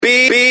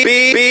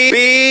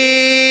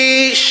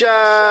ROC,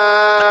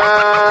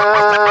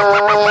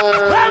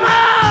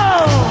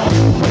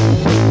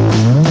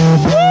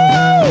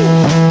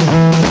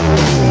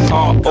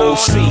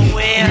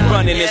 we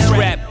running this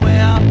rap.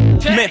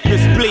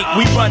 Memphis Bleak,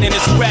 we running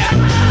this rap.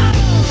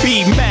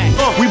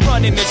 B-Mac, we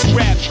running this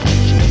rap.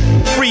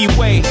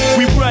 Freeway,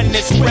 we running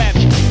this rap.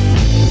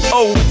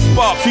 Oh,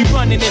 Sparks, we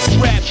running this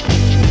rap.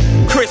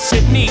 Chris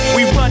and Neat,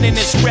 we running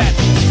this rap.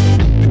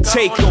 The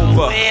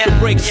takeover, the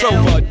break's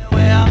over.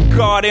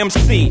 God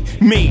MC,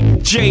 me,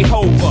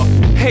 Jehovah.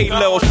 Hey,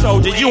 little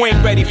soldier, you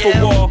ain't ready for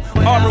war.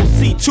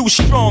 ROC too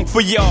strong for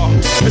y'all.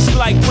 It's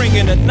like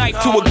bringing a knife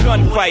to a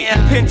gunfight,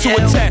 pin to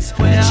a test,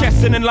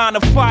 chest in a line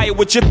of fire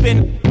with your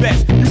thin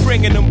vest. You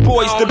bringing them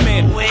boys to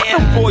men,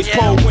 them boys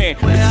pull win.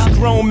 This is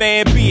grown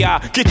man B.I.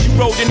 Get you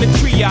rolled in the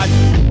triage.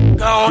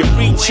 Your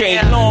reach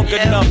ain't long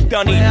enough,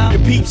 Dunny. Your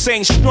peeps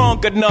ain't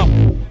strong enough.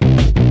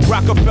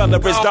 Rockefeller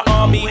is the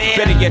army,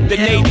 better yet the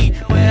Navy.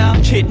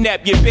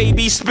 Kidnap your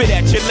baby, spit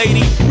at your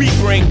lady. We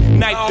bring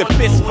knife to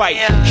fist fight,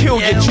 kill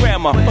your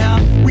drama.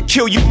 We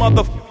kill you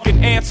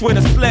motherfucking ants with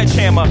a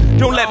sledgehammer.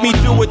 Don't let me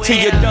do it to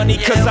you, Dunny,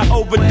 cause I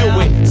overdo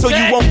it. So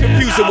you won't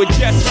confuse it with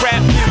just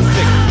rap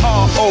music.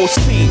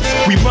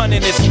 ROC, we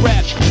running this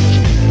rap.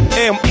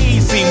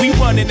 M-Easy, we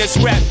running this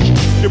rap.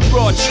 The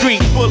Broad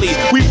Street Bully,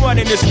 we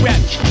running this rap.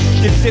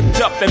 Get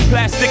zipped up in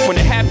plastic when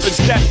it happens,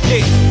 that's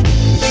it.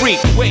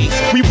 Freeway,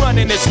 we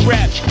running this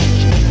rap.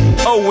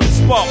 Oh, and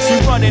Sparks, we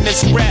running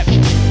this rap.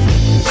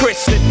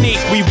 Chris and Neat,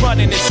 we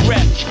running this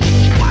rap.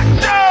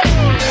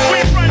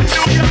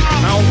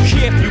 I don't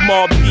care if you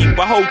mob deep,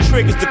 I hold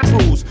triggers to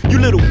cruise. You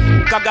little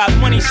I got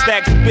money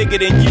stacks bigger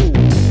than you.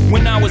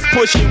 When I was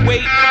pushing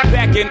weight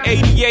back in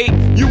 88,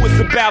 you was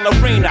a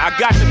ballerina. I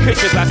got the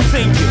pictures, I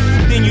seen you.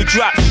 Then you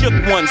dropped shook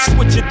one,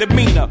 switch your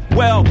demeanor.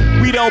 Well,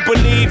 we don't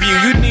believe you,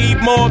 you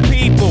need more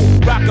people.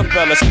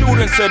 Rockefeller,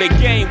 students of the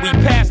game, we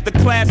passed the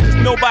class cause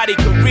nobody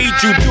can read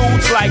you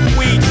dudes like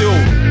we do.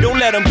 Don't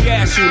let them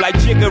gas you like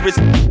jiggers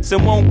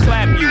and won't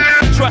clap you.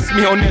 Trust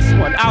me on this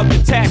one, I'll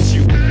detach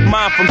you.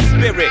 Mind from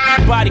spirit,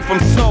 body from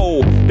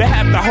soul. They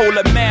have to hold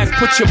a mask,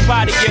 put your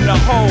body in a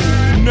hole.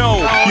 No,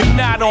 you're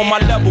not on my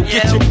level,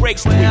 get your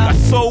breaks tweaked. I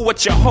sold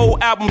what your whole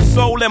album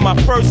sold in my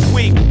first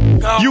week.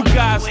 You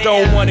guys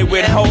don't want it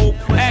with hope.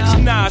 Ask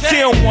Nas, he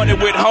don't want it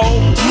with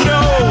hope.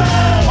 No,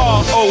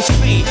 ROC,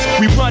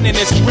 we running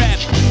this rap.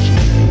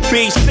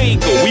 B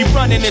single, we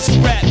running this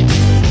rap.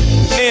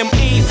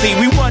 M-Easy,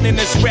 we running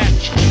this rap.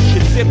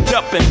 Get zipped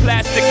up in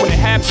plastic when it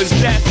happens,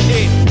 that's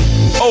it.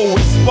 Oh,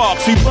 it's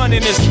Sparks, we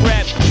running this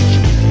rap.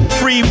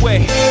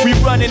 Freeway, we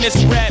running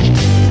this rap.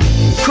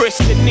 Chris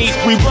and Neat,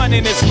 we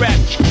running this rap.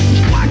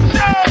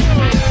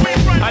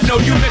 I know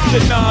you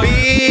listen up.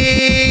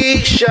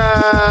 Big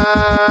Shot.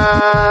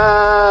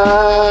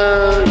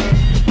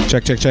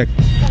 Check.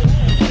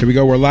 Here we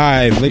go. We're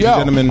live. Ladies and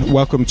gentlemen,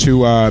 welcome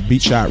to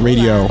Beat Shot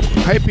Radio.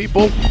 Hey,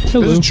 people.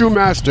 Hello. This is True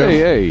Master.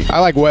 Hey. I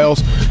like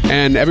whales,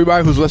 and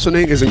everybody who's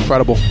listening is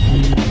incredible.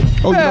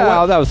 Oh, you know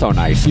what? That was so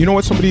nice. You know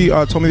what? Somebody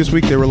told me this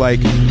week. They were like,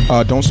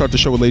 "Don't start the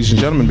show with ladies and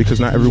gentlemen because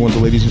not everyone's a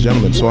ladies and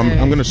gentlemen." So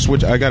I'm gonna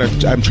switch.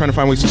 I'm trying to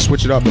find ways to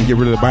switch it up and get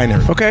rid of the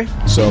binary. Okay.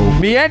 So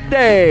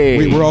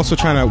Miente. we're also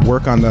trying to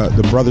work on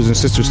the brothers and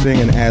sisters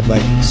thing and add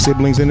like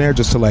siblings in there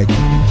just to like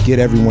get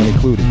everyone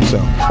included.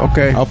 So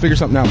Okay. I'll figure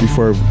something out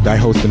before I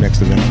host the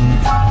next event.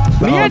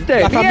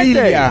 Miente. La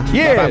Familia.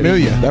 Yeah. La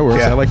Familia. That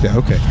works. Yeah. I like that.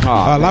 Okay.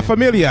 La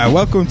Familia.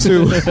 Welcome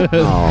to.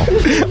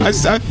 I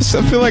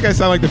feel like I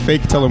sound like the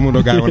fake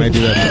Telemundo guy when I do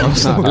that. La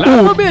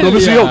Familia.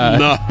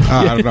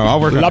 I don't know. I'll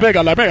work on it. La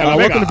Vega.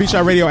 Welcome to Beat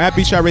Shot Radio at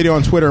Beat Shot Radio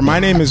on Twitter. My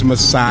name is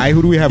Masai.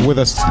 Who do we have with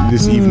us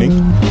this evening?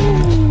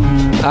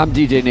 I'm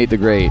DJ Nate the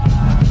Great.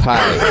 Hi.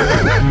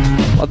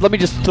 Let me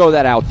just throw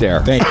that out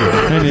there. Thank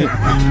you.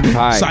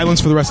 Hi. Silence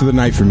for the rest of the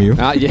night from you.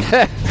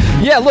 Yeah.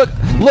 Look.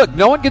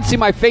 No one can see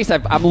my face.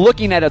 I'm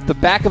looking at the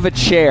back of a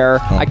chair.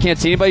 I can't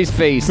see anybody's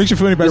face. Makes you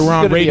feel any better. This is We're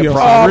on gonna be a radio.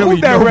 problem.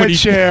 move that red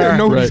chair.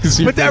 Nobody can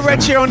see. Put your that face red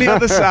now. chair on the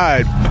other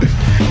side.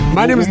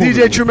 My name is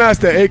DJ True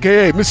Master,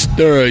 a.k.a.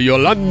 Mr.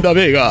 Yolanda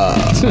Vega.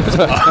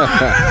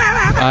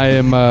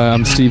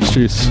 I'm Steve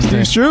Struce.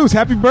 Steve Struce,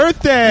 happy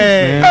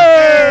birthday!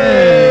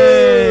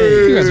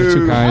 Hey! You guys are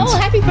too kind. Oh,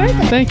 happy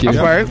birthday. Thank you.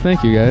 Right.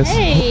 Thank you, guys.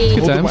 Hey.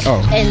 Good times.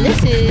 And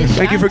this is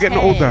Thank you for getting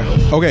older.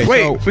 Okay,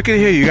 Wait, so we can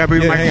hear you. You got to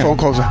bring your hang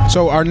microphone on. closer.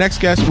 So our next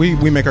guest, we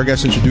make our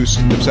guests introduce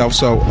themselves.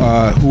 So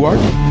who are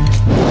you?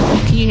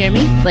 Can you hear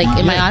me? Like,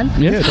 am I on?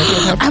 Yeah.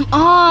 I'm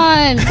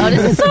on. Oh,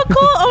 this is so cool.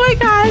 Oh my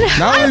god.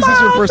 Not only is this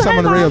your first time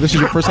on the radio, this is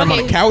your first time on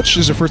a couch.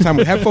 This is your first time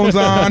with headphones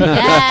on.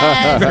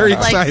 Yes. Very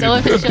Like, excited. so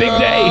official. Big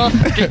day.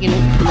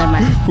 Never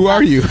mind. Who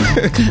are you?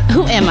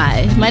 Who am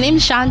I? My name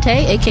is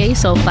Shauntay, aka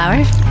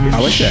SoulFlower. I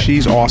like that.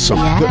 She's awesome.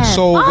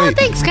 Yeah.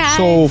 Thanks, guys.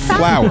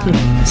 SoulFlower.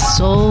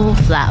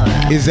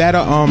 SoulFlower. Is that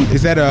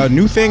a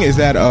new thing? Is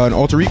that an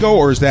alter ego,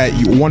 or is that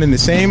one and the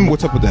same?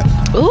 What's up with that?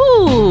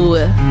 Ooh,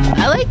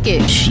 I like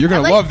it. You're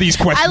gonna love these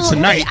questions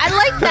tonight. I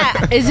like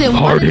that. Is it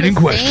one and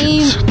the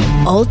same?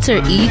 alter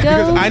ego.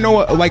 Because I know,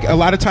 like, a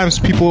lot of times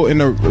people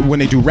when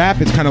they do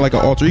rap, it's kind of like an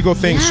alter ego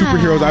thing. Yeah.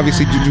 Superheroes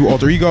obviously do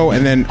alter ego,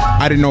 and then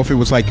I didn't know if it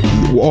was like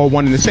all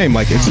one and the same.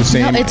 Like it's the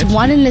same. No, it's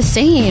one and the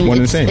same. One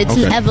and the same. It's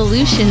Okay. an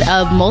evolution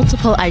of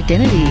multiple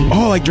identities.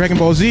 Oh, like Dragon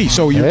Ball Z.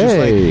 So you're just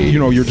like,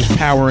 you're just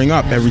powering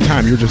up every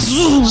time. You're just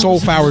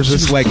SoulFlower's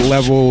just like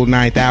level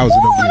 9,000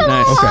 of you.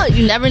 Nice. Okay.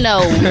 You never know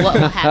what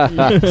will happen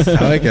next.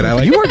 I like it. I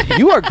like it.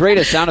 You are great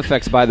at sound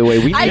effects, by the way.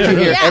 We need you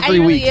here every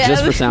week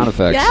just for sound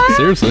effects. Yeah.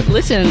 Seriously.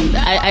 Listen,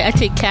 I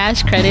take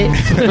cash credit.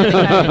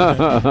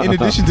 In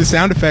addition to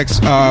sound effects,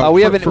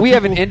 we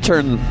have an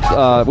intern.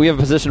 We have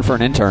a position for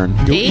an intern.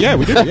 Yeah,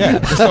 we do. Yeah,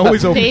 it's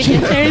always open. Paid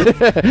intern.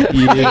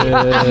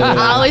 I'm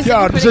always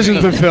Yeah, the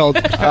position's been filled.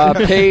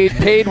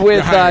 Paid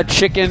with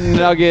chicken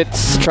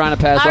nuggets, trying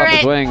to pass All off right,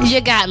 his wings.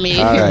 you got me.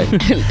 All right.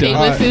 Paid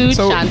with food.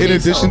 So, Shauntay in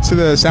addition Soul. to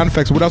the sound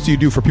effects, what else do you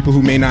do for people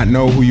who may not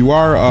know who you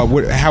are?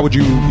 How would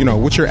you,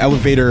 what's your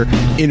elevator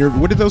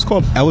what are those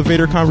called?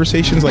 Elevator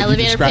conversations? Like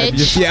Elevator you describe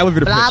pitch. Yeah,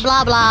 elevator blah, pitch.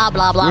 blah, blah,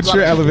 blah, blah, What's blah.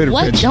 your elevator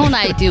what pitch? don't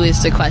I do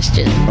is the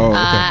question. Oh, okay.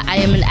 I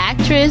am an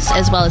actress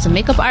as well as a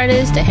makeup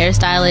artist, a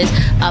hairstylist,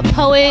 a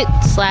poet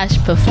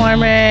 /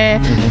 performer,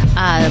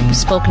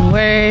 spoken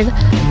word.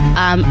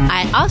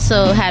 I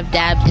also have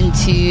dabbed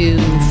into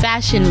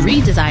fashion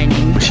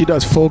redesigning. She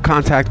does full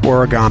contact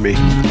origami.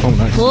 Oh,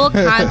 nice. Full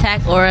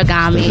contact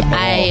origami.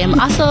 I am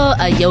also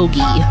a yogi.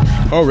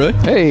 Oh, really?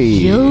 Hey.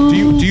 Do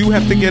you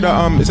have to get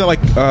is that like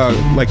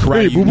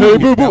karate? Hey, boo, You boo,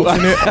 boo, belts boo.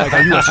 in it? Like,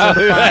 are you a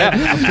certified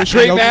official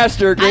Great yogi?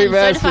 master. Great I'm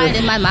master. certified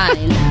in my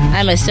mind.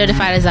 I'm as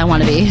certified as I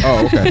want to be.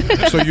 Oh, okay.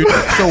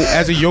 So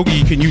as a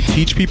yogi, can you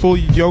teach people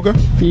yoga?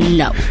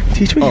 No.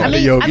 Teach me how to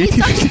yogi.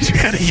 Teach me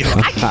how to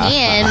yogi. I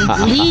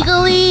can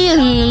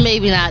legally,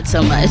 maybe not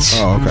so much.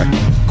 Oh, okay.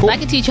 Cool. But I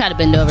can teach you how to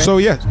bend over. So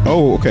yeah.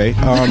 Oh, okay.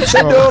 Bend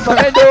over,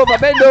 bend over,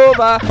 bend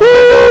over. Bend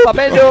over,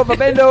 bend over,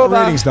 bend over.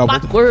 ratings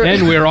doubled. Backward.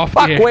 And we're off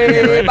the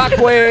air. Back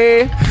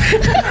way.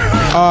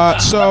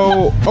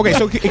 So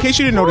in case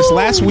you didn't notice,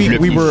 last week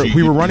we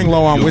were running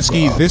low on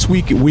whiskey. This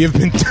week we have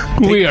been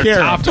We are taken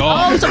care of. topped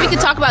off. Oh, so we can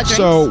talk about drinks.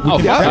 So we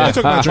can definitely talk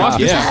about drinks.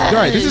 This is, all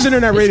right, this is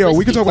internet radio.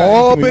 We can talk about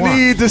anything we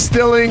Albany want.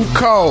 Distilling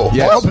Co.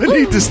 Yes.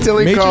 Albany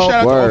Distilling Major Co. shout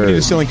out to Albany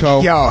Distilling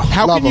Co. Yo,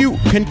 how love can you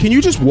can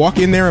you just walk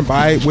in there and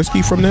buy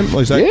whiskey from them?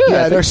 Or is that, Yeah.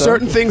 Yeah, I there are think so.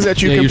 certain things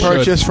that you Yeah, can you should.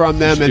 purchase from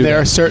them, Should and do there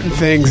that. are certain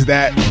things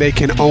that they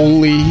can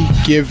only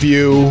give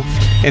you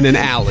in an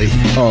alley.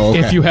 Oh, okay.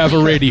 If you have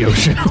a radio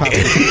show.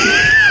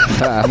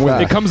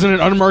 It comes in an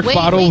unmarked wait,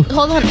 bottle.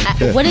 hold on.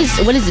 What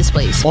is this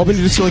place? Albany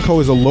Distilling Co.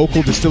 is a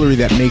local distillery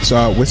that makes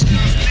whiskey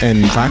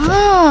and vodka,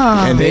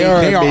 and they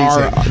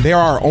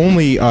are our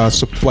only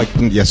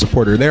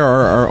supporter. They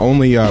are our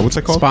only what's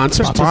that called?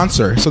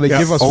 Sponsor. So they Yeah,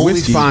 give us only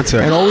whiskey, sponsor.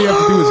 and all we have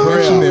to do is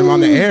mention them on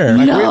the air.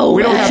 No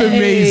we don't have way.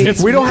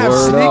 amazing. We don't have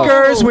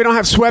sneakers. We don't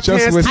have Just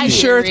sweatpants, whiskey.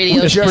 t-shirts.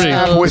 Radio We just show.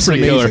 have whiskey.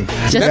 Pretty killer.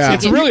 Just to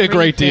It's give really you a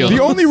great deal. The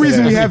only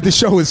reason we have the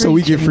show is so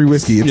we get free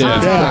whiskey. It's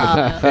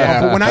Yeah.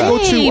 But when I go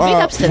Hey, big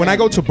ups to to when I them.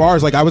 go to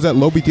bars, like I was at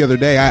Low Beat the other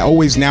day, I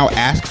always now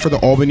ask for the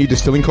Albany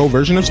Distilling Co.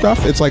 version of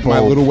stuff. It's like my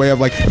little way of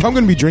like, if I'm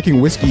going to be drinking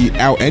whiskey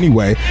out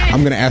anyway,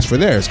 I'm going to ask for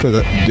theirs because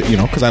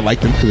I like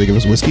them because they give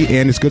us whiskey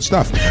and it's good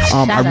stuff.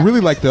 I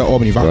really like the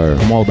Albany vodka.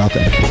 I'm all about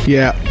that.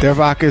 Yeah, their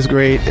vodka is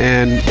great,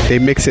 and they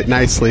mix it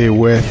nicely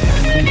with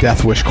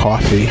Death Wish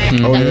coffee.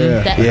 Oh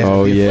yeah.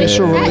 Oh, yeah.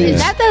 Official Is release.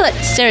 that the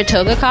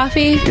Saratoga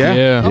coffee?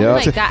 Yeah. Oh Yeah.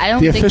 my god! I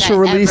don't The think official I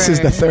release ever is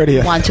the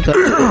 30th. Want to go?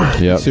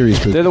 Yep. Serious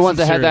business. They're the ones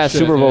that had that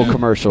Serious Super shit, Bowl yeah.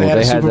 commercial. They had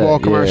a Super Bowl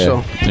that,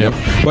 commercial. Yep.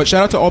 But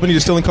shout out to Albany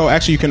Distilling Co.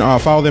 Actually, you can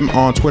follow them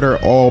on Twitter,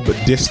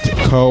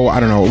 AlbDistCo. I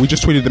don't know. We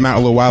just tweeted them out a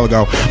little while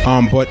ago.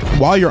 But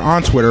while you're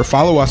on Twitter,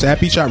 follow us at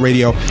Beat Shot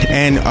Radio.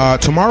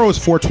 And tomorrow is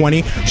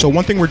 420. So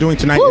one thing we're doing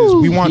tonight is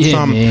we want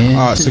some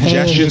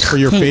suggestions for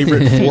your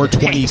favorite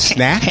 420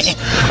 snacks.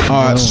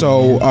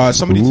 So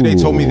somebody today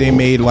told me they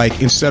made,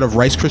 like, instead of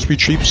Rice Krispie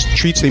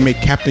treats, they make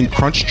Captain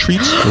Crunch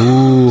treats.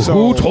 Ooh. So,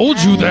 Who told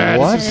you that?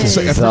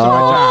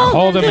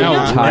 Call them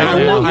out.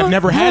 I've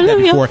never had that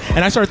before.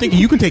 And I started thinking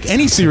you can take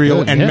any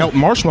cereal and melt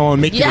marshmallow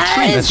and make it a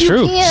treat. That's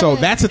true. So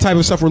that's the type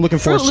of stuff we're looking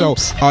for. So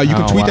you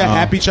can tweet that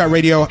at Beat Shot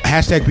Radio,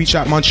 hashtag Beat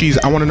Shot Munchies.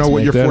 I want to know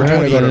what your that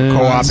 420 I gotta go to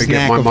co-op and get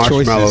snack my of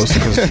choice marshmallows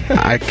is. because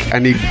I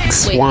need Wait,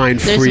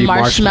 swine-free there's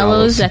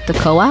marshmallows at the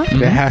co-op.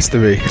 There has to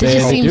be. It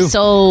just seems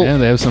so Yeah,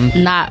 they have some.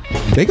 not.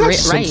 They got right.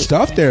 some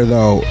stuff there,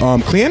 though.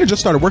 Cleanna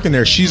just started working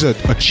there. She's a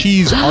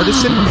cheese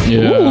artisan.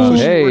 Yeah. So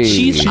she Hey. works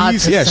Cheese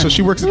artisan. Yeah, so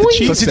she works at the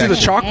cheese Does he do the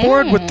section.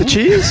 chalkboard with the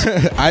cheese?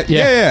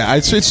 Yeah.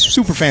 It's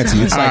super fancy.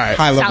 It's like Alright.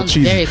 high level Sounds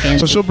cheese. very fancy.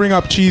 So she'll bring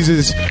up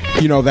cheeses,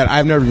 that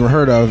I've never even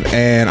heard of,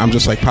 and I'm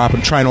just like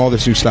trying all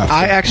this new stuff.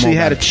 I actually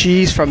had a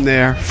cheese from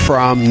there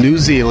from New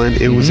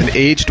Zealand. It was an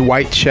aged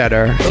white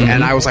cheddar,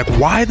 and I was like,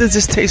 "Why does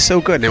this taste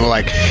so good?" And they were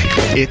like,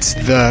 "It's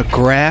the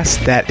grass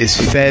that is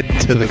fed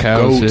to the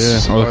cows,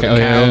 goats yeah. or the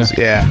cows."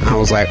 Yeah, I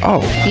was like,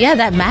 "Oh, Yeah,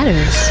 that matters.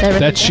 really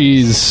That does.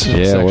 cheese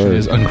section word.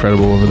 is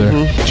incredible over there.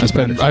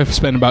 I've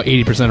spent about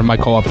 80% of my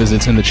co-op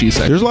visits in the cheese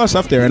section. There's a lot of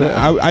stuff there, and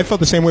I felt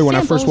the same way when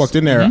I first walked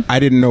in there. I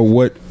didn't know know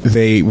what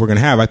they were going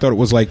to have. I thought it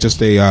was like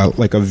just a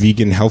like a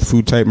vegan health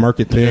food type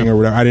market thing or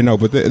whatever. I didn't know,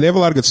 but they have a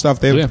lot of good stuff.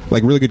 They have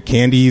like really good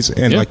candies,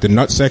 and like the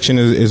nut section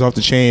is off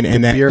the chain,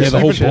 and that the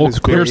whole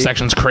bulk beer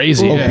section's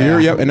crazy. Beer,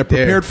 and the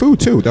prepared food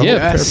too.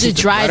 The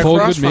dried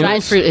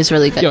fruit is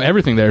really good.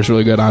 Everything there is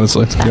really good,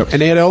 honestly.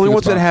 And they're the only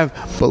ones that have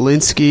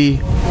Belinsky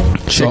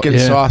chicken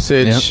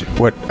sausage.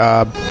 What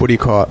do you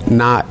call it?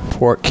 Not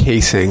pork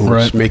casing,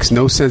 which makes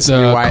no sense to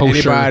me. Why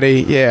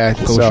anybody?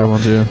 So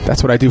ones,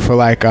 that's what I do for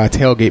like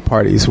tailgate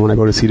parties when I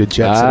go to see the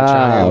Jets.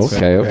 And the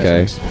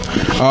Giants.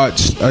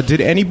 Okay.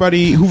 Did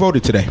anybody who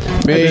voted today?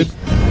 Me.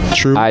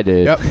 True. I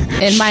did. Yep.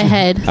 In my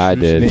head. I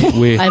did. I voted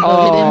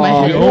in my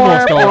head. We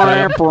almost all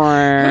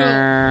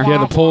did. Yeah,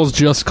 the polls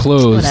just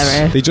closed.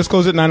 Whatever. They just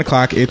closed at 9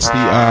 o'clock. It's the.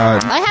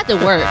 I had to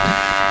work.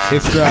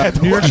 It's the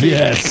New York City.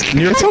 Yes.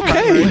 New York It's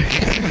okay.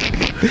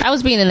 I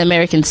was being an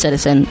American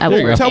citizen. I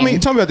was working. Tell me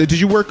about that. Did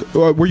you work?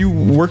 Were you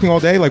working all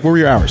day? Like, what were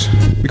your hours?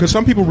 Because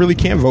some people really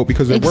can't vote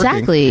because they're working.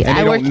 Exactly. And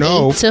they I worked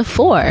 8 to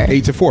 4.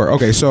 8 to 4.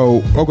 Okay,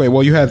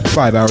 well, you had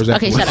 5 hours.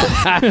 Okay, shut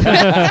up.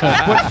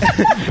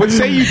 But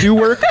say you do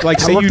work, like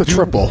say you do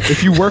triple.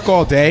 If you work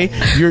all day,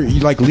 you're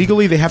like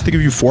legally they have to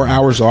give you 4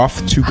 hours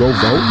off to go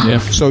vote. Yeah.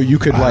 So you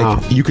could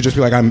you could just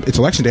be like, it's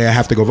election day, I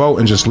have to go vote,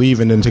 and just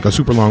leave and then take a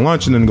super long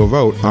lunch and then go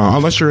vote.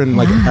 Unless you're in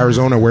like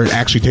Arizona where it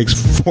actually takes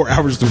 4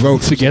 hours to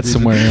vote to get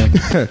somewhere.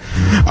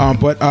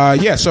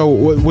 So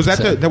was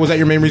that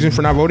your main reason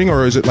for not voting,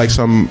 or is it like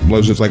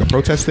was it like a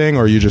protest thing,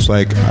 or are you just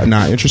like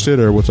not interested,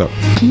 or what's up?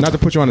 Not to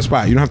put you on the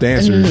spot, you don't have to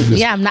answer.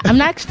 I'm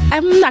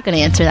not going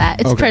to answer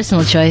that. It's a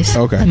personal choice.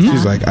 Okay.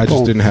 She's like, I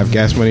just didn't have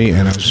gas money,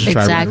 and I was just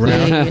trying to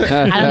run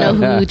around. I don't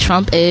know who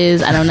Trump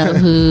is. I don't know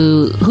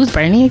who's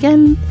Bernie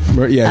again.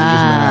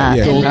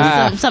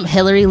 Some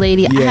Hillary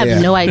lady. I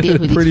have no idea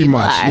who these pretty people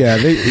much. are. Yeah,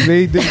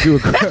 they didn't do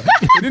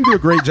a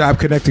great job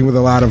connecting with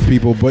a lot of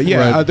people, but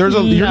there's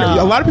a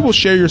lot of people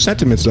share your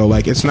sentiments though.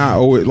 Like it's not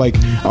like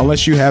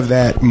unless you have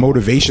that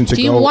motivation to go.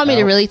 Do you want me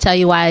to really tell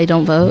you why I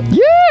don't vote?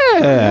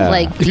 Yeah.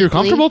 Like if you're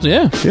comfortable,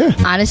 yeah.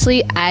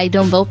 Honestly, I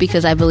don't vote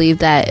because I believe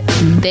that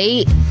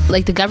the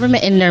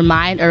government in their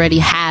mind already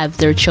have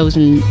their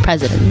chosen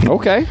president.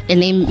 Okay.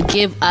 And they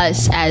give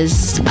us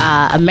as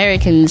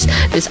Americans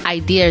this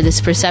idea,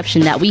 this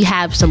perception that we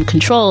have some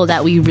control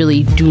that we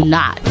really do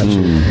not.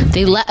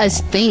 They let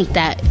us think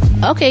that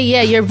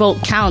your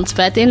vote counts,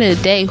 but at the end of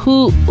the day,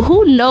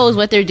 who knows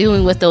what they're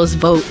doing with those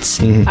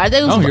votes? Are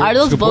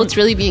those votes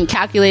really being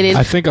calculated?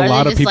 I think a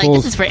lot of people.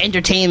 This is for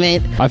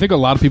entertainment. I think a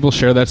lot of people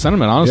share that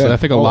sentiment. Honestly, I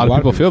think a lot of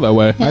people feel that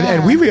way.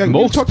 And we've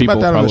talked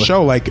about that on the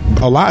show, like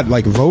a lot.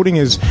 Like voting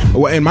is,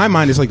 in my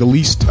mind, is like the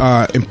least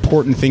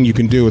important thing you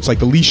can do. It's like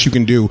the least you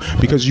can do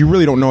because you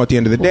really don't know at the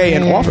end of the day,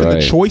 and often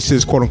the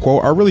choices, quote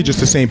unquote, are really just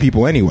the same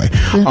people anyway.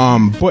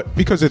 But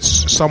because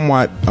it's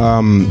somewhat,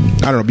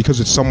 because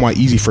it's somewhat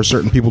easy for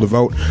certain people to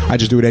vote, I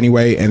just do it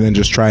anyway, and then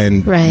just try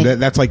and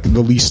that's like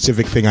the least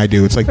civic thing I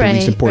do. It's like the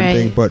least important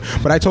thing.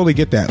 But I totally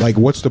get that. Like,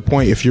 what's the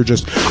point if you're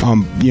just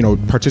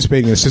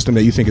participating in a system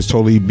that you think is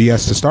totally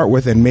BS to start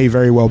with and may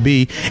very well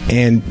be,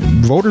 and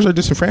voters are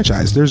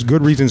disenfranchised. There's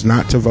good reasons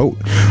not to vote.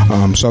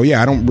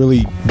 I don't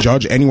really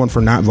judge anyone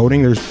for not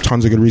voting. There's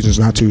tons of good reasons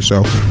not to.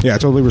 So I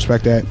totally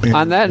respect that. And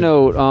on that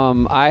note,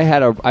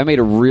 I made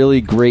a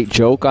really great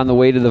joke on the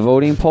way to the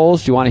voting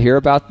polls. Do you want to hear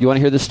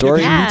the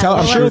story?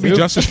 I'm sure it'll be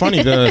just as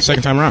funny the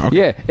second time around.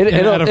 Okay. Yeah,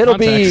 it'll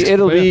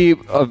be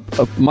a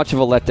much of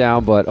a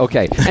letdown, but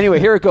okay. Anyway,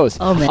 here it goes.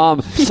 Oh,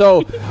 man.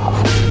 So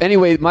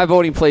anyway, my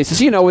voting place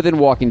is within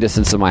walking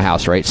distance of my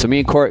house, right? So me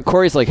and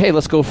Corey's like, hey,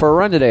 let's go for a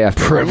run today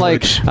after.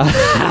 Privilege. I'm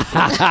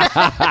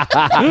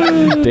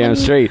like, damn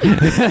straight.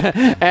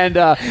 And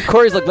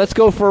Corey's like, let's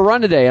go for a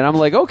run today, and I'm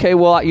like, okay,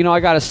 well, I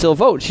gotta still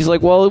vote. She's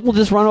like, well, we'll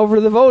just run over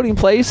to the voting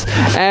place,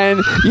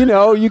 and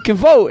you can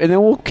vote, and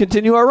then we'll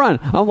continue our run.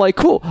 I'm like,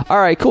 cool, all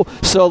right, cool.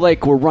 So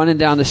like we're running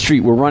down the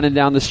street,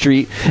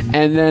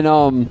 and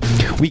then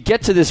we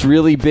get to this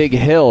really big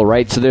hill,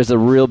 right? So there's a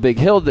real big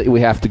hill that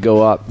we have to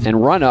go up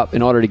and run up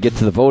in order to get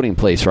to the voting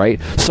place,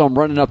 right? So I'm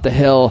running up the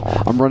hill.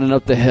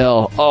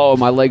 Oh,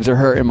 my legs are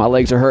hurting,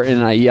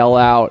 and I yell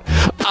out,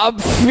 I'm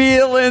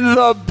feeling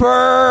the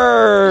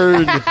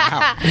burn.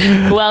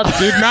 Well,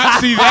 did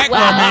not see that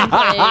coming.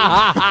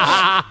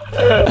 Wow.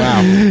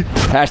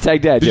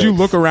 Hashtag dad. Did you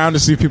look around to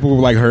see if people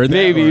like heard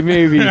that?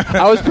 Maybe.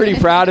 I was pretty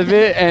proud of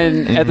it,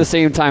 and at the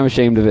same time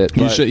ashamed of it.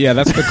 You should. Yeah,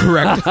 that's the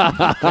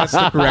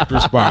correct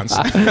response.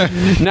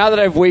 Now that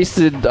I've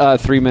wasted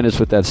 3 minutes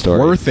with that story,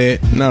 worth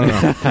it. No.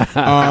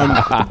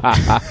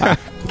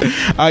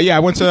 I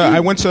went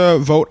to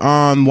vote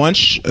on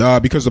lunch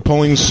because the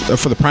pollings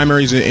for the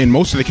primaries in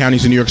most of the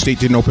counties in New York State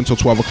didn't open until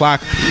 12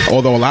 o'clock,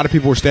 although a lot of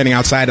people were standing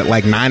outside at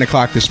like 9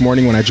 o'clock this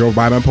morning when I drove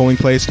by my polling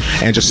place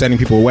and just sending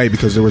people away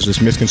because there was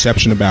this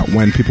misconception about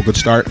when people could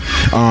start.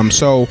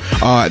 So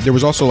there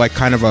was also like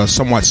kind of a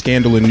somewhat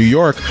scandal in New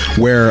York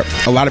where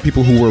a lot of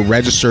people who were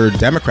registered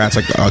Democrats,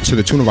 like to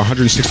the tune of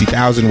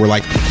 160,000, were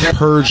like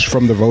purged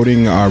from the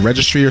voting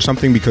registry or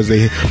something because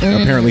they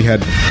apparently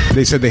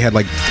said they had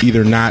like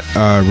either not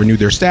renewed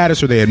their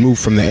status or they had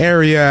moved from the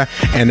area,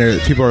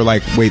 and people are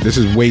like, wait, this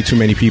is way too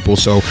many people.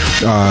 So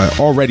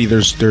already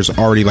there's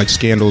already like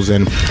scandals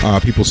and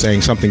people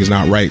saying something is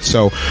not right.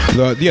 So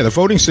the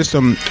voting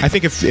system, I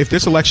think if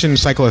this election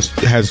cycle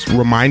has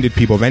reminded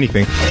people of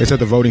anything, it's that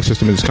the voting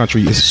system in this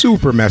country is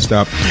super messed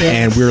up. Yes.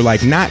 And we're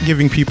like not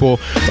giving people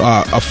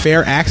a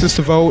fair access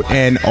to vote,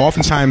 and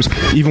oftentimes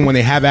even when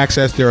they have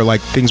access, there are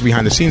like things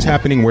behind the scenes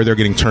happening where they're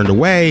getting turned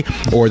away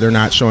or they're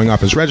not showing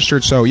up as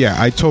registered. So yeah,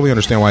 I totally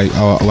understand why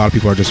a lot of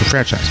people are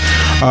disenfranchised.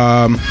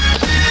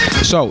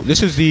 So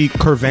this is the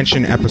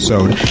Curvention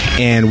episode,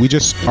 and we're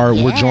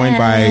joined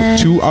by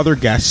 2 other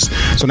guests.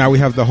 So now we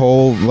have the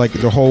whole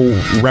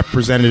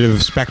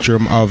representative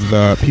spectrum of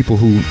the people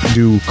who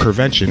do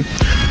Curvention.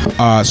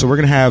 So we're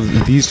gonna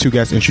have these 2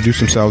 guests introduce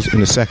themselves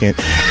in a second.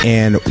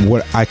 And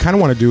what I kind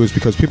of want to do is,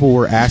 because people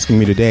were asking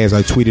me today as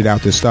I tweeted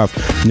out this stuff,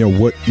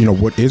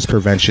 what is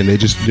Curvention? They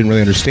just didn't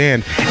really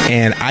understand.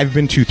 And I've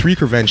been to 3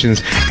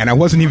 Curventions, and I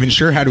wasn't even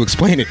sure how to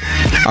explain it.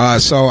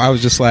 So I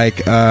was just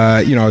like,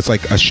 it's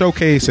like a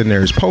showcase, and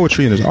there's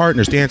poetry, and there's art, and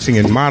there's dancing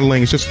and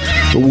modeling. It's just,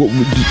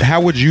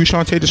 how would you,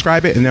 Shauntay,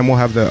 describe it? And then we'll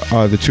have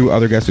the 2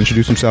 other guests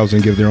introduce themselves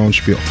and give their own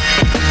spiel.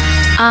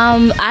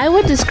 I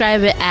would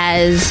describe it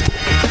as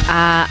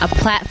a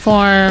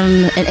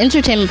platform, an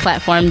entertainment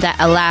platform that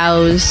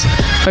allows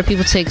for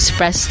people to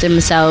express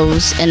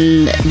themselves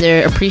and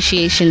their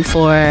appreciation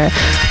for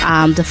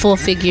the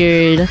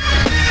full-figured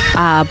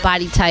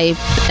body type,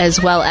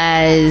 as well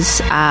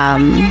as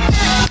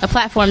a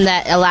platform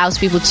that allows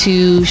people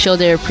to show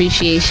their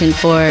appreciation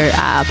for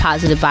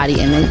positive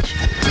body image.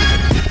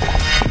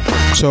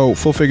 So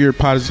full-figured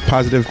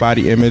positive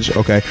body image.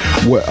 Okay.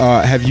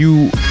 Have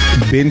you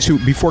been to,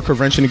 before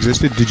Curvention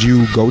existed, did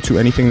you go to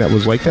anything that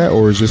was like that,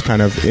 or is this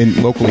kind of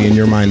locally in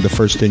your mind the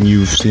first thing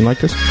you've seen like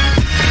this?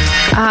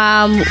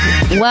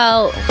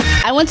 Well,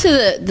 I went to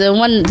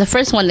the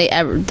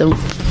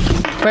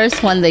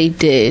first one they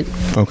did.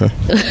 Okay.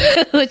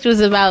 Which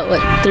was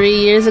about 3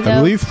 years ago? I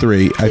believe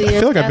 3. I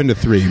feel like I've been to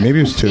 3. Maybe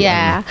it was 2.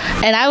 Yeah.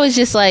 And I was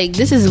just like,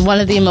 this is one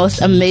of the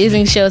most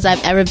amazing shows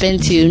I've ever been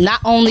to.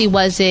 Not only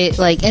was it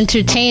like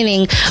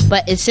entertaining,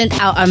 but it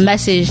sent out a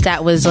message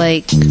that was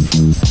like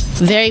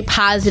very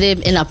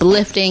positive and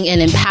uplifting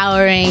and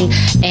empowering,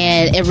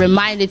 and it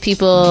reminded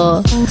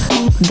people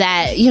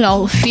that,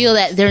 feel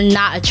that they're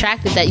not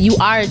attractive, that you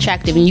are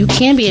attractive and you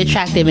can be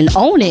attractive and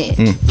own it.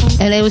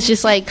 And it was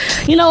just like,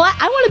 what,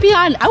 I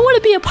want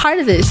to be a part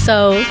of this.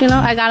 So,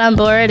 I got on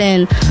board,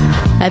 and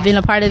I've been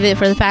a part of it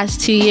for the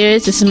past 2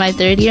 years. This is my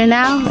 3rd year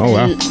now. Oh,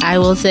 wow. And I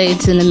will say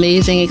it's an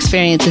amazing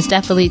experience. It's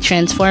definitely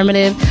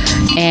transformative,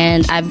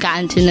 and I've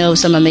gotten to know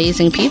some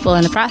amazing people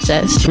in the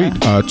process. Sweet.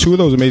 2 of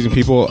those amazing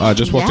people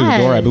just walked through the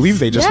door. I believe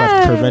they just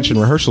left Curvention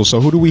rehearsal.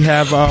 So who do we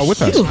have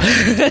with us?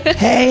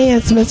 Hey,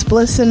 it's Miss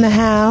Bliss in the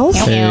house.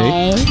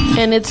 Hey.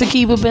 And it's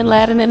Akeba Bin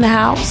Ladin in the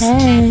house.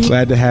 Hey.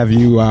 Glad to have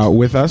you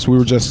with us. We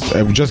were just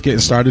getting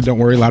started. Don't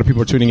worry. A lot of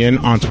people are tuning in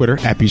on Twitter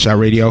at Shot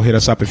Radio. Hit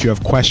us up if you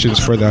have questions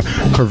for the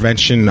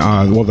Curvention,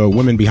 the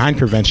women behind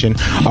Curvention.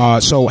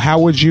 So how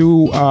would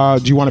you,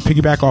 do you want to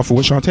piggyback off of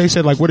what Shauntay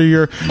said? Like,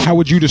 how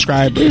would you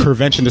describe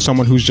Curvention to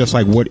someone who's just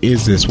like, what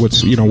is this?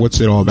 What's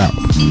it all about?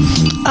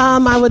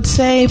 I would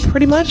say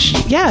pretty much,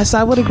 yes,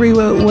 I would agree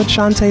with what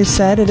Shauntay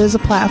said. It is a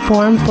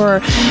platform for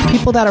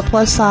people that are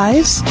plus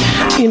size,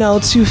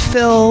 to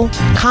feel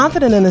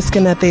confident in the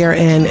skin that they are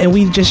in. And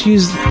we just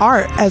use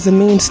art as a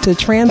means to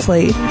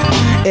translate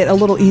it a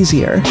little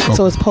easier. Okay.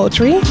 So it's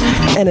poetry,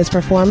 and it's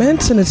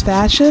performance, and it's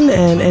fashion,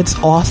 and it's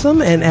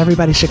awesome, and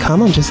everybody should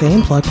come. I'm just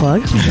saying, plug.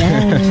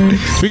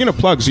 Yes. Speaking of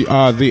plugs,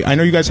 I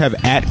know you guys have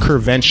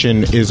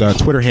 @Curvention is a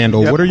Twitter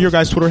handle. Yep. What are your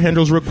guys' Twitter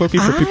handles, real quickly,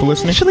 for people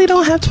listening? I actually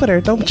don't have Twitter.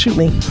 Don't shoot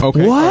me.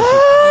 Okay.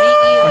 What?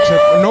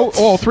 No,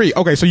 all 3.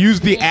 Okay, so use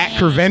the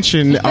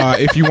 @Curvention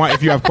if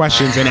you have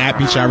questions, and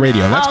 @Shot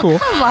Radio. That's cool.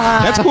 Come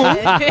on. That's cool.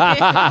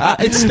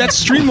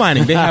 That's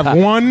streamlining. They have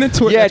one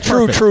Twitter. Yeah,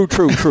 true.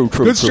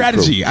 Good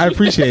strategy. I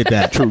appreciate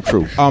that. True.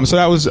 So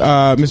that was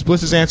Miss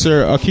Bliss's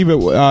answer.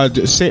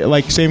 Akeba,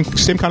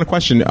 same kind of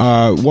question.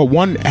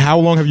 How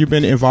long have you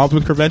been involved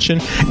with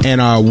Curvention,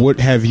 and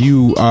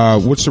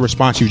what's the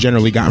response you've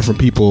generally gotten from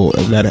people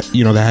that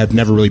that have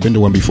never really been to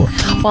one before?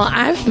 Well,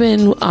 I've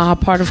been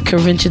part of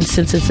Curvention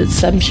since its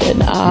inception.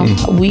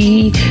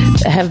 We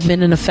have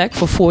been in effect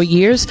for 4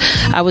 years.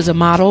 I was a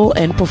model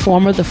and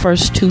performer the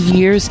first 2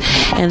 years,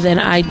 and then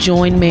I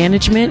joined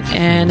management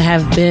and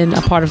have been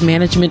a part of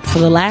management for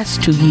the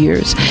last 2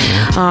 years.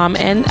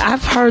 And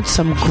I've heard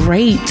some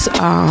great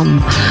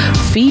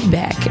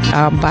feedback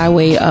by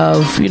way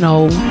of,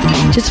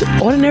 just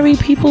ordinary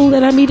people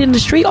that I meet in the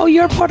street. Oh,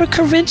 you're a part of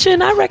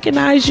Curvention. I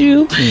recognize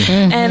you.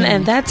 Mm-hmm.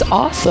 And that's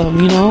awesome,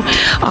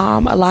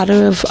 A lot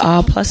of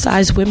plus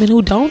size women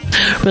who don't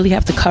really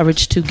have the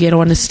courage to get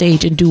on the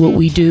stage and do what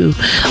we do,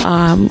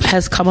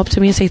 has come up to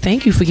me and say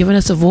thank you for giving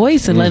us a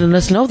voice and letting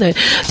us know that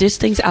there's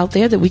things out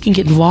there that we can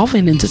get involved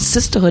in, and the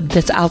sisterhood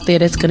that's out there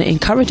that's going to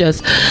encourage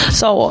us.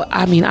 So,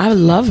 I mean, I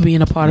love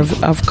being a part of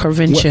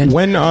Curvention.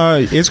 When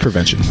is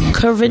Curvention?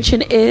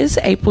 Curvention is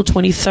April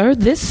 23rd,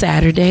 this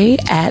Saturday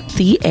at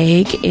the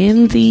Egg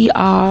in the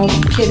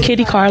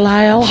Kitty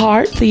Carlisle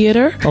Hart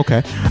Theater.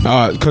 Okay.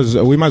 Because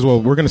we might as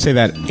well, we're going to say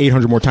that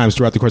 800 more times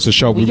throughout the course of the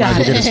show. We might as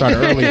well get it started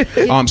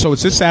early. So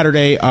it's this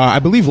Saturday. I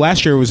believe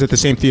last year it was at the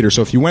same theater.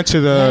 So if you went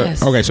to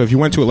so if you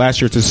went to it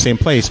last year, it's the same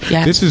place.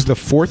 Yes. This is the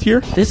fourth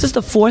year? This is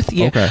the fourth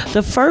year. Okay.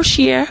 The first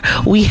year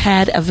we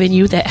had a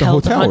venue that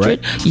held hotel,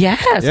 100. right?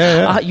 Yes.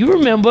 Yeah. You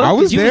remember? I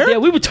was you there. Was there.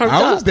 We were turned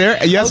up. I was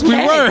there. Yes, we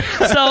were.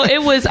 So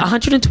it was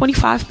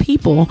 125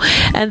 people,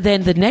 and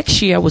then the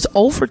next year was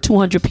over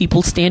 200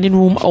 people, standing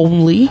room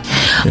only.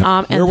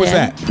 Yeah. Where was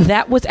that?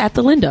 That was at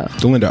the Linda.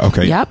 The Linda,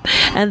 okay. Yep.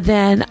 And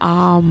then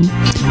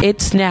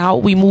it's now,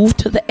 we moved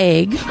to the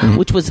Egg,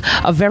 which was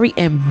a very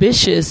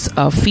ambitious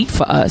feat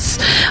for us.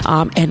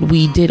 And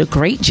we did a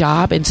great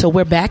job. And so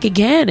we're back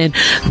again. And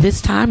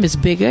this time it's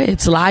bigger.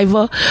 It's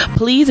liver.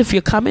 Please, if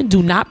you're coming,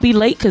 do not be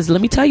late, because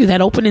let me tell you,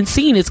 that opening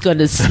scene is going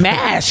to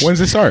smash. When's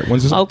it start?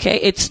 Okay,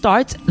 it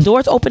starts,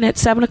 doors open at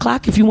 7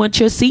 o'clock. If you want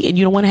your seat and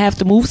you don't want to have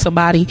to move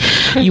somebody,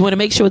 you want to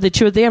make sure that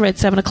you're there at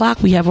 7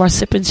 o'clock. We have our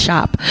sip and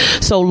shop.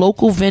 So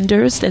local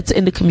vendors that's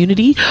in the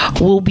community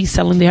will be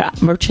selling their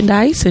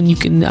merchandise, and you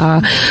can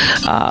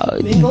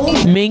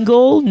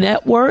mingle,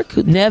 network.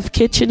 Nev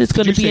Kitchen is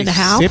going to be in the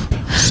house.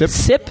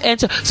 Sip and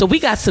so we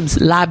got some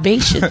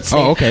libations.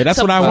 Oh, okay,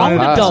 that's what I wanted.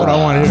 That's what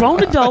I wanted.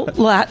 Grown adult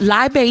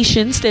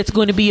libations that's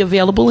going to be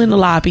available in the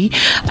lobby,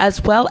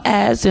 as well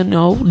as, you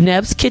know,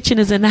 Nev's Kitchen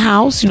is in the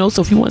house. You know,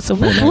 so if you want some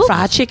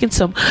fried chicken,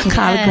 some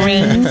collard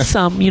greens,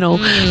 some, you know,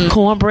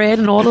 cornbread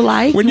and all the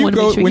like. When you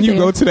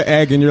go to the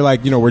Egg and you're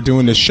like, you know, we're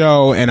doing this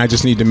show and I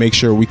just need to make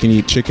sure we can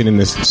eat chicken in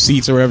the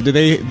seats or whatever, do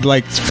they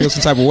like feel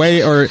some type of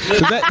way, or does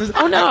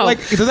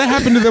that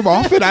happen to them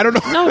often? I don't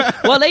know. No,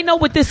 well, they know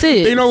what this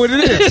is. They know what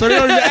it is, so they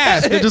don't even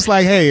ask. They're just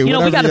like, hey, you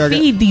know, we got to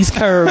feed these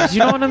curves. You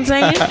know what I'm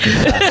saying?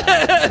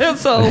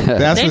 So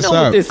that's they what's know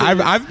up. what this is.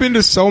 I've been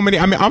to so many.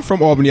 I mean, I'm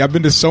from Albany. I've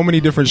been to so many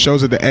different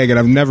shows at the Egg, and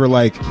I've never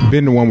like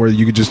been to one where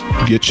you could just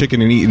get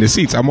chicken and eat in the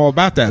seats. I'm all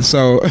about that.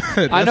 So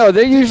I know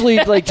they're usually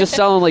like just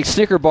selling like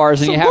Snicker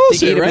bars, and you have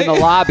to eat them in the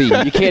lobby.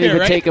 You can't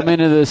even take them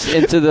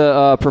into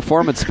the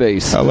performance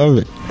space. I love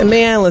it.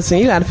 Man, listen,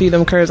 you got to feed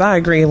them curves. I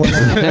agree with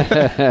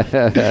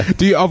that.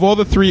 Do you, of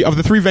the three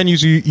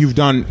venues you've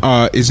done,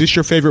 is this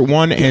your favorite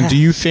one? And do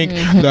you think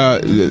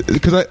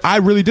because I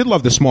really did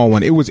love the small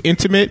one. It was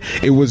intimate.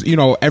 It was, you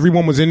know,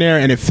 everyone was in there,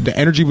 and if the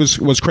energy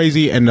was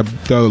crazy, and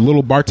the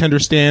little bartender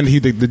stand,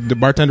 the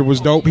bartender was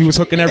dope. He was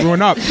hooking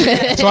everyone up.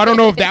 So I don't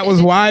know if that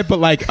was why, but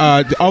like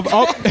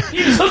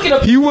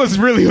he was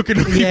really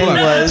hooking people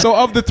up. So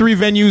of the three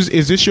venues,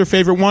 is this your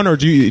favorite one, or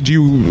do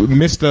you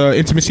miss the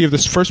intimacy of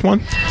this first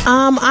one?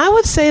 I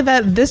would say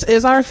that this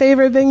is our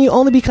favorite venue,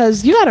 only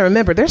because you got to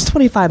remember there's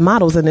 25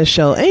 models in this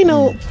show.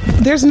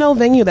 There's no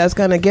venue that's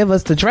going to give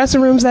us the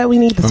dressing rooms that we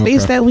need, the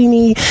space that we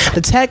need,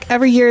 the tech.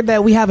 Every year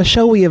that we have a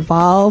show, we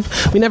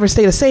evolve. We never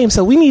stay the same.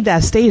 So we need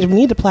that stage. We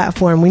need the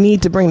platform. We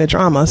need to bring the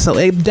drama. So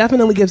it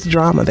definitely gives the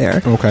drama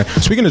there. Okay.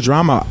 Speaking of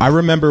drama, I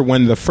remember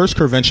when the first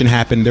Curvention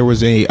happened, there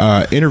was a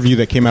interview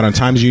that came out on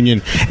Times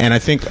Union, and I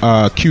think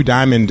Q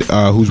Diamond,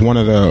 who's one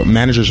of the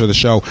managers of the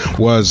show,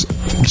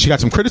 she got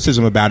some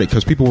criticism about it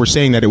because people were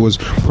saying that it was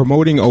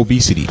promoting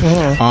obesity.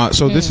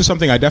 So this is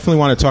something I definitely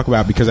want to talk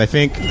about, because I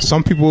think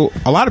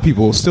a lot of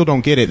people still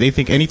don't get it. They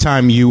think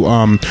anytime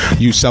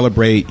you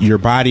celebrate your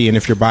body, and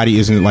if your body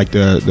isn't like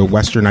the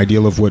Western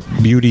ideal of what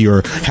beauty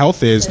or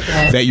health is,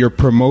 that you're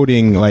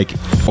promoting like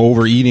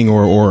overeating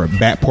or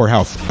poor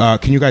health.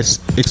 Can you guys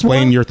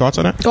explain your thoughts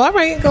on that? All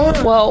right, go on.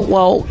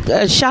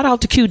 Well, shout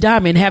out to Q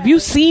Diamond. Have you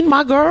seen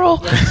my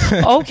girl?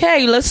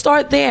 Okay, let's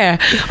start there.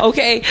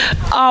 Okay,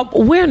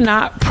 we're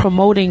not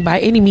promoting by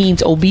any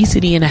means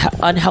obesity and an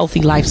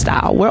unhealthy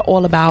lifestyle. We're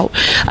all about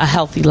a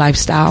healthy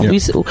lifestyle.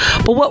 Yep.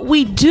 But what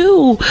we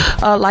do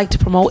like to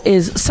promote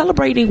is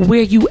celebrating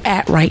where you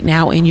at right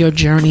now in your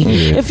journey.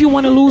 If you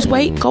want to lose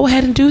weight, go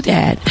ahead and do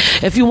that.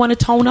 If you want to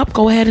tone up,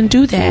 go ahead and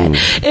do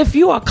that. If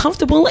you are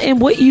comfortable in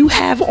what you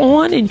have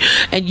on,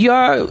 and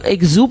your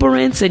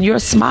exuberance and your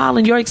smile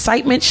and your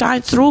excitement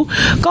shines through,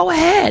 go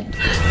ahead,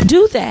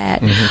 do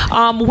that.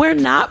 We're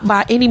not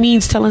by any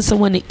means telling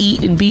someone to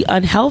eat and be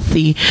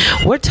unhealthy.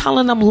 We're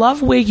telling them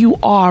love where you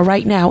are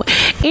right now,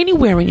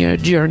 anywhere in your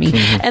journey.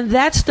 And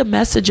that's the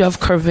message of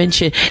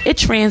Curvention. It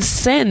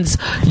transcends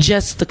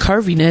just the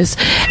curviness.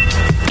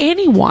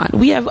 Anyone.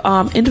 We have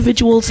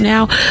individuals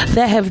now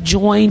that have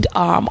joined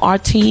our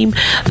team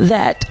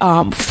that,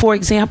 for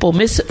example,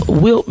 Miss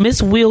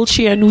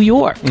Wheelchair New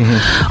York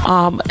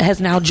has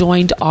now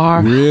joined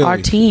our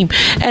team.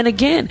 And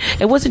again,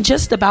 it wasn't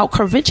just about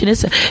Curvention.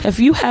 If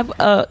you have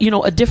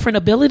a different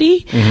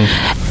ability,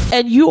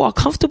 and you are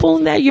comfortable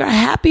in that, you're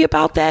happy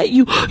about that,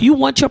 you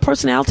want your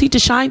personality to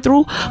shine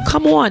through,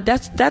 come on.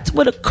 That's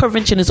what a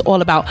Curvention is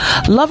all about.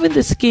 Loving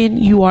the skin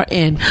you are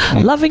in,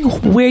 loving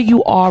where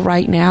you are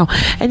right now.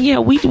 And yeah,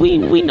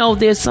 we know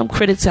there's some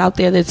critics out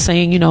there that's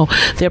saying,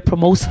 they're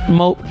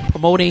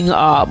promoting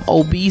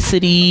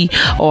obesity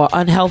or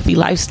unhealthy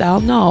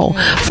lifestyle. No.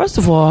 First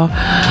of all,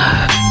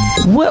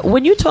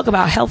 when you talk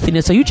about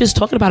healthiness, are you just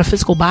talking about a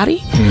physical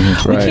body?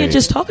 We can't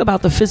just talk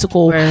about the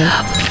physical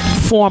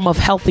form of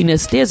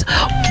healthiness. There's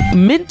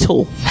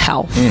mental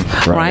health,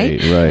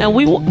 right? And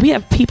we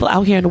have people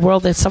out here in the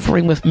world that's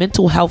suffering with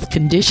mental health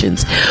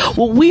conditions.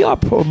 What we are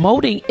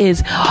promoting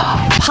is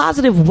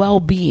positive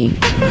well-being,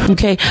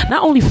 okay?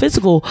 Not only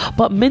physical,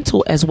 but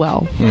mental as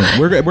well.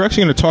 We're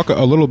actually going to talk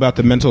a little about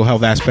the mental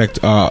health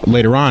aspect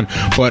later on,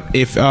 but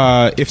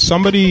if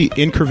somebody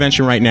in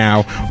Curvention right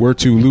now were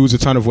to lose a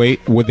ton of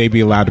weight, would they be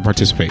allowed to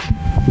participate?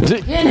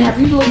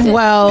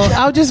 Well,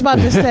 I was just about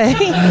to say.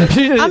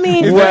 I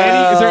mean, is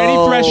there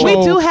any threshold?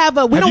 We do have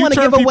a. We don't want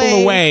to give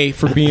away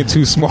for being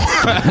too small.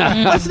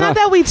 It's not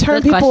that we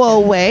turn people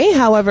away.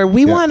 However,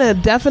 we want to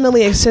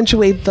definitely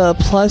accentuate the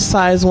plus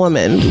size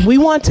woman. We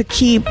want to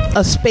keep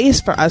a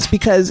space for us,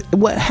 because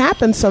what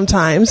happens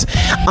sometimes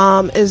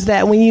is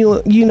that when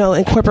you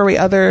incorporate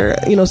other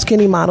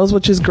skinny models,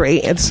 which is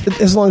great, it's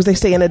as long as they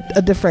stay in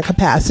a different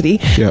capacity,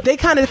 they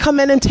kind of come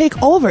in and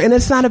take over, and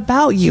it's not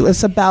about you.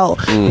 It's about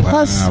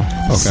plus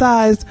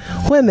size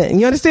women.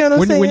 You understand what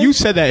I'm saying? When you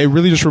said that, it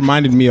really just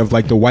reminded me of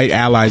like the white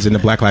allies in the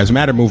Black Lives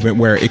Matter movement,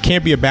 where it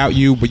can't be about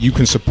you, but you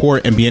can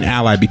support and be an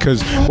ally,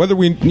 because whether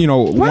we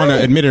want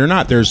to admit it or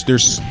not, there's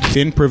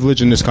thin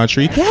privilege in this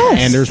country,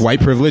 and there's white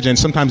privilege, and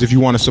sometimes if you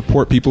want to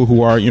support people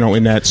who are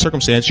in that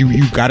circumstance,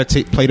 you got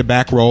to play the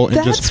back role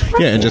and just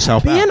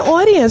help out. Be an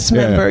audience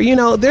member.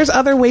 There's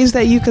other ways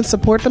that you can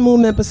support the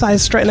movement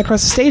besides strutting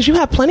across the stage. You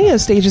have plenty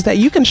of stages that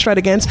you can strut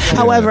against.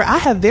 However, I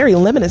have very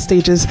limited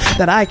stages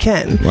that I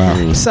can.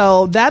 Wow.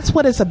 So that's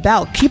what it's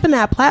about, keeping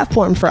that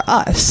platform for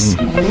us.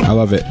 I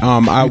love it.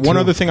 One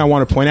other thing I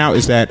want to point out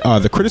is that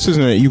the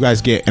criticism that you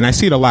guys get, and I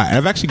see it a lot,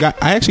 and I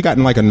actually got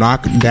in like a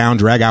knockdown,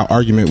 drag out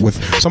argument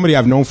with somebody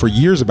I've known for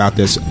years about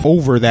this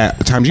over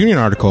that Times Union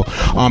article,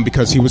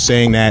 because he was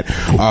saying that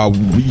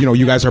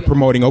you guys are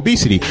promoting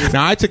obesity.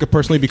 Now I took it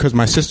personally because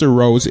my sister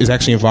Rose is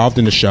actually involved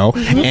in the show,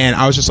 and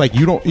I was just like,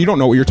 you don't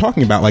know what you're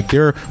talking about. Like,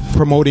 they're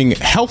promoting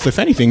health, if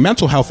anything,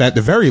 mental health at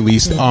the very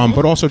least,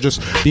 but also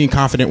just being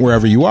confident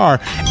wherever you are.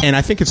 And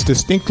I think it's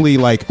distinctly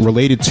like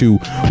related to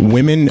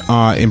women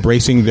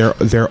embracing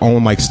their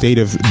own like state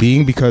of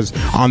being, because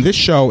on this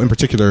show in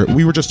particular,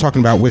 we were just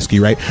talking about whiskey,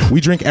 right?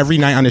 We drink every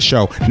night on this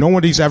show.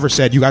 Nobody's ever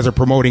said you guys are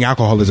promoting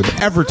alcoholism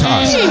ever to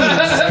us.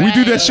 We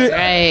do that shit,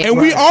 and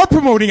we are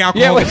promoting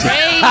alcoholism.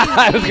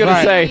 I was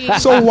gonna say.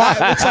 So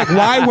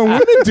why when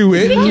women do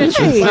it?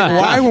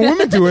 Why when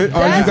women do it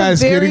are you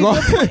guys getting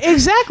off?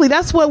 Exactly,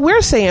 that's what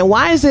we're saying.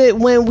 Why is it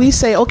when we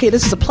say, okay,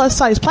 this is a plus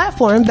size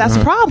platform, that's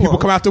a problem? People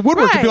come out the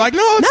woodwork and be like,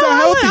 no, it's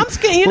not healthy. I'm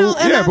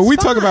scared, but we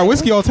talk about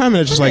whiskey all the time,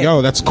 and it's just like,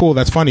 oh, that's cool,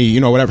 that's funny,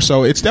 whatever.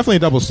 So it's definitely a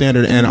double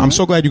standard, and I'm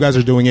so glad you guys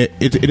are doing it.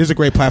 It is a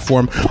great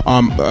platform.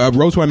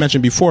 Rose, who I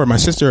mentioned before, my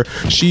sister,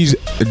 she's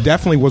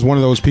definitely was one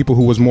of those people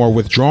who was more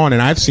withdrawn,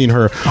 and I've seen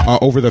her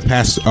over the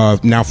past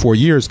now 4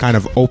 years kind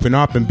of open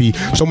up and be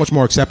so much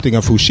more accepting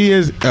of who she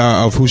is,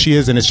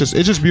 and it's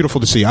just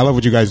beautiful to see. I love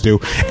what you guys do,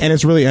 and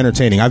it's really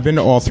entertaining. I've been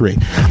to all three.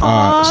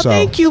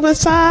 Thank you,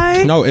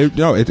 Masai.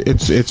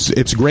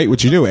 It's great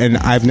what you do, and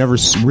I've never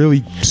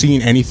really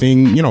seen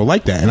anything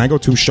like that. And I go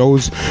to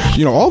shows,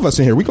 all of us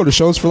in here, we go to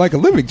shows for like a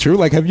living. True,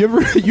 like, have you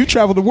ever you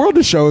traveled the world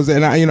to shows?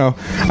 And I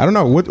don't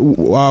know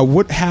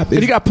what happened.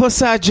 And you got plus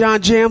side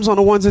John Jams on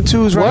the ones and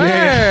twos, right?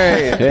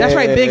 Hey. That's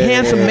right, big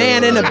handsome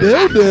man in the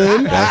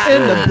building.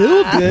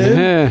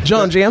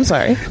 John Jam,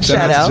 sorry.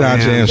 Shout out to John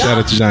Jam. Shout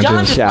out to John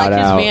Jam. Shout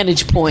out. His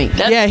vantage point.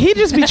 He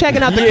just be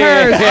checking out the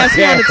curves,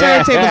 asking on the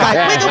turntables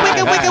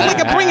like,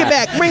 wiggle, bring it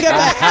back. Wiggle.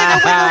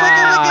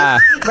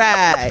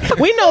 Right.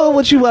 We know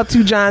what you up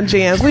to, John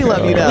Jams. We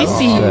love you though. We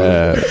see you.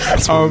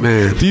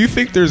 Do you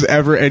think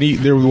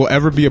there will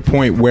ever be a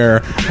point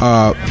where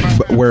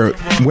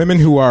women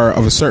who are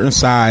of a certain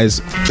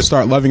size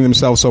start loving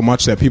themselves so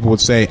much that people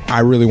would say, I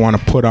really want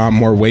to put on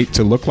more weight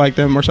to look like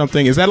them or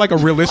something? Is that like a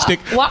realistic?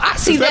 Well, I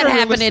see that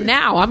happening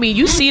now. I mean,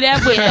 you see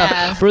that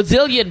with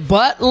Brazilian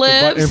butt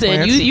lifts,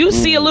 and you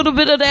see a little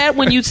bit of that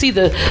when you see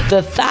the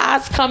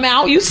thighs come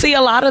out. You see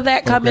a lot of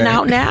that coming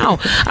out now.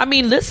 I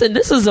mean, listen,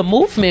 this is a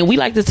movement. We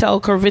like to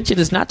tell Curvention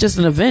it's not just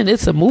an event,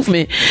 it's a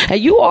movement. And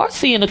you are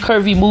seeing a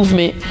curvy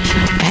movement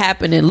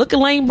happening. Look at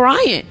Lane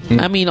Bryant.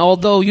 I mean,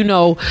 although,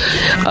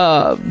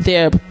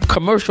 their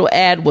commercial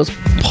ad was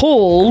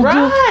pulled.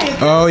 Right.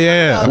 Oh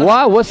yeah.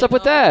 Wow, what's up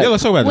with that? Yeah,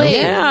 let's talk about that.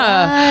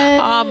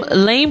 Yeah.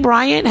 Lane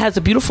Bryant has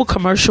a beautiful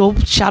commercial.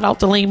 Shout out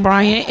to Lane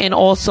Bryant. And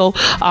also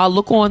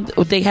look on,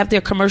 they have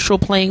their commercial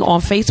playing on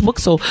Facebook,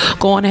 so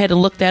go on ahead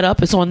and look that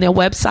up. It's on their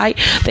website.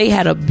 They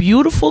had a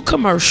beautiful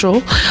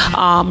commercial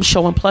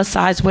showing plus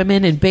size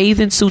women in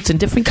bathing suits and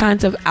different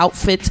kinds of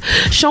outfits,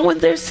 showing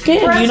their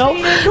skin, you know,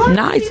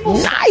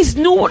 nice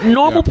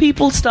normal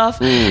people stuff.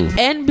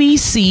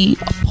 NBC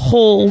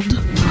pulled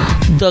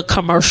the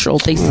commercial.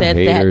 They said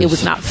that it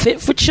was not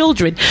fit for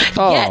children.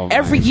 Yet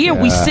every year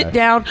we sit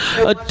down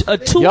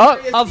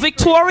a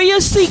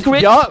Victoria's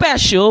Secret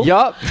special with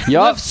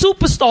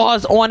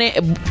superstars on it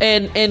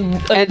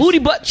and booty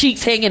butt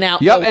cheeks hanging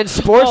out. And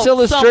Sports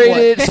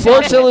Illustrated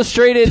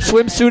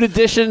swimsuit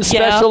edition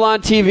special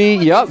on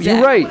TV.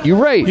 Exactly. You're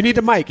right. You need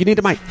the mic.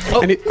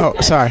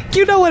 Sorry.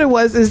 You know what it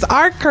was? Is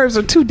our curves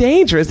are too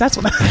dangerous. That's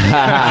what. They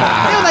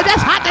was like,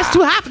 that's hot. That's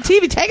too hot for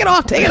TV. Take it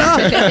off.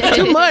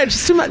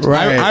 Too much.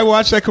 Right. I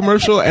watched that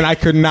commercial and I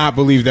could not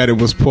believe that it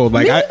was pulled.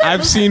 Like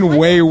I've seen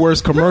way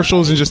worse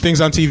commercials and just things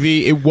on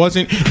TV. It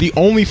wasn't the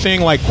only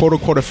thing like quote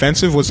unquote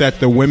offensive was that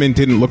the women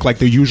didn't look like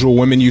the usual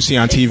women you see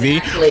on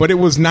TV. But it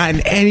was not in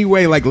any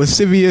way like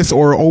lascivious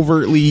or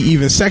overtly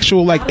even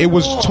sexual. Like it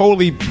was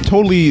totally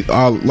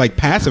like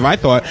passive. I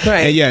thought.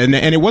 Right. And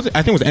it wasn't.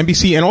 I think it was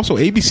NBC and also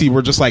ABC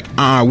were just like,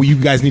 well, you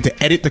guys need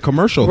to edit the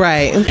commercial.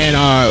 Right.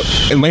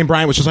 And Lane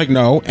Bryant was just like,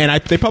 no.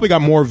 And they probably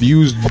got more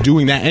views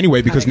doing that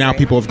anyway because now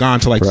people have gone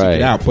to like seek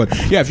it out. But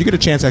yeah, if you get a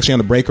chance actually on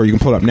the break or you can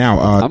pull it up now.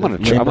 I'm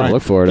gonna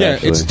look for it. Yeah,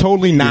 actually. it's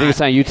totally not. You think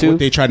it's on YouTube? What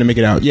they tried to make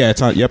it out. Yeah,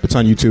 it's on. Yep, it's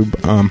on YouTube.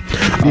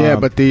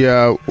 But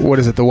the what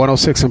is it? The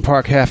 106 and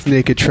Park half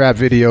naked trap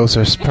videos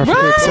are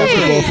perfectly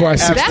acceptable for our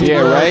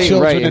 16-year-old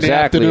children in the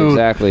afternoon.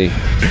 Exactly.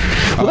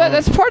 Well,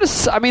 that's part of.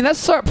 I mean,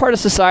 that's part of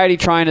society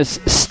trying to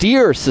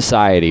steer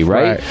society,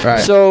 right?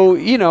 So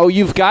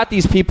you've got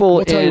these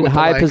people in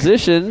high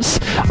positions,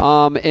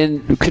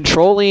 in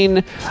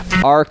controlling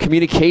our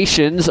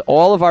communications,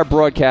 all of our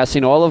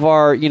broadcasting, all of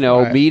our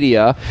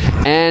media,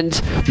 and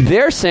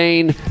they're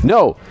saying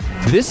no.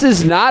 This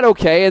is not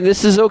okay, and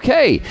this is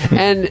okay,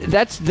 and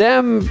that's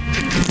them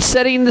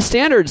setting the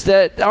standards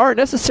that aren't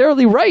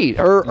necessarily right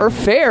or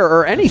fair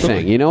or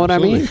anything. You know what I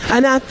mean?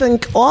 And I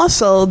think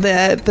also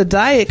that the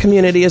diet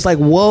community is like,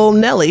 whoa,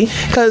 Nelly,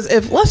 because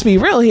let's be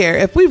real here,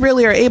 if we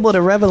really are able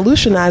to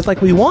revolutionize like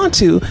we want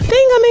to, they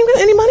ain't gonna make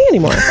any money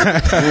anymore.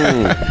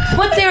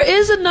 But there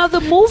is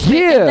another movement,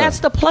 and that's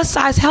the plus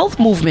size health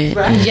movement.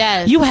 Right.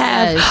 Yes, you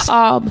have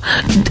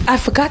I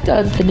forgot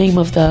the name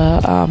of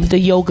the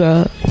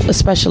yoga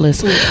specialist.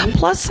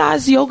 Plus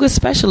size yoga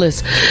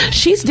specialist.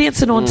 She's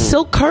dancing on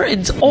silk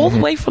curtains all the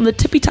way from the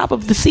tippy top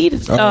of the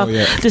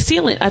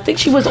ceiling. I think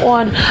she was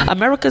on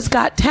America's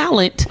Got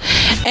Talent,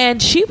 and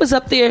she was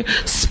up there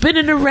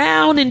spinning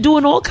around and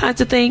doing all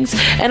kinds of things.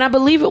 And I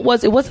believe it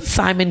wasn't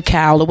Simon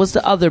Cowell. It was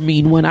the other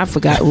mean one. I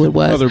forgot who it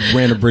was. Other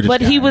random British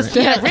but guy, he was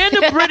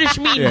random British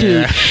mean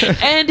dude.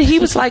 And he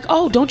was like,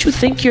 "Oh, don't you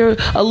think you're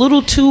a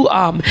little too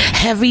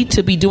heavy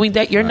to be doing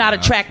that? You're not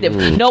attractive."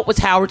 No, it was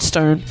Howard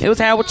Stern.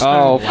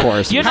 Oh, of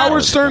course.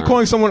 Howard Stern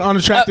calling someone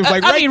unattractive,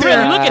 like I mean,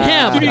 really, look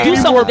at him. Do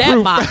some of that,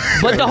 Mom.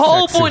 But the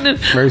whole point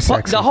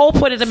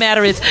of the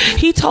matter is,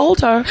 he told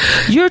her,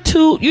 "You're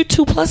too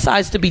plus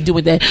size to be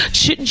doing that.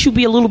 Shouldn't you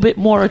be a little bit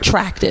more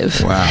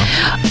attractive?"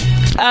 Wow.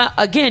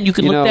 Again, you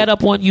can look that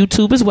up on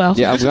YouTube as well.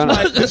 Yeah,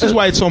 this is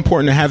why it's so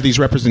important to have these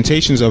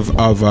representations of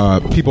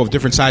people of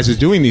different sizes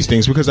doing these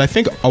things, because I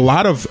think a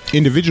lot of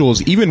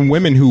individuals, even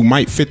women who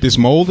might fit this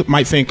mold,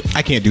 might think,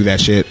 I can't do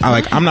that shit.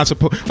 I'm not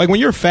supposed. Like when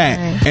you're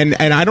fat, and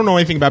I don't know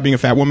anything about being a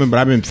fat woman, but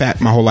I've been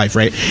fat my whole life,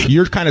 right?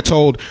 You're kind of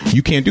told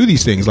you can't do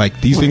these things.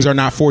 Like these things are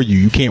not for you.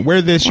 You can't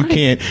wear this. You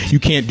can't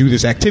do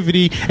this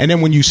activity. And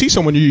then when you see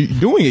someone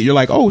doing it, you're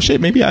like, oh shit,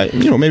 maybe I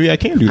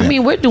can do that. I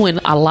mean, we're doing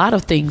a lot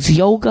of things.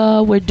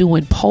 Yoga. We're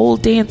doing pole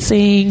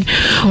dancing.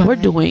 We're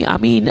doing. I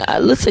mean,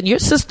 listen, your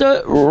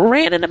sister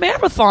ran in a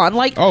marathon.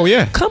 Like, oh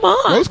yeah, come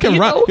on, Rose can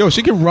run. Yo,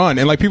 she can run,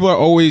 and like people are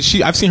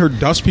always. I've seen her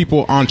dust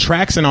people on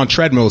tracks and on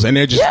treadmills, and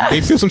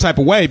they feel some type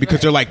of way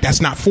because they're like,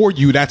 that's not for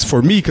you, that's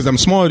for me because I'm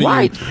smaller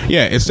than you.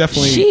 Yeah, it's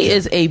definitely. She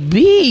is a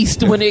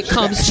beast when it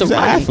comes to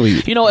running.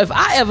 Athlete. You know, if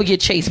I ever get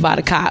chased by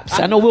the cops,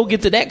 I know we'll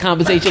get to that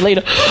conversation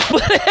later.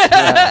 But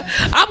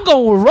I'm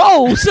going with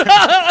Rose.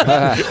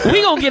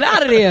 We gonna get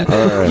out of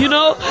there. You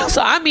know.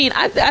 So I mean,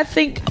 I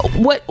think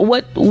what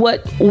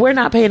we're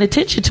not paying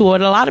attention to, or a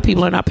lot of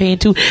people are not paying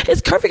to,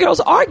 is curvy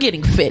girls are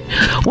getting fit.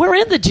 We're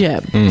in the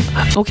gym.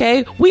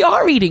 Okay, we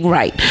are eating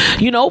right.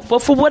 You know,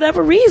 but for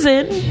whatever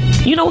reason,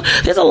 you know,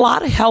 there's a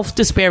lot of health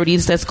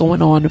disparities that's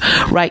going on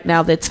right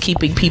now that's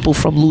keeping people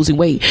from losing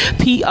weight.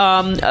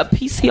 PCOS,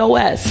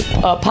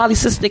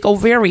 polycystic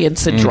ovarian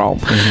syndrome,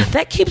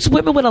 that keeps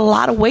women with a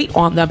lot of weight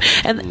on them,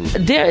 and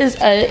there is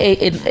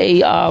a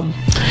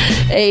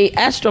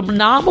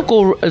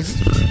astronomical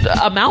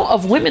amount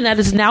of women that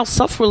is now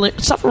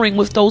suffering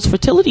with those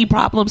fertility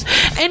problems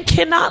and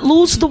cannot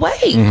lose the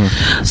weight.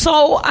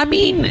 So, I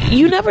mean,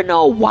 you never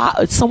know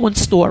why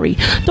someone's story.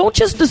 Don't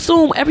just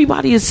assume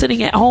everybody is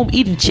sitting at home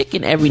eating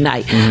chicken every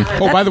night.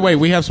 Oh, by the way,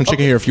 we have some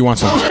chicken here if you want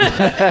some.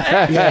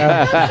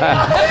 Yeah,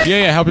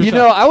 help yourself. You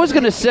know, I was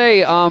going to say,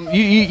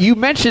 you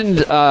mentioned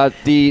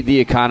the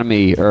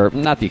economy, or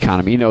not the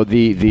economy. You know,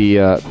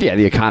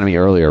 the economy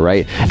earlier,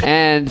 right?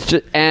 And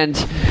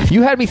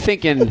you had me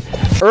thinking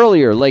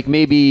earlier, like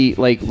maybe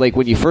like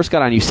when you first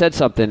got on, you said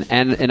something,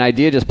 and an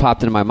idea just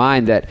popped into my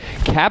mind that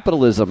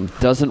capitalism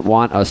doesn't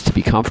want us to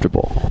be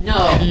comfortable.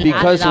 No,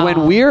 because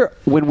when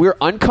we're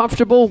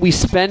uncomfortable, we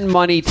spend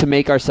money to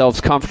make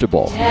ourselves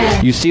comfortable.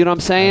 Yeah. You see what I'm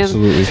saying?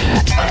 Absolutely.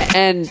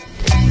 And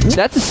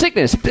that's a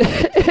sickness.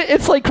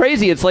 It's like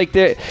crazy. It's like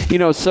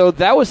so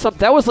that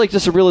was like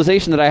just a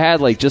realization that I had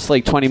like just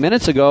like 20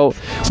 minutes ago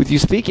with you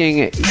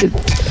speaking.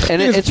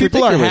 And it's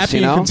people ridiculous, are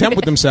happy and content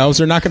with themselves.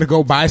 They're not going to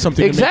go buy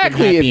something. Exactly.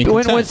 To make them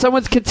happy When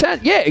someone's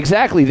content, yeah,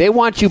 exactly. They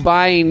want you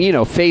buying,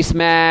 face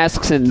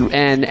masks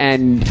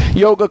and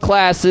yoga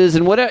classes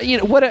and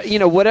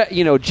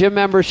whatever, gym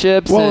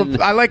memberships.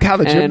 Well, I like how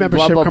the gym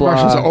membership blah, blah,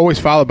 commercials blah. are always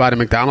followed by the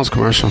McDonald's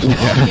commercials.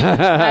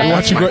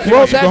 That's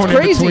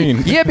crazy.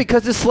 Yeah,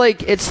 because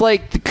it's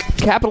like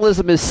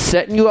capitalism is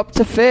setting you up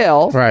to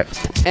fail, right?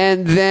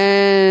 And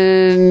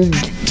then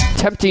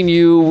tempting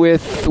you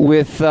with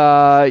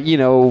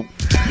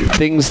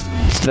things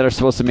that are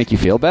supposed to make you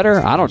feel better.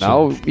 I don't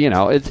know.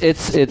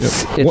 It's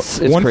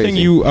one crazy. thing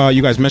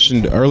you guys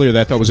mentioned earlier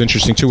that I thought was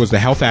interesting too was the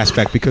health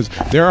aspect, because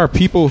there are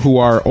people who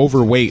are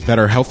overweight that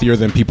are healthier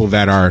than people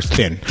that are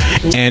thin,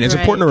 and it's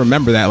important to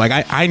remember that. Like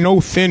I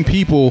know thin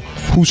people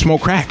who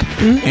smoke crack,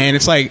 and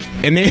it's like,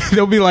 and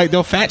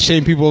they'll fat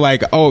shame people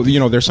like, oh,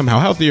 they're somehow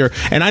healthier,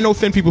 and I know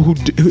thin people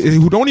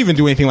who don't even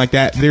do anything like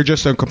that. They're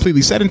just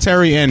completely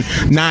sedentary and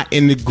not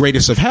in the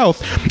greatest of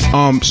health.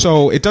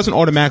 So it doesn't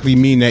automatically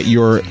mean that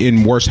you're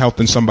in worse health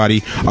than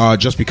somebody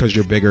just because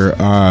you're bigger,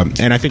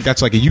 and I think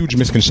that's like a huge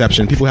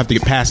misconception. People have to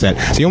get past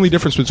that. The only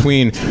difference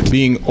between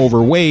being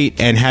overweight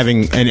and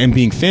having and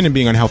being thin and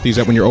being unhealthy is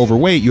that when you're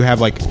overweight, you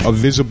have like a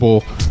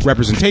visible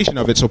representation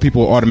of it, so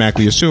people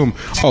automatically assume,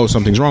 oh,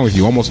 something's wrong with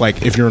you. Almost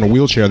like if you're in a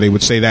wheelchair, they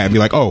would say that and be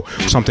like, oh,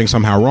 something's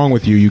somehow wrong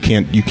with you. You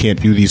can't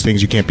do these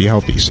things. You can't be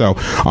healthy. So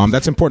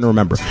that's important to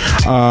remember.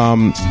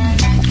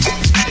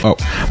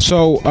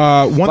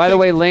 By the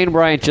way, Lane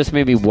Bryant just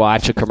made me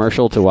watch a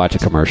commercial to watch a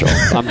commercial.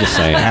 I'm just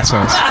saying.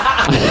 Assholes.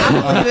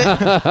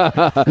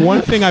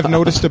 One thing I've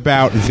noticed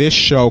about this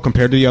show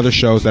compared to the other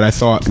shows that I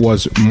thought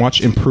was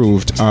much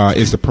improved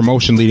is the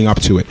promotion leading up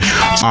to it.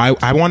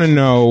 I want to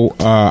know.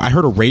 I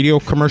heard a radio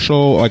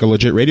commercial, like a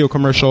legit radio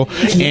commercial,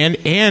 and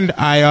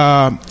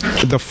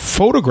the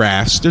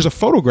photographs. There's a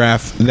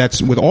photograph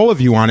that's with all of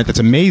you on it. That's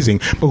amazing.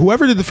 But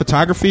whoever did the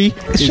photography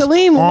is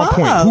Shaleem on Love.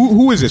 point.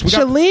 Who is this?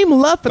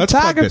 Shaleem Love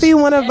Photography,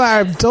 one of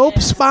our dope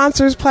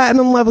sponsors,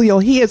 platinum level. Yo,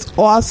 he is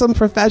awesome,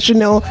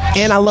 professional,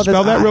 and I love his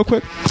Spell that real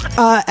quick.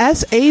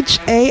 SHALEEM.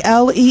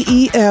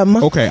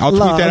 Okay, I'll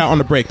tweet that out on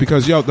the break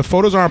because the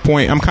photos are on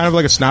point. I'm kind of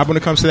like a snob when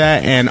it comes to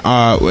that, and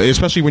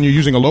especially when you're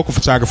using a local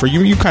photographer,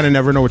 you kind of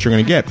never know what you're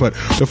going to get. But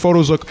the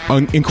photos look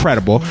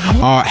incredible.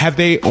 Have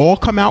they all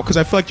come out? Because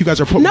I feel like you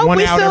guys are putting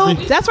one out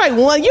every. That's right.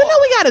 One. We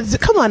got to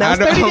come on. That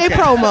was 30-day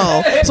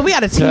promo, so we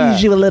got to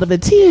tease you a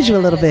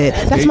little bit.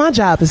 That's my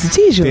job, is to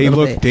tease you a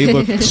little bit. They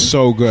look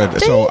so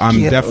good. So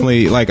I'm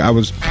definitely like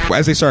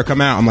as they started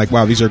coming out, I'm like,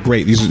 wow, these are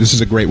great. This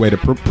is a great way to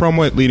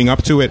promo it leading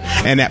up to it.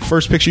 And that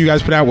first picture you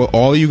guys put out with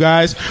all of you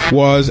guys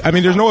was, I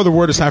mean, there's no other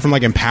word aside from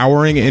like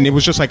empowering, and it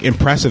was just like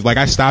impressive. Like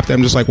I stopped and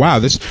I'm just like, wow,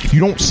 you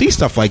don't see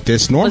stuff like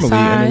this normally.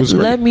 And it was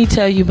great. Let me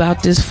tell you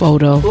about this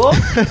photo.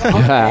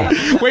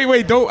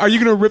 Wait, are you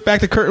gonna rip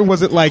back the curtain?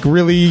 Was it like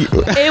really?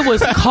 It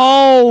was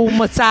cold,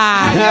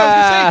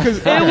 Masai.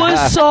 It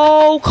was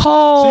so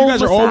cold. So you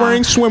guys are all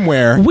wearing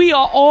swimwear. We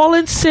are all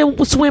in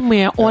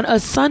swimwear on a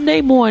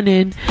Sunday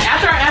morning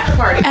after our after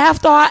party.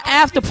 After our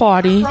after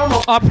party,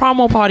 our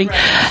promo party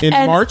in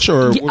March,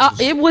 or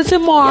it was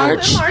in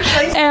March,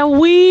 and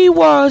we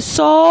were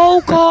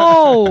so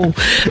cold.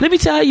 Let me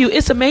tell you,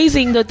 it's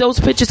amazing that those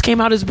pictures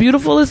came out as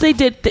beautiful as they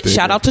did.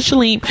 Shout out to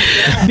Shaleem,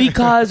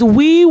 because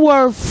we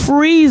were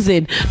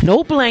freezing.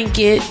 No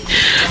blanket,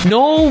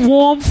 no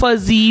warm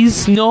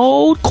fuzzies,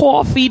 no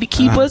coffee to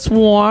keep us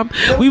warm.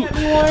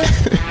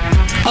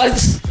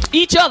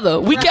 Each other.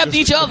 We kept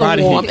each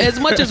other warm as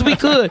much as we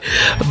could.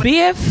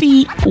 Bare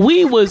feet.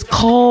 We was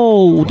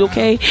cold,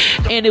 okay?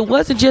 And it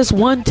wasn't just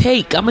one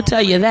take. I'm going to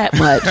tell you that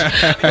much.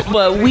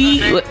 But we,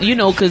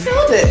 because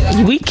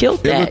we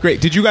killed that. It looked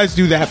great. Did you guys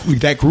do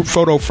that group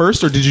photo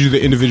first, or did you do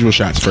the individual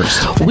shots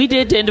first? We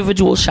did the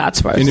individual shots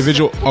first.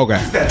 Individual? Okay.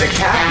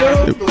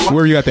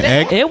 Where you at, the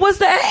egg? It was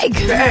the egg.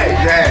 The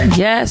egg.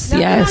 Yes.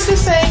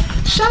 Just say,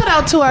 Shout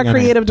out to our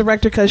creative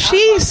director, because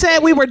she said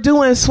we were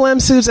doing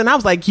swimsuits, and I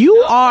was like, you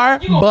are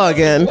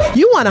bugging.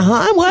 You want to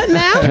hunt? What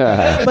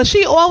now? But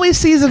she always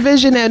sees a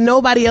vision that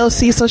nobody else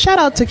sees. So shout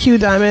out to Q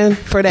Diamond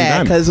for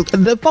that, because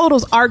the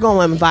photos are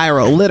going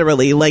viral,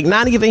 literally. Like,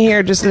 not even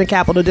here, just in the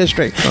Capital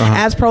District.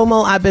 As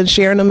promo, I've been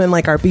sharing them in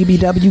like our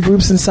BBW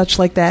groups and such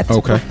like that.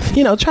 Okay.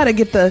 Try to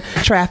get the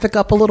traffic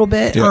up a little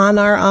bit on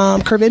our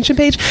Curvention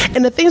page.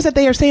 And the things that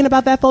they are saying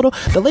about that photo,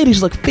 the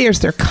ladies look fierce.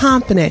 They're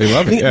confident. They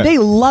love it. They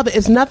love it.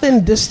 It's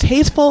nothing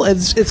distasteful.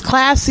 It's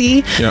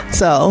classy.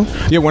 So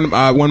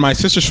when my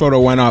sister's photo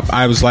went up,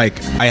 I was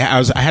like, I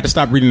had to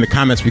stop reading the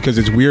comments because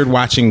it's weird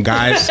watching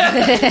guys.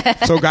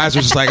 So guys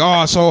are just like,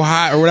 oh, so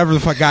hot, or whatever the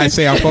fuck guys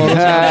say on photos.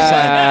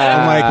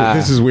 I'm like,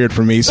 this is weird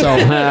for me. So,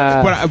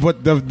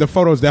 but the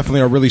photos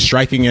definitely are really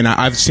striking, and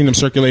I've seen them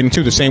circulating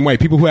too. The same way,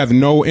 people who have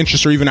no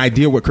interest or even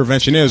idea what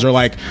Curvention is are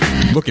like,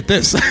 look at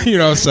this,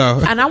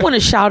 So, and I want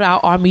to shout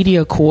out our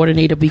media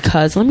coordinator,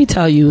 because let me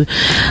tell you,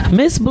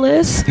 Miss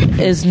Bliss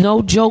is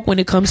no joke when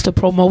it comes to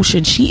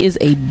promotion. She is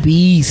a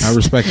beast. I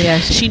respect it. Yeah,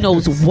 she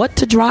knows what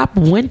to drop,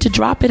 when to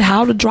drop it,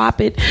 how to drop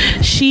it.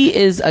 She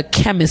is a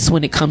chemist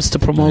when it comes to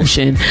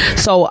promotion.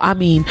 So, I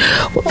mean,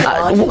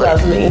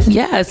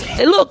 yes.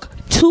 Look,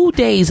 2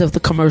 days of the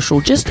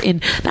commercial, just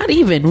in not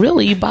even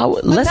really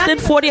about less than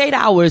 48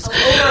 hours.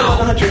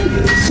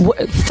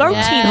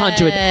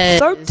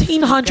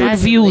 1,300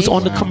 views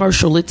on the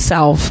commercial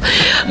itself.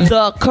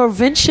 The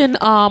Curvention,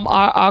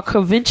 our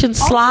Curvention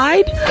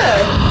slide,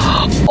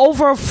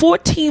 over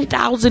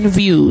 14,000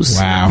 views.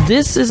 Wow.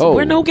 This is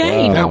we're no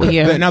game out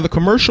here. Now the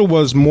commercial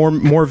was more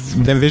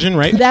than Vision,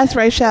 right? That's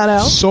right. Shout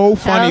out. So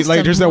funny.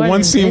 Like, there's that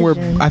one scene where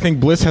I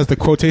think Bliss has the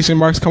quotation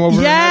marks come over.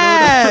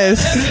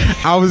 Yes. Her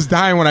head. I was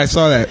dying when I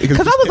saw that, because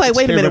I was like,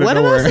 wait a minute, what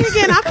did I say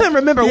again? I couldn't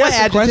remember what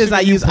adjectives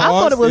I used. I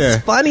thought it was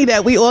funny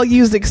that we all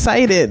used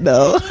excited,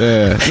 though.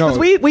 No,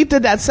 we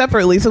did that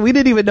separately, so we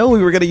didn't even know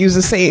we were going to use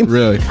the same.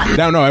 Really?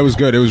 No, it was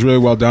good. It was really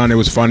well done. It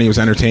was funny. It was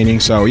entertaining.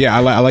 So yeah,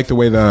 I like the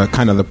way the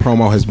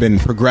promo has been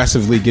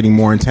progressively getting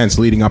more intense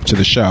leading up to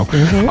the show.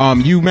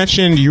 You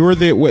mentioned you're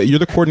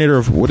the coordinator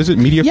of, what is it?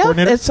 Media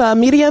coordinator? It's a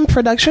media and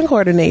production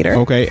coordinator.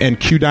 Okay, and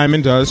Q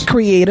Diamond does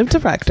creative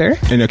director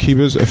and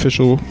Akeba's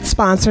official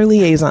sponsor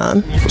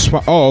liaison.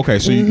 Okay.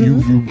 So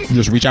you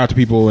just reach out to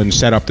people and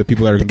set up the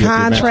people that are going to get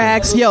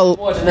contracts.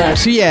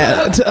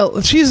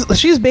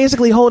 She's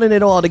basically holding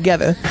it all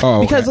together.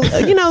 Because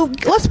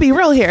let's be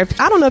real here.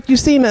 I don't know if you've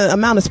seen the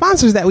amount of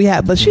sponsors that we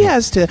have, but she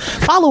has to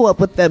follow up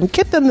with them,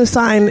 get them to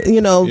sign,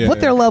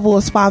 what their level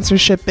of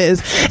sponsorship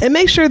is, and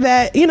make sure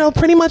that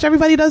pretty much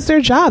everybody does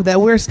their job,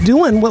 that we're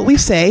doing what we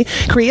say,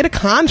 create a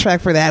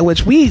contract for that,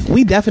 which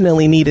we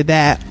definitely needed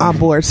that on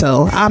board.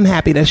 So I'm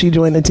happy that she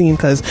joined the team,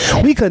 because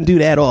we couldn't do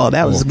that all.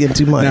 That was getting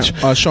too much.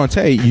 Now,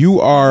 Shauntay, you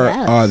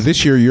are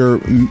this year you're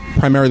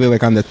primarily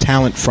like on the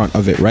talent front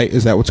of it, right?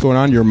 Is that what's going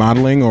on? You're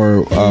modeling,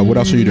 or what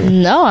else are you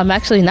doing? No, I'm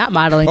actually not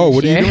modeling.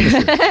 What are you doing this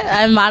year?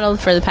 I modeled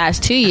for the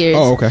past 2 years.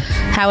 Okay.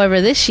 However,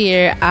 this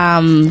year,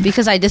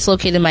 because I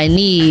dislocated my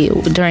knee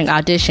during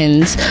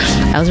auditions,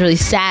 I was really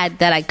sad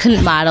that I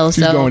couldn't model.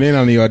 She's going in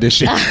on the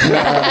audition.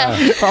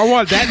 I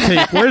want that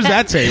tape. Where's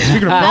that tape?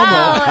 Speaking of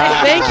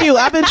promo. Thank you.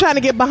 I've been trying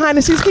to get behind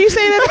the scenes. Can you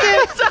say that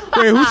again?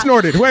 Wait, who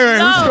snorted? Who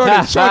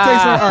snorted?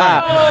 Shauntay snorted. All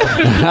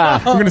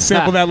right. We're going to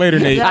sample that later,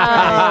 Nate.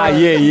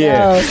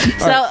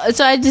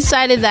 So I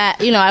decided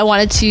that, I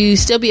wanted to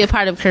still be a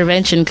part of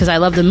Curvention, because I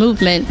love the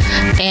movement.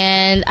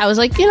 And I was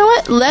like, you know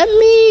what? Let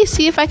me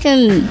see if I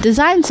can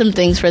design some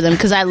things for them,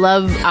 because I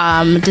love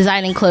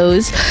designing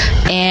clothes.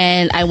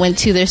 And I went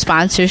to their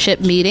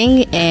sponsorship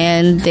meeting,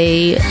 and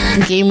they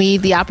gave me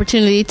the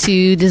opportunity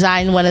to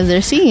design one of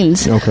their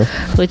scenes,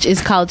 which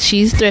is called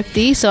She's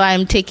Thrifty. So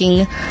I'm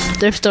taking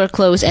thrift store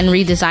clothes and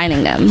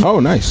redesigning them. Oh,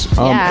 nice.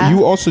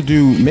 You also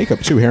do makeup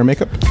too, hair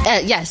makeup?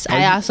 Yes,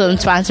 I also am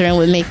sponsoring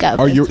with makeup.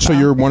 So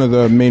you're one of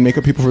the main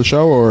makeup people for the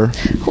show, or?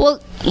 Well,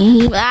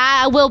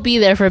 I will be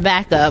there for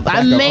backup.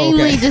 I'm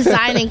mainly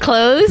designing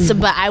clothes,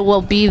 but I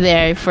will be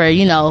there for,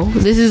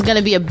 this is going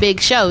to be a big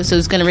show, so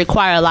it's going to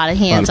require a lot of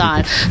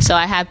hands-on. So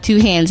I have 2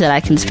 hands that I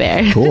can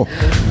spare. Cool.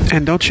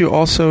 And don't you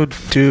also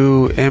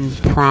do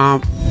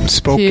impromptu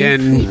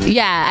spoken?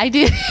 Yeah, I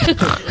do.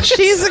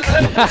 She's wait,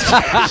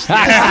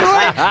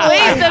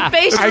 the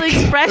facial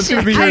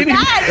expression.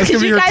 That's going to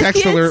be your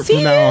text alert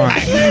from now on.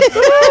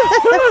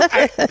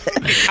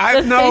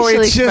 I know,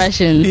 it's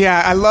just,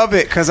 I love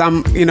it, because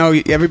I'm,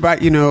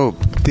 everybody, I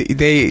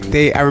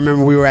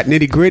remember we were at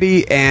Nitty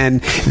Gritty,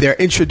 and they're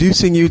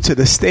introducing you to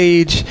the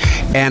stage,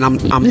 and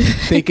I'm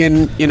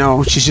thinking,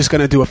 she's just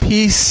going to do a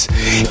piece,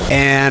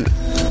 and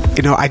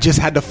I just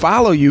had to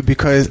follow you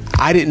because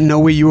I didn't know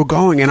where you were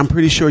going, and I'm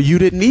pretty sure you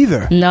didn't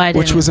either. No, I didn't.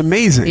 Which was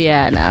amazing.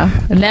 Yeah, no.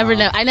 I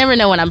never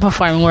know when I'm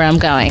performing where I'm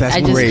going. That's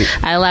great.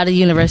 I allow the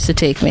universe to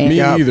take me. Me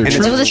neither. And it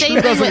was the same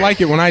thing doesn't like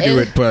it when I do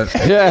it, but...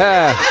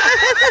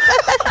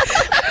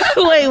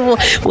 Wait, what?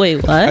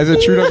 I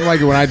said True doesn't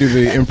like it when I do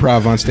the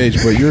improv on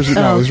stage, but yours,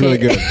 no, it was really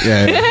good.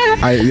 Yeah.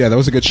 Yeah, that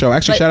was a good show.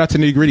 Actually, shout out to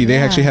Nitty Gritty. They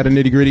actually had a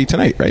Nitty Gritty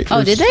tonight, right?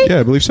 Oh, did they? Yeah,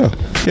 I believe so.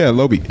 Yeah,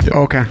 Lobi.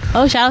 Okay.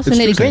 Oh, shout out to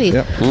Nitty Gritty.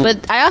 Yep.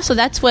 But I also,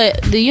 that's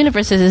what the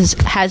universe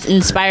has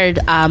inspired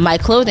my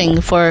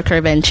clothing for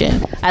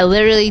Curvention. I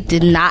literally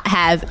did not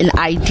have an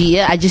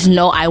idea. I just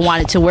know I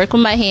wanted to work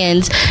with my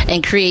hands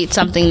and create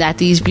something that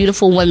these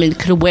beautiful women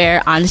could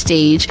wear on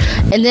stage.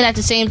 And then at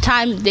the same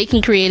time, they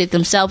can create it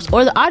themselves,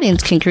 or the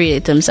audience can create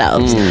it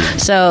themselves.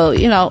 So,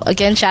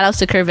 again, shout outs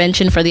to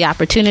Curvention for the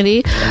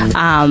opportunity.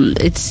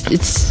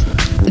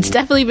 It's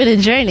definitely been a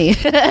journey.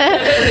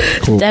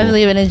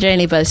 Definitely been a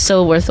journey, but it's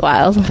so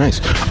worthwhile.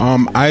 Nice.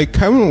 I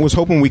kind of was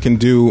hoping we can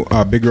do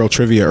Big Girl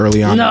Trivia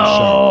early on in the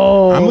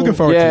show. I'm looking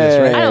forward to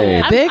this.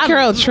 Right? Big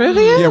Girl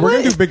Trivia? Yeah, we're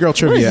going to do Big Girl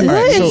Trivia. What is All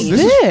right,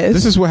 so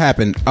this is what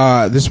happened.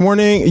 This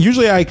morning,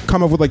 usually I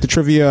come up with like the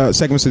trivia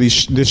segments of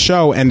this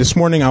show, and this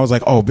morning I was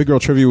like, Big Girl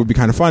Trivia would be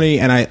kind of funny,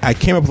 and I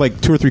came up with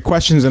like 2 or 3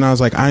 questions, and I was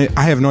like, I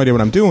have no idea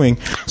what I'm doing.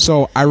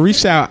 So I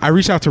reached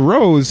out to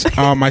Rose,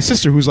 my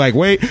sister, who's like,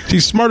 wait,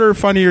 she's smarter,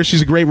 funnier,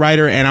 she's a great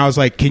writer, and I was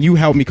like, can you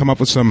help me come up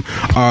with some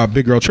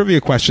Big Girl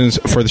Trivia questions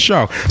for the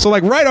show? So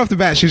like right off the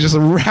bat, she just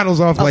rattles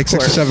off like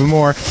 6 or 7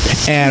 more,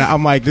 and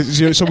I'm like,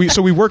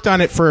 so we worked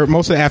on it for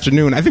most of the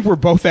afternoon. I think we're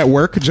both at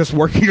work just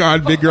working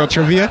on Big Girl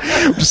Trivia,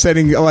 just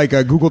sending like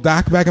a Google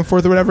Doc back and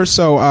forth or whatever.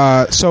 So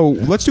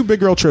let's do Big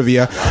Girl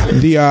Trivia.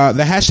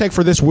 The hashtag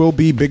for this will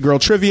be Big Girl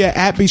Trivia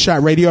at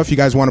Shot Radio if you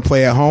guys want to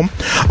play at home.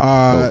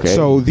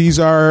 So these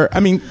are,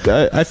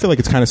 I feel like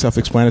it's kind of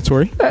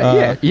self-explanatory.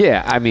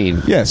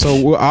 Yeah,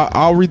 so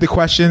I'll read the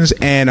questions,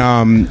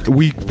 and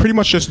we pretty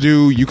much just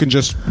do, you can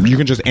just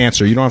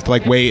answer. You don't have to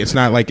like wait. It's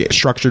not like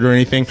structured or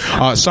anything.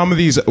 Some of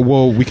these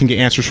we can get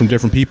answers from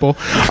different people.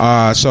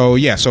 So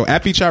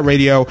at Beat Shot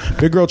Radio,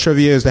 Big Girl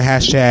Trivia is the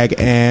hashtag,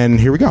 and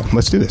here we go.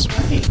 Let's do this.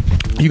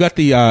 You got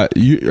the are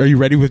you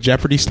ready with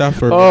Jeopardy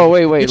stuff? Or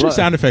wait. Get your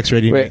sound effects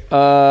ready. Wait, we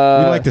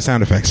like the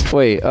sound effects.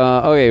 Wait,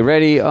 okay,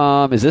 ready?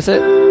 Is this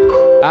it?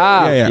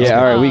 Yeah,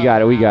 all right, we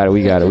got it.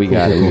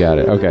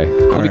 Okay.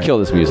 Let me kill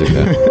this music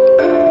then.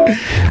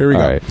 Here we go.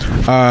 Right.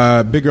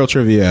 Big Girl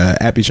Trivia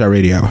at Beat Shot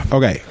Radio.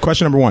 Okay,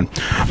 question number 1.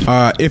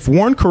 If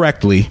worn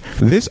correctly,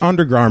 this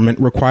undergarment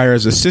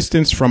requires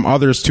assistance from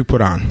others to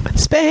put on.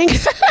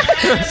 Spanx.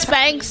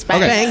 Spanx.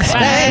 Okay.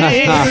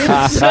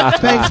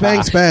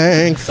 Spanx.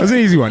 That's an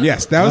easy one.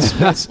 Yes, that's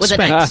with Spanx.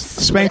 an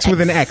X. Spanx with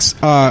an X.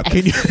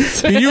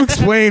 Can you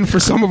explain for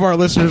some of our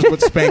listeners what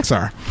Spanx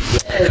are?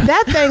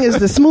 That thing is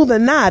the smooth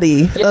and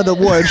naughty of the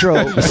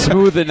wardrobe.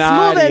 Smooth and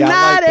naughty. I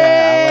like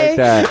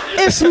that.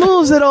 It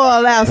smooths it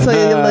all out so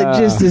you look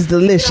just as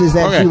delicious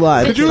as you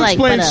want. Could you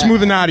explain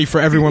smooth and naughty for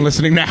everyone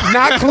listening now?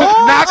 Not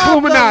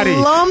Illuminati. The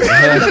lumps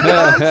and the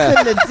bumps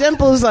and the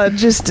dimples are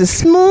just as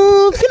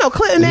smooth.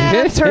 Clinton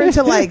Ave turned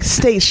to like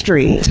State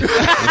Street.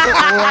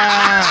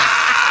 Wow.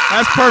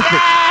 That's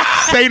perfect.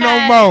 Say no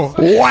more.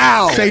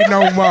 Wow. Say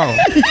no more.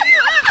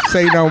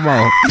 Say no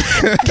more.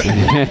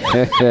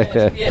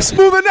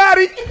 Smooth and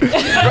naughty.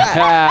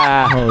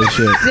 Holy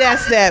shit.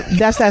 That's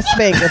that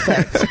spank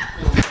effect.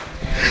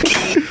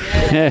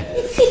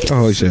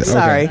 Holy shit.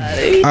 Sorry.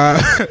 Okay.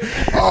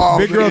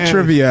 Big Girl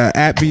Trivia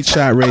at Beat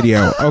Shot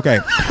Radio. Okay.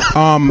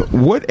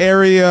 What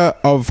area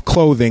of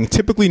clothing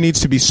typically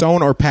needs to be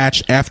sewn or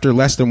patched after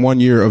less than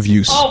 1 year of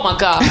use? Oh my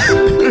God.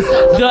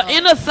 The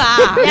inner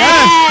thigh.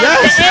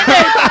 Yes. The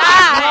inner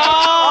thigh.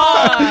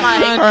 Oh my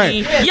All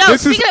right. Yo,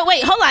 speaking of,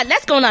 wait, hold on.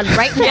 That's going on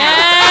right now.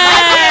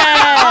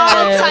 Yeah.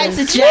 All types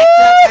of jacked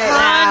up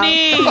right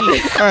Honey.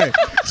 All right.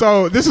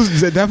 So this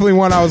is definitely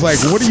one I was like,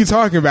 what are you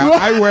talking about?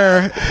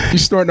 You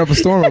starting up a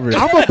storm over there.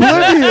 I'm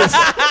oblivious.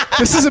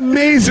 This is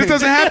amazing. This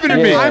doesn't happen to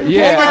me. We're all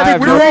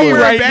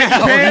wearing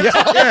pants.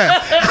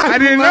 Yeah. I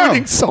didn't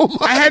know. So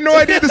much. I had no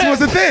idea this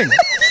was a thing.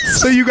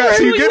 So you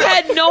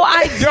had no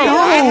idea. Yo,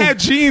 I had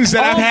jeans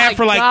that I've had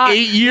for like God.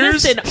 8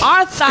 years. Listen,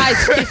 our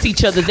thighs kiss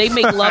each other. They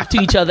make love to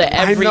each other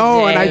every day. I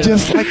know, and I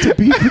just like to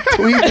be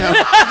between them.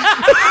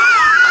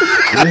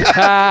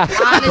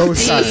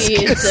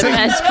 Honesty is the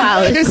best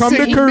policy. Come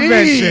to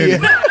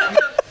Curvention.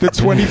 The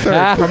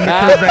 23rd. Come to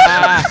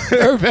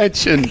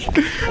Curvention.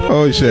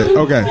 Holy shit.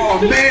 Okay.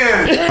 Oh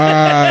man.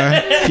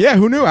 Yeah,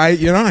 who knew? I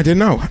didn't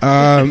know.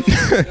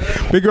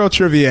 Big Girl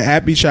Trivia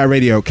at Beat Shot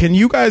Radio. Can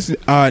you guys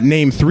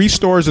name 3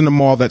 stores in the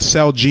mall that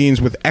sell jeans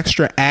with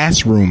extra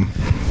ass room?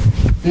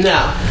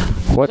 No.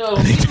 What? So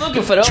he's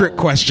looking for those. Trick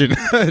question.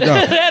 No.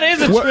 That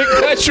is a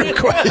trick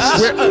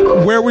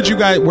question. Where would you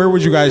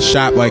guys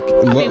shop? Like,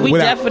 We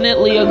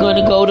definitely are going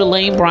to go to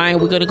Lane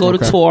Bryant. We're going to go to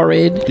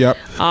Torrid. Yep.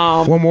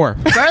 One more.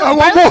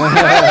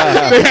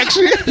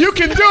 Actually, you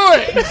can do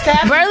it.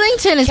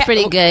 Burlington is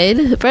pretty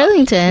good.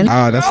 Burlington.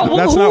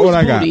 That's not what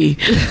I got.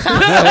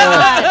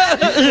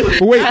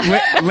 Wait,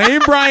 Lane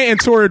Bryant and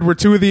Torrid were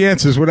 2 of the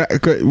answers.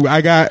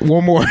 I got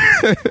one more. Rose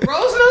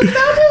knows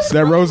about this?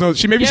 That Rose knows.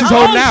 She's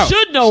holding out.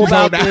 Should know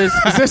about this.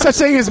 Is there such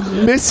thing as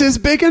Mrs.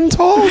 Big and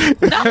Tall? No.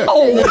 Nope, not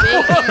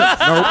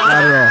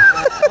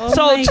at all.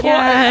 So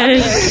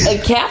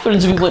at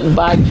Catherine's, we wouldn't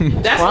buy.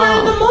 That's not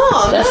in the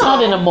mall. That's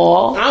not in the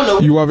mall. I don't know.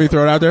 You want me to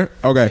throw it out there?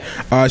 Okay.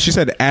 She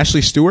said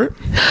Ashley Stewart.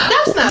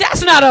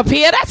 That's not up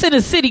here. That's in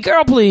the city,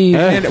 girl. Please.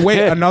 And wait,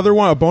 another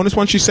one, a bonus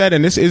one. She said,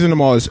 and this isn't the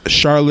mall. Is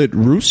Charlotte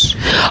Roos?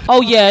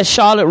 Oh yeah,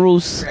 Charlotte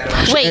Roos.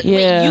 Wait,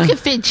 you can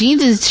fit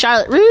jeans in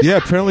Charlotte Roos? Yeah,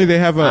 apparently they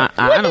have a.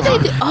 What do they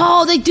do?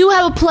 Oh, they do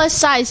have a plus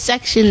size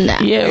section now.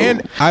 Yeah,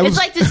 and it's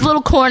like this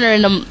little corner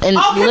in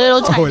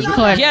little tiny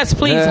corner. Yes,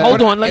 please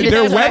hold on.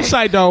 Their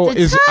website though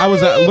is I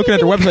was looking at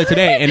their website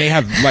today, and they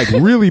have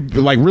really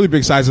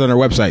big sizes on their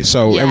website.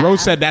 So and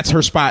Rose said that's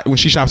her spot when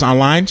she shops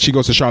online. She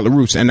goes to Charlotte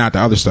Roos and not the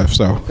other stuff.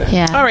 So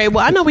yeah. All right.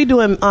 Well, I know we're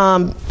doing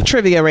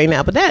trivia right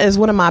now, but that is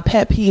one of my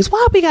pet peeves.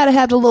 Why we got to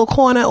have the little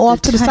corner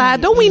off to the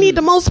side? Don't we need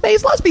the most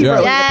space? Let's be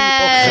real.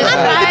 Yes.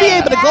 I need to be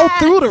able to go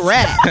through the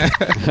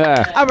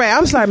rack. All right.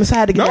 I'm sorry, Miss. I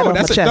had to get that off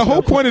my chest. The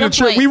whole point of the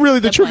trivia.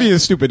 The trivia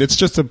is stupid. It's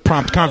just a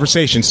prompt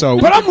conversation. So,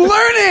 but I'm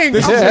learning.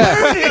 I'm just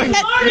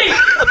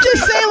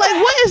saying, like,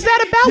 what is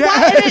that about?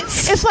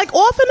 Yes. Why it's like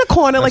off in the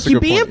corner, That's like you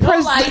being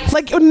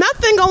like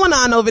nothing going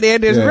on over there.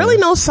 There's really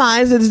no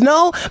signs. There's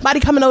nobody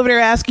coming over there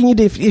asking you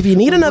if you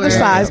need another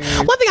size.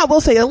 One thing I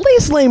will say, at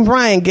least Lane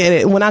Bryan get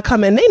it. When I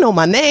come in, they know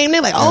my name.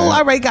 They're like, oh,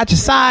 all right, got your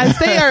size.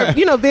 They are,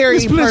 very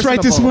Miss Bliss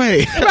right this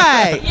way.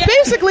 Right.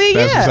 Basically,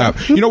 That's what's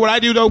up. You know what I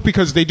do though,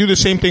 because they do the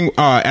same thing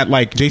at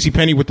like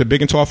JCPenney with the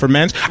big and tall for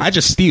men's. I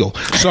just steal.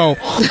 So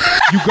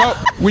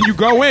when you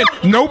go in,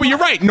 but you're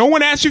right. No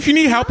one asks you if you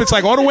need help. It's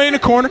like all the way in the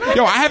corner.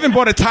 Yo, I haven't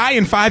bought a tie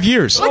in 5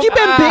 years. Like you've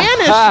been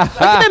banished.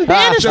 Like you've been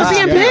banished for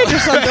being big or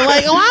something.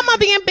 Like, why am I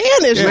being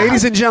banished?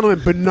 Ladies and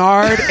gentlemen,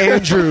 Bernard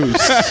Andrews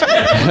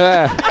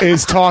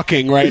is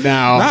talking right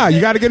now. Nah, you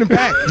got to get him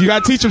back. You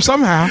got to teach him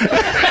somehow.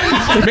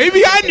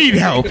 Maybe I need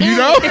help,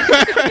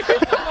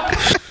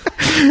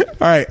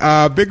 All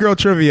right, Big Girl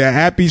Trivia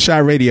at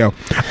Shot Radio.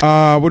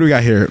 What do we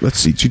got here? Let's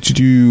see. Can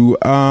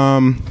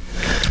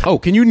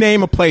you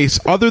name a place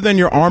other than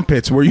your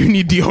armpits where you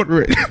need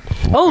deodorant?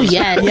 Oh,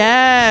 yes.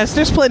 Yes,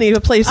 there's plenty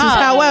of places.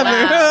 However,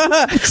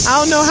 I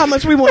don't know how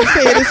much we want to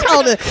say this.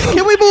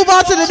 Can we move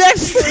on to the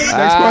next question?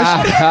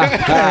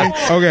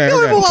 Okay. Can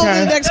we move on to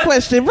the next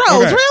question?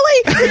 Rose,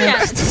 really?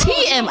 Yes.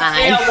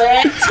 TMI.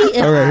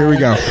 Okay, here we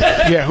go.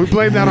 Yeah, we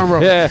blame that on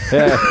Rose.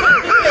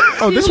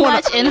 This Too one.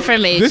 much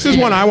information. This is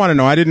one I want to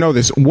know. I didn't know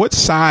this. What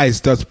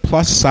size does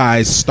plus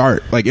size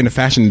start? Like in the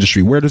fashion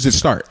industry, where does it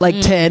start? Like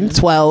 10,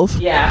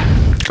 12. Yeah.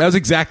 That was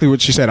exactly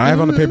what she said. I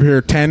have on the paper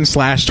here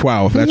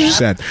 10/12. That's what she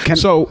said.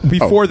 So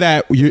before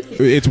that,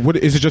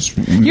 is it just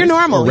you're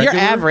normal? You're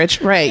average,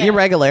 right? Yeah. You're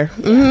regular.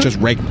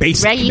 Just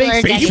basic.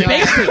 Regular. Basic.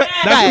 That's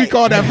what we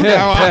call that from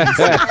now on.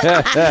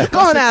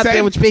 Going out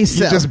there with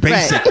basic. You're just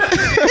basic.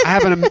 Right.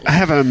 I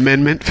have an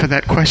amendment for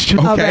that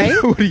question. Okay.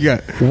 What do you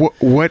got?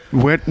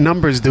 What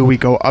numbers do we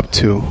go up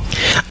to?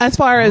 As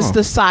far as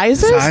the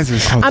sizes?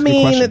 I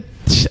mean,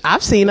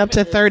 I've seen up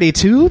to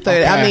 32, 30.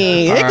 Okay. I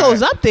mean, it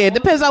goes up there. It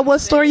depends on what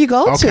store you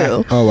go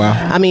to. Oh, wow.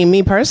 I mean,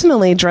 me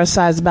personally, dress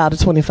size about a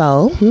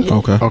 24.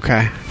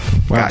 Okay.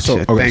 Wow.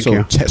 Gotcha. Thank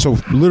you. So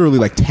literally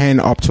like 10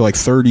 up to like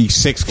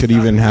 36 could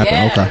even happen.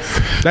 Yeah. Okay.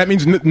 That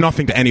means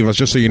nothing to any of us,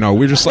 just so you know.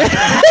 We're just like...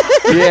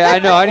 Yeah, I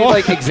know. I need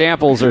like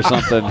examples or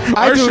something.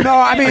 I do know.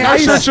 I mean, I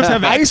used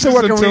to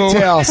work in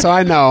retail, so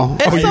I know.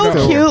 It's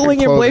so cute when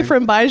your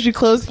boyfriend buys you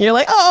clothes and you're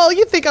like, oh,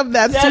 you think I'm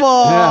that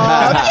small.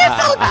 You're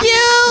so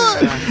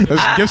cute.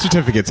 Those gift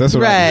certificates. That's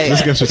what right.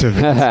 Those gift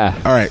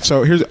certificates. All right.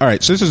 So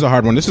So this is a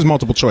hard one. This is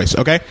multiple choice.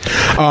 Okay.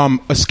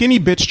 A skinny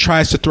bitch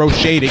tries to throw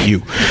shade at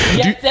you.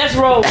 Yeah, that's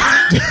Rose.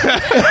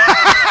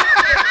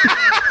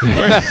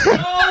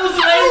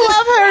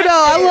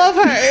 I love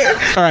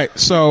her. All right.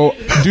 So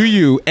do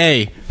you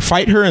A,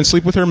 fight her and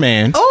sleep with her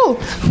man? Oh.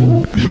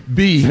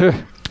 B,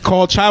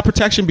 call child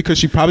protection because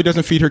she probably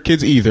doesn't feed her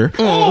kids either.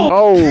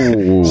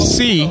 Oh.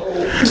 C,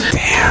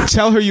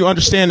 tell her you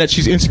understand that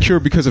she's insecure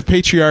because of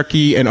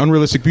patriarchy and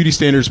unrealistic beauty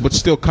standards, but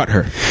still cut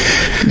her.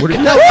 Rose would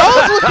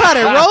cut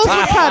her.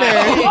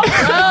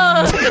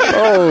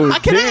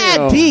 Can I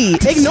add D?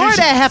 Ignore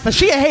that heifer.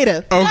 She a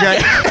hater. Okay.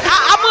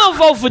 I'm gonna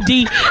vote for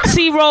D.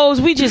 See, Rose,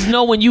 we just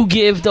know when you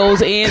give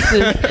those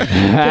answers.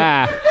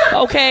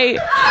 Okay.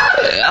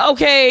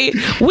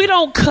 We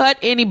don't cut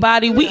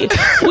anybody. We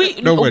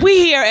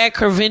here at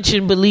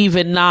Curvention believe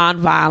in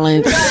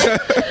nonviolence.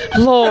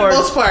 Lord,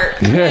 for the most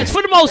part. Yes,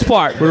 for the most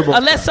part,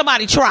 unless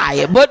somebody try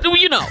it. But do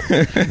you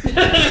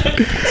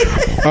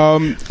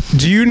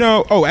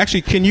know? Oh,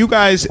 actually, can you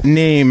guys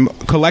name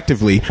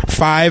collectively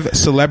 5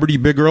 celebrity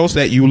big girls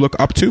that you look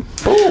up to?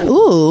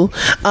 Ooh,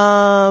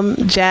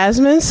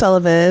 Jasmine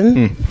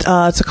Sullivan,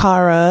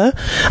 Takara,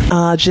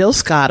 Jill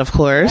Scott, of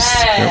course.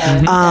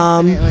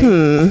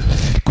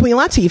 Queen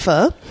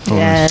Latifah.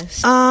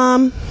 Yes.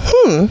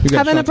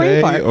 Having a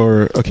brain fart.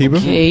 Or Akeba.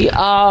 Okay.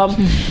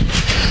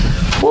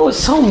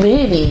 So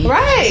many.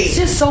 Right. It's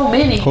just so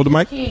many. Hold the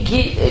mic.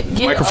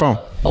 Get microphone.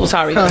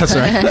 Sorry. That's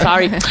right.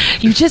 Sorry.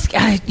 You just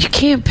you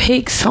can't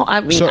pick. So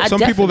I mean,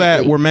 some people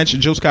that were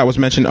mentioned. Jill Scott was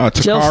mentioned.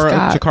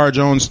 Takara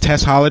Jones,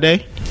 Tess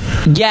Holliday.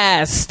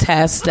 Yes,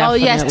 Tess.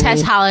 Definitely. Oh yes,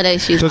 Tess Holiday.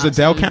 She's Does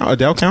Adele count?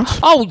 Adele counts?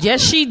 Oh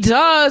yes, she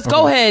does.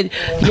 Go ahead.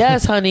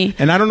 Yes, honey.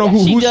 And I don't know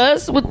she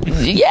does.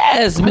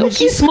 Yes,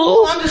 Milky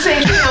Smooth. I'm just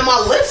saying she's on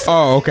my list.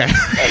 Oh, okay.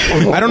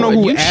 I don't know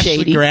who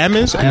Ashley Graham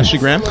is. Ashley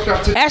Graham?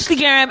 Ashley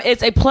Graham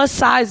is a plus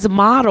size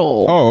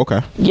model. Oh,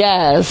 okay.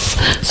 Yes.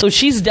 So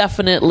she's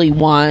definitely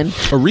one.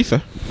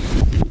 Aretha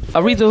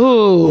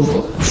who?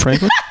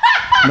 Franklin?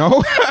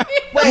 No.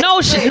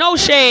 No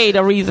shade,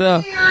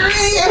 Aretha.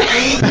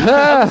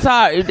 I'm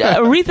sorry.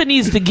 Aretha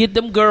needs to get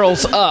them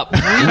girls up.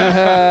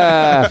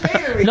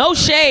 No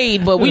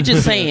shade, but we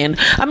just saying.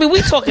 I mean,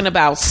 we talking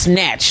about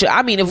Snatch.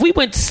 I mean, if we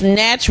went to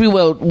Snatch, we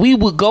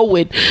would go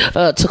with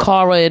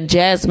Takara and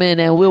Jasmine,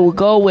 and we would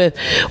go with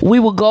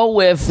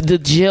the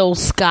Jill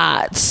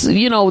Scotts.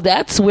 You know,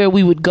 that's where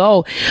we would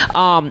go.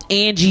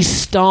 Angie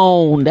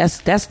Stone. That's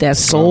that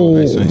soul.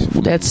 Nice.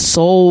 That's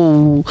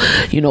soul.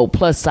 You know,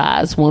 plus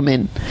size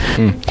woman.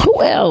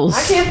 Who else?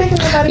 I can't think of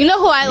anybody. You know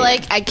who I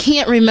like? I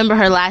can't remember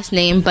her last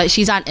name, but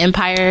she's on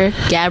Empire.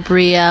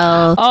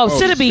 Gabrielle.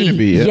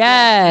 Sidibe.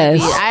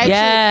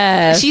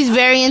 Yes. She's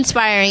very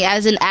inspiring.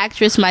 As an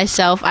actress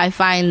myself, I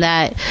find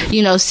that,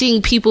 you know,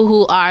 seeing people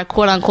who are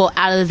quote unquote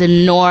out of the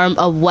norm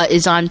of what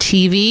is on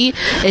TV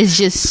is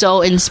just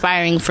so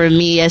inspiring for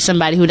me as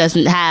somebody who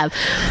doesn't have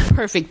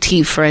perfect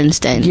teeth, for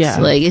instance. Yeah.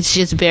 Like, it's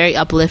just very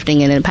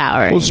uplifting and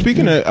empowering. Well,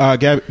 speaking of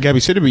Gabby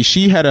Sidibe,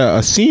 she had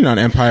a scene on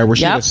Empire where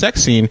she had a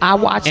sex scene. I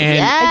watched it.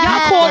 Yes.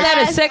 Y'all call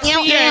that a sex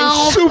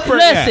scene? Super.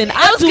 Listen,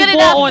 I do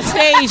more on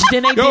stage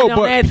than they did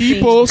on that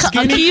people, scene.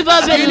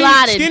 Akeba Bin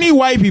Ladin. Skinny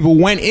white people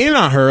went in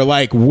on her,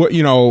 like, what,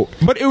 you know,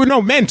 but it was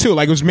men too,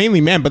 like, it was mainly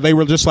men, but they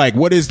were just like,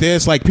 what is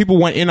this? Like, people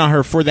went in on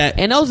her for that.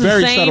 And those are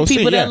very the same subtle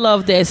people scene. that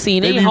love that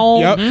scene. They Maybe,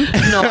 home. yep.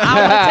 You know,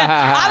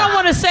 I don't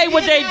want to say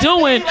what they're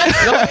doing.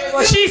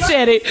 She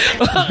said it.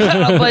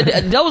 But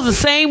those are the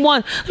same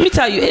one. Let me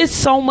tell you, it's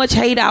so much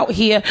hate out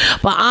here.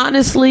 But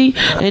honestly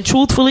and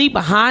truthfully,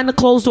 behind the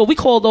closed door, we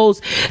call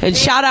those, and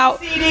shout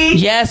out,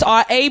 yes,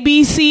 our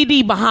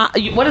ABCD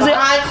behind, what is it?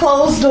 Behind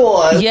closed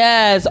doors.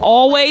 Yes,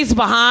 always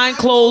behind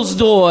closed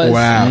doors.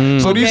 Wow.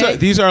 So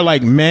these are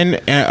like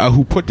men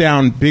who put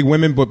down big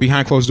women, but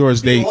behind closed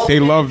doors they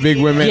love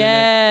big women.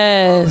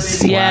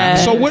 Yes.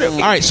 Yes. So what? All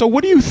right. So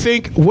what do you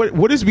think?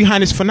 What is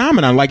behind this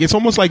phenomenon? Like, it's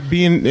almost like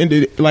being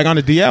like on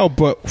the DL,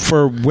 but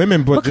for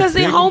women. But because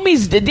their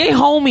homies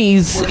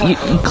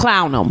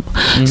clown them.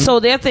 Mm-hmm. So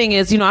their thing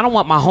is, you know, I don't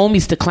want my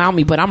homies to clown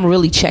me, but I'm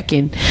really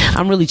checking for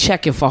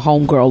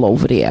homegirl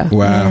over there.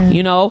 Wow.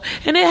 You know,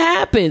 and it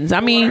happens. I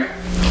mean.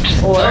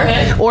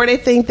 Or they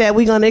think that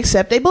we're going to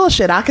accept their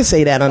bullshit. I can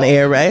say that on the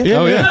air, right? Yeah.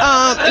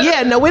 Oh,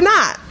 yeah. No, we're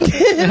not. So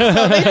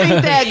they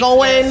think that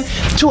going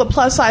to a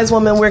plus size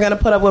woman, we're going to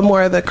put up with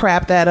more of the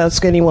crap that a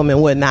skinny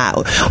woman would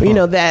not. You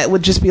know, that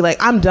would just be like,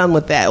 I'm done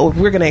with that. Or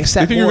we're going to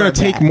accept. You think you're going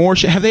to take more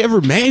shit? Have they ever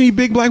met any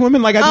big black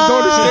women? Like, I just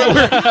don't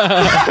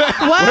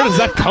understand. Where does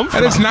that come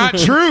from? That is not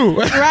true,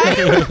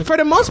 right? For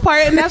the most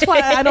part, and that's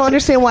why I don't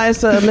understand why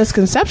it's a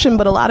misconception.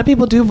 But a lot of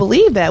people do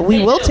believe that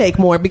we will take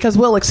more because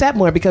we'll accept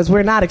more because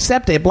we're not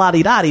accepted. Blah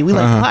de dotty. We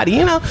like to party,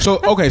 you know. So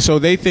so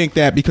they think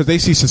that because they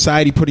see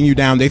society putting you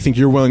down, they think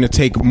you're willing to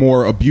take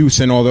more abuse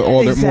and all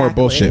the more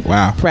bullshit.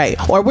 Wow. Right.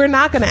 Or we're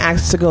not going to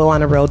ask to go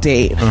on a real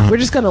date. We're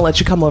just going to let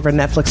you come over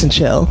Netflix and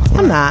chill.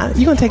 I'm not.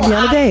 You're going to take me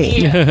on a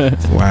date.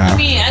 Wow. I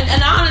mean,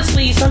 and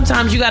honestly,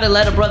 sometimes you got to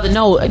let a brother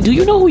know. Do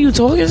you know who you're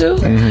talking to?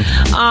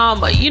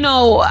 Mm-hmm. You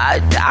know,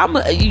 I'm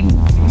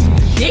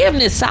damn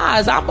this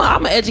size. I'm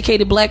an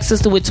educated black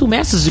sister with 2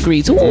 master's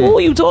degrees. Who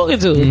are you talking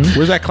to? Mm-hmm.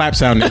 Where's that clap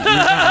sound?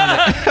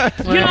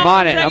 I'm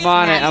on it.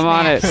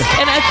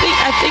 And I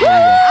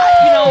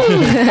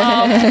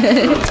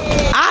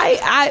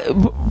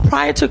think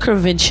prior to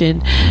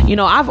Curvention, you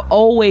know, I've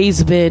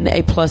always been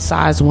a plus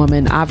size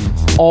woman. I've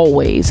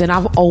always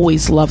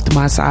loved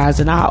my size,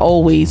 and I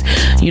always,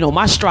 you know,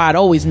 my stride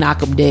always knock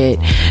them dead,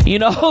 you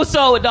know.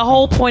 So the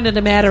whole point of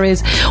the matter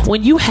is,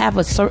 when you have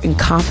a certain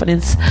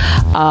confidence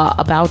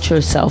about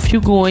yourself,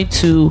 you're going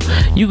to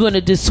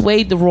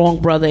dissuade the wrong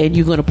brother, and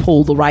you're going to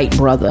pull the right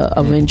brother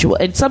eventually.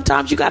 And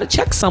sometimes you got to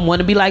check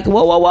someone and be like,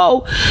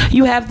 whoa,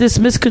 you have this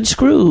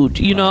misconstrued,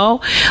 you know.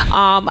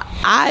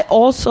 I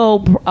also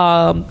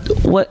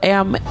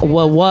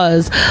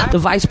was the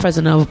vice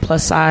president of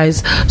plus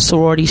size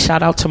sorority.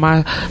 Shout out to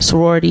my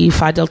sorority,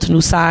 Phi Delta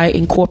Nu Psi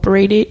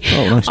Incorporated,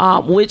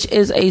 which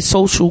is a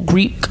social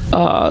Greek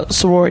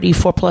sorority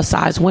for plus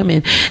size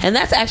women. And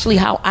that's actually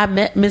how I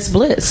met Miss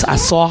Bliss. I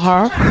saw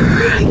her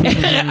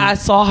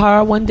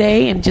one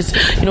day, and just,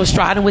 you know,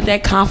 striding with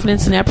that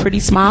confidence and that pretty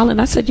smile,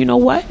 and I said, you know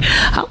what,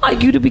 I'd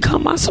like you to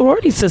become my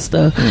sorority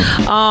sister.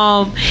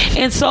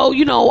 And so,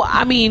 you know,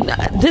 I mean,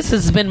 this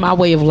has been my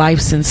way of life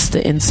since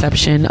the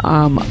inception.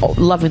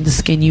 Loving the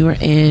skin you were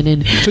in.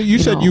 And so you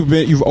said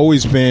you've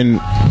always been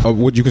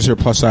what you consider a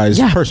plus size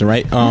person,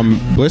 right?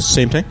 Bliss,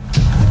 same thing.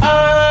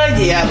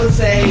 Yeah, I would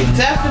say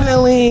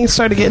definitely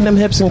started getting them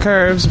hips and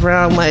curves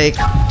around like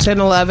 10,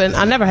 11.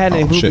 I never had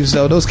any boobies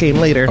though; those came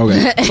later.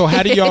 Okay. So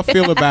how do y'all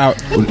feel about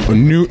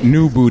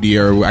new booty,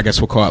 or I guess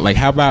we'll call it, like,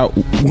 how about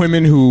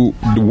women who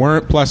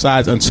weren't plus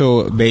size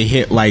until they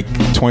hit like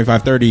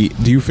 25, 30,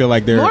 do you feel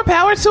like they're more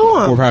power to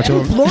them? More power to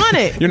them. Want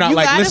it? You're not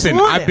like, listen,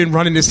 I've been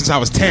running this since I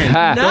was 10.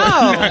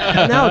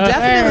 No,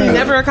 definitely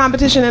never a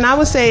competition. And I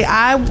would say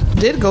I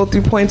did go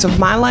through points of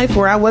my life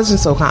where I wasn't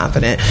so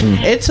confident.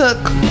 It took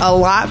a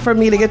lot for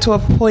me to get to a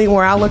point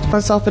where I looked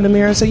myself in the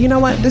mirror and said, you know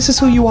what, this is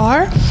who you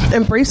are.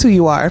 Embrace who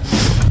you are.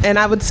 And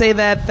I would say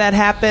that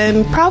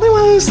happened probably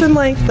when I was in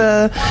like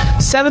the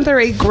 7th or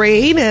 8th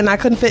grade, and I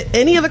couldn't fit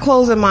any of the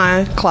clothes in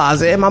my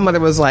closet. And my mother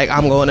was like,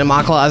 I'm going in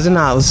my closet, and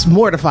I was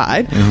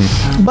mortified.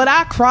 But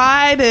I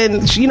cried,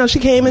 and she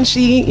came and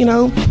she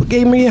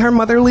gave me her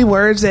motherly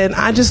words, and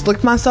I just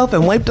looked myself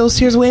and wiped those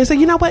tears away and said,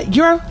 you know what,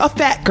 you're a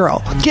fat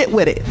girl, get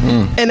with it.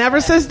 And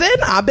ever since then,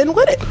 I've been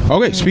with it.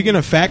 Okay, speaking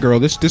of fat girl,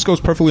 this goes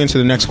perfectly into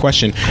the next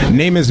question.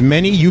 Name as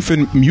many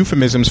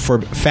euphemisms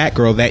for fat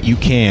girl that you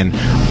can.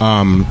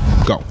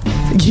 Go.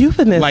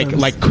 Euphemisms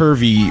like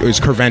curvy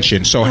is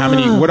curvention. So how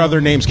many? What other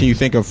names can you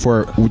think of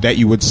for that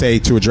you would say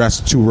to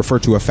refer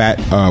to a fat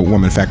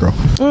woman, fat girl?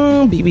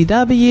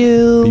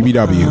 BBW.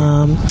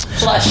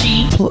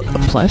 Plushy.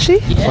 Plushy.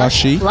 Yeah.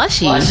 Plushy.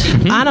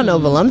 I don't know.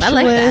 Voluptuous. I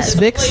like that.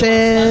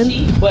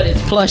 Vixen. But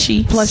it's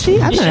plushy.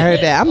 Plushy. I've never heard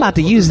that. I'm about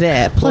to use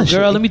that. Plushy.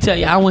 Well, girl, let me tell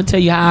you. I want to tell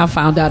you how I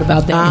found out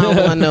about that. I don't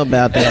want to know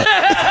about that.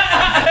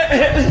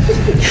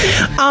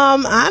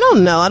 I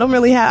don't know. I don't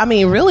really have. I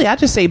mean, really, I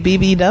just say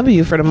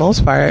BBW for the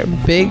most part.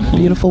 Big,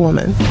 beautiful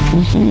woman.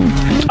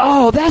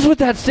 Oh, that's what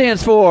that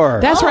stands for.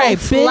 That's right.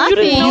 Big,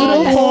 beautiful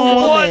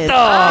woman.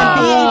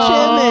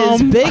 BHM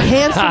is big,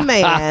 handsome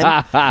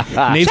man.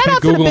 Shout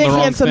out to the big,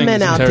 handsome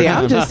men out there.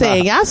 I'm just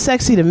saying, y'all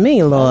sexy to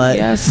me, Lord.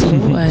 Yes.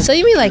 So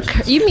you mean like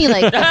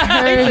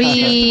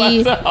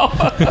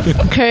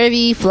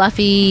curvy,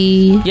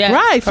 fluffy? Yeah.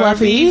 Right,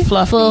 fluffy.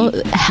 Full,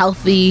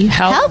 healthy.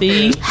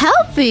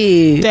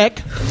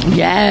 Thick.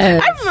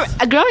 Yes. I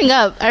remember, growing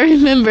up, I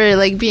remember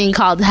like being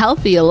called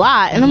healthy a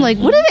lot, and I'm like,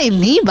 what do they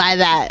mean by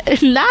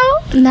that?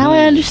 Now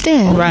I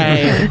understand.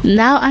 Right.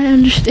 Now I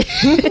understand.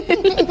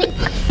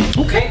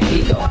 Okay.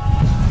 Here you go.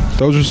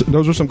 Those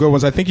are some good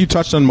ones. I think you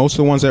touched on most of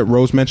the ones that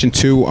Rose mentioned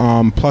too.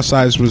 Plus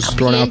size was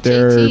thrown out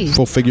there.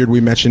 Full figured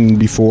we mentioned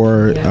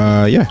before.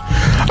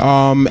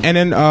 And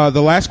then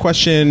the last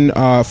question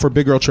for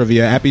Big Girl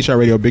Trivia at Shot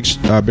Radio, Big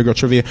Girl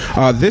Trivia.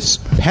 This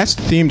pest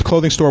themed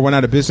clothing store went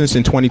out of business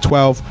in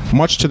 2012,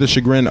 much to the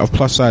chagrin of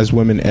plus size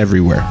women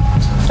everywhere.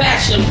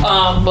 Fashion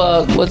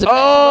bug. Was it?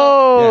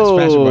 Oh,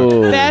 yes, Fashion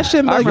Bug.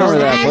 Fashion Bug. I remember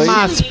that place.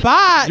 My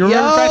spot. You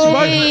remember Fashion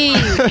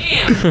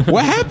Bug?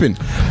 What happened?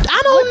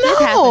 I don't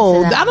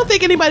know. I don't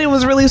think anybody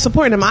was really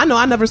supporting them. I know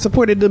I never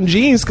supported them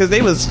jeans because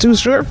they was too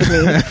short for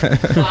me.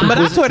 But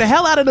I tore the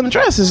hell out of them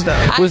dresses,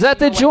 though. Was that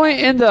the joint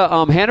in the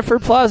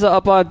Hannaford Plaza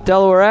up on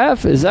Delaware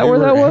Ave? Is that where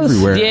that was?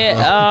 Everywhere.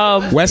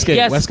 Yeah. Westgate.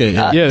 Yes, Westgate.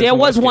 there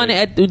was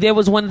Westgate. one. There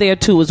was one there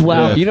too as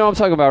well. Yeah. You know what I'm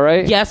talking about,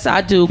 right? Yes,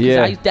 I do.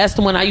 'Cause that's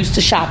the one I used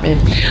to shop in.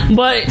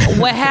 But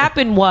what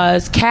happened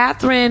was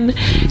Catherine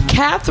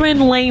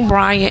Lane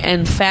Bryant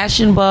and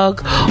Fashion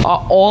Bug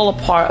are all a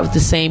part of the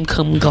same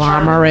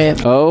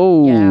conglomerate.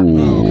 Oh. Yeah.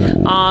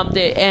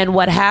 And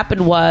what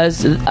happened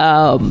was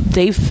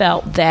they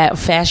felt that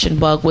Fashion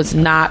Bug was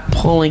not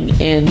pulling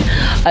in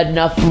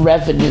enough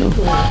revenue.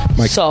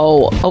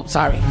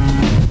 Sorry.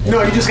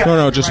 No, you just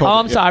got. Just hold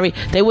I'm sorry.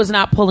 They was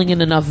not pulling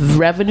in enough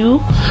revenue,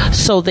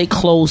 so they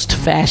closed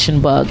Fashion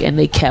Bug and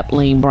they kept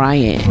Lane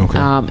Bryant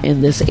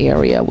in this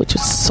area, which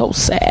is so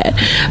sad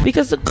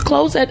because the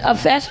clothes at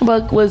Fashion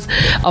Bug was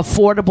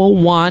affordable,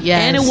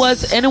 and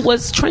it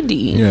was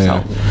trendy.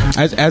 Yeah.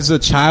 So. As a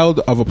child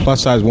of a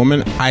plus size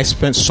woman, I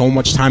spent so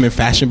much time in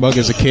Fashion Bug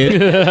as a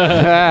kid.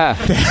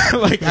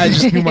 Like I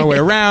just knew my way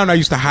around. I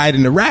used to hide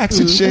in the racks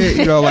and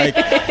shit. Like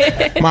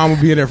mom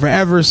would be in there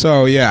forever.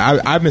 So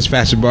yeah, I miss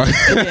Fashion Bug.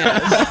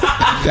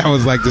 That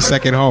was like the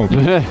second home.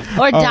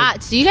 Or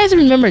Dots. Do you guys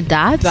remember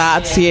Dots?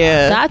 Dots,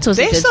 yeah. Dots was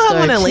a they good still have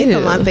one in store,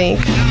 Lincoln, too. I think.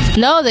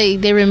 No,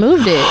 they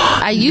removed it.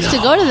 I used to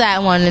go to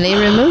that one, and they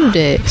removed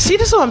it. See,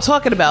 this is what I'm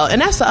talking about,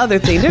 and that's the other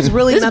thing. There's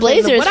really This nothing.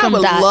 blazer is What I from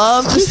would Dots.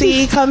 love to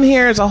see come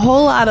here is a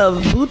whole lot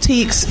of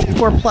boutiques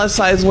for plus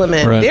size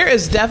women. Right. There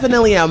is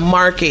definitely a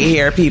market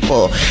here,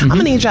 people. I'm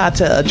gonna need y'all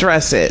to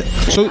address it.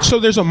 So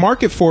there's a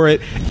market for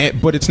it,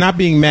 but it's not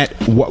being met.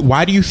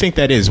 Why do you think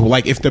that is?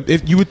 Like if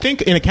you would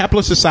think in a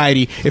capitalist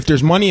society, if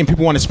there's money and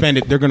people want to spend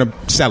it, they're going to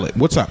sell it.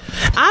 What's up?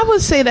 I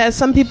would say that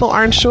some people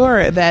aren't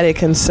sure that it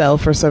can sell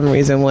for some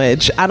reason,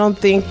 which I don't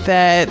think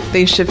that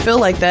they should feel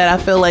like that. I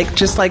feel like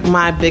just like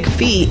my big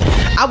feet,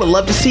 I would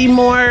love to see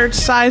more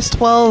size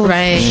 12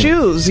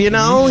 shoes, you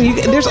know?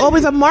 There's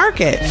always a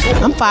market.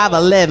 I'm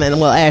 5'11".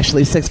 Well,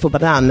 actually 6 foot,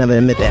 but I'll never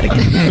admit that again.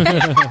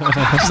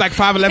 It's like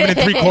 5'11" and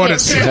 3/4.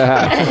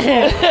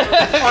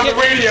 On the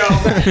radio.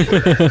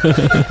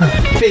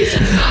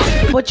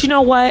 But you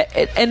know what?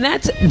 And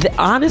that's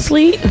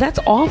honestly, that's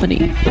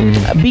Albany,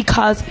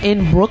 because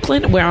in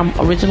Brooklyn, where I'm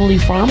originally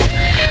from,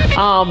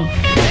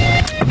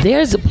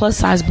 there's plus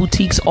size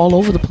boutiques all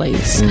over the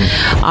place.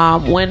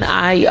 When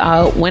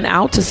I went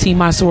out to see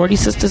my sorority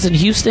sisters in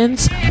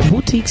Houston's,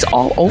 boutiques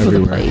all over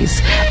the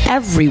place,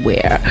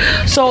 everywhere.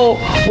 So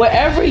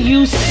wherever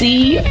you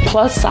see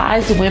plus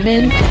size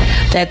women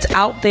that's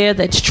out there,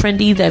 that's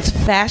trendy, that's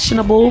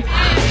fashionable,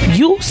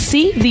 you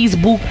see these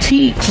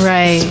boutiques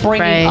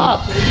springing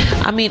up.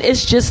 I mean,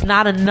 it's just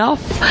not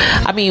enough.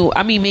 I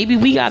mean, maybe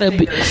we gotta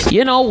be,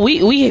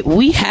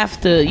 we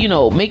have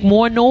to, make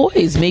more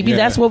noise. Maybe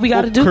that's what we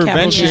gotta do.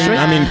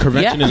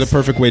 Curvention is a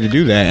perfect way to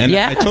do that. And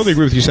I totally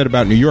agree with what you said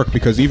about New York,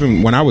 because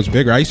even when I was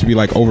bigger, I used to be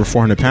like over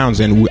 400 pounds,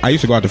 and I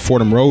used to go out to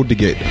Fordham Road to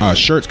get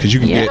shirts, because you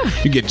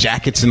can get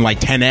jackets in like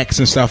 10X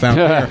and stuff out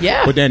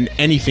there. But then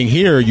anything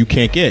here you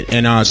can't get.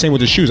 And same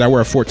with the shoes. I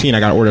wear a 14. I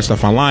gotta order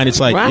stuff online. It's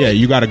like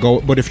you gotta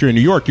go. But if you're in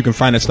New York, you can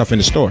find that stuff in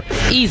the store.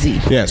 Easy.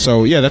 Yeah.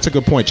 So that's a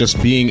good point.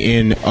 Just being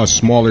in a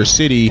smaller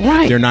city,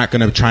 they're not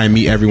gonna try and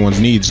meet everyone's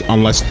needs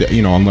unless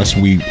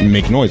we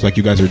make noise like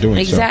you guys are doing.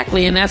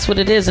 Exactly, and that's what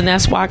it is, and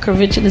that's why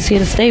Curvention is here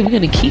to stay. We're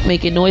going to keep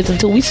making noise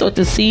until we start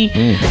to see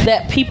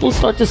that people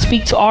start to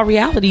speak to our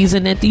realities,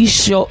 and that these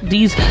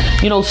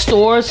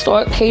stores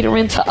start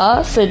catering to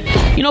us, and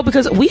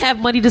because we have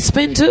money to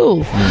spend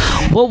too.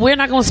 Well, we're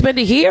not going to spend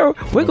it here.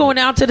 We're going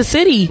out to the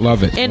city.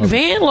 Love it. And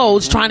van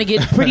loads trying to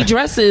get pretty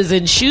dresses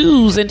and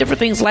shoes and different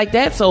things like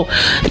that. So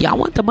y'all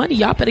want the money,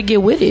 y'all better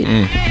get with it.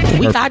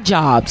 We got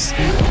jobs.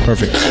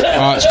 Perfect.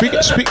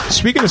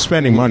 Speaking of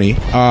spending money,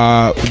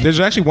 there's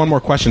actually one more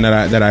question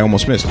that I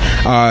almost missed.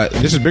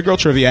 This is Big Girl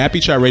Trivia at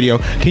Beach Shot Radio.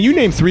 Can you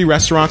name 3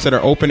 restaurants that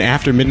are open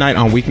after midnight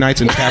on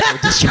weeknights in the Capital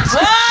District?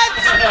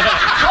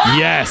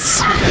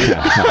 Yes.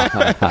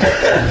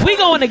 We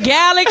going to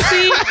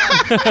Galaxy.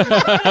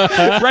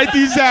 Write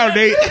these down,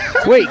 Nate.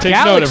 Wait, Take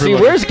Galaxy?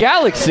 note, Where's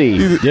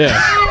Galaxy? Yeah.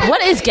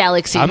 What is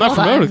Galaxy? I'm not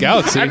familiar with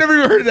Galaxy. I never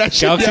even heard of that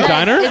shit. Galaxy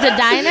Diner? Is it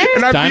diner?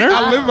 And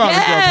I live on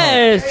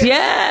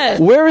Yes.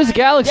 Where is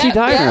Galaxy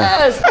Diner?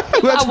 Yes.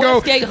 Let's go.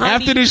 Westgate,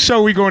 After this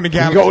show, we going to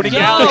Galaxy. Go to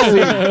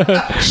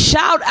Galaxy.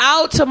 Shout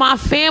out to my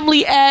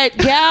family at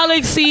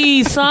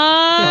Galaxy,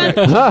 son.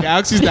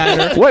 Galaxy's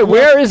Diner. Wait,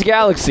 where is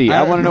Galaxy?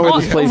 I want to know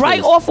where this place right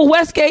is. off of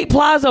Westgate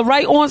Plaza,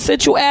 right on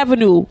Central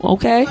Avenue.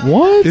 Okay.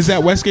 What? Is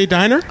that Westgate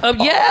Diner?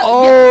 Yeah.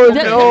 Oh,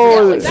 That's no.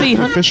 Galaxy,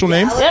 huh? Official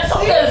name? That's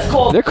what it's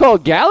called. They're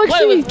called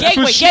Galaxy? Wait,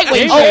 Gateway.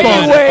 Gateway.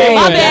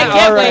 My bad,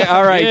 Gateway.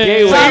 All right. Yeah,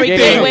 Gateway. Sorry,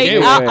 Gateway.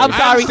 Gateway. I'm I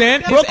sorry.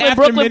 understand. It's Brooklyn, after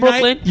Brooklyn,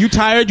 midnight. Brooklyn. You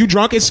tired, you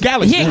drunk, it's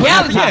Galaxy. Yeah,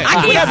 Galaxy. I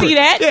can't whatever. see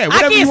that. Yeah, I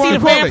whatever you can't see wanna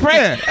the call fan it.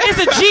 print. Yeah. It's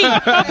a G.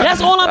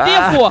 That's all I'm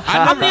there for.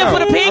 I'm there for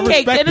the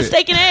pancakes respect and the it.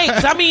 steak and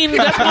eggs. I mean,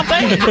 that's what I'm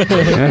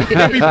saying.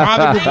 Can't be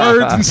bothered with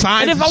birds and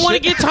signs. And if I want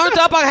to get turned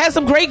up, I have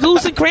some Grey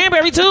Goose and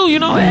cranberry too. Hey.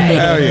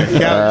 Hell yeah.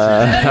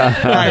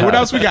 Galaxy. All right, what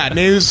else we got?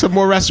 Name some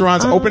more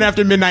restaurants open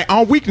after midnight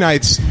on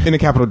weeknights in the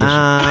Capital District.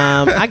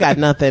 I got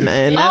nothing.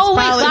 And that's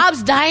probably,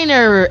 Bob's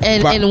Diner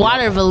in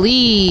Waterville.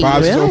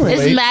 Bob's Really?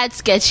 It's mad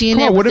sketchy in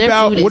there. Come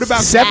on, what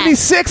about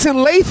 76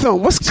 in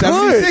Latham? What's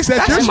 76? good?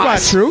 That's your my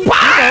spot, True.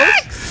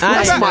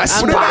 That's my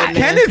spot.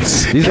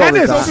 Kenneth's. These are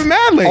Kenneth's the- open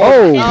madly.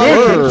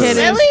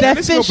 Really? That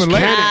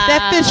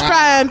fish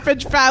fry and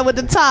French fry with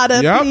the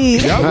tartar, Yep.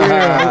 please. Yep.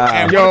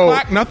 At 1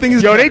 o'clock, nothing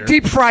is Yo, they better.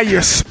 deep fry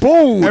your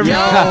spoon. Yo.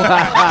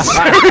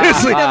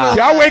 Seriously.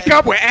 Y'all wake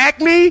up with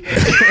acne?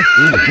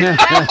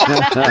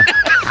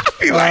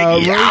 Be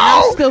like,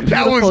 yo, Still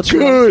that beautiful, was True.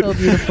 good. Still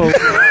beautiful.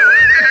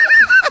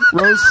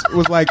 Rose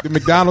was like the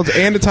McDonald's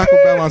and the Taco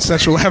Bell on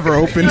Central ever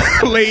open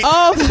late.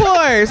 Oh, of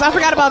course. I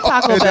forgot about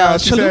Taco And, Bell.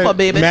 she Chalupa, said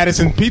baby.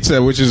 Madison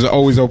Pizza, which is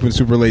always open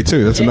super late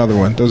too. That's another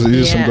one. Those are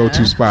just some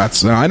go-to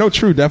spots. I know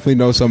True definitely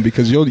knows some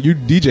because you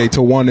DJ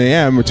till 1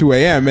 a.m. or 2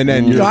 a.m. and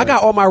then Yo, I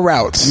got all my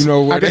routes. You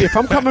know what- if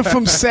I'm coming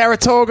from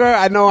Saratoga,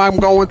 I know I'm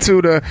going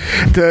to the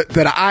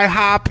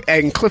IHOP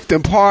in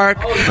Clifton Park,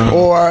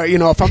 or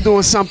if I'm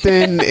doing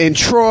something in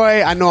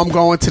Troy, I know I'm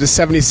going to the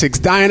 76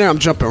 Diner. I'm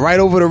jumping right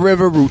over the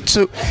river, Route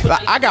 2.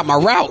 I got my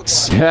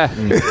routes.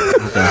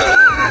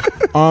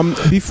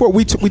 Before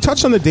we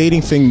touched on the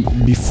dating thing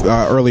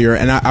earlier,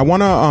 and I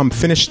want to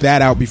finish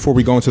that out before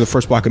we go into the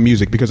first block of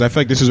music, because I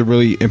feel like this is a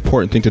really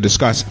important thing to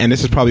discuss, and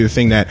this is probably the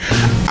thing that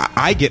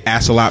I get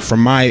asked a lot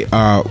from my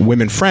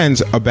women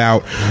friends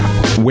about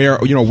where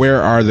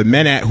are the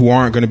men at who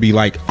aren't going to be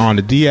like on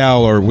the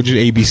DL or which is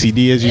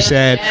ABCD as you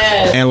said,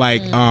 and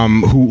like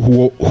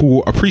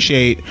who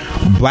appreciate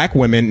black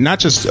women, not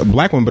just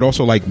black women but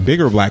also like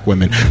bigger black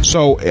women.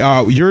 So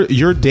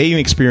your dating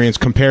experience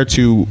compared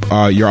to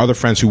your other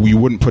friends who you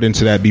wouldn't put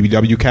into that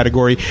BBW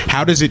category,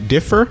 how does it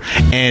differ,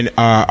 and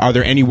are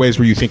there any ways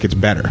where you think it's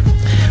better?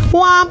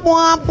 Womp,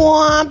 womp,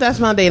 womp. That's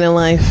my dating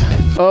life.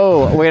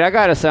 Oh, wait, I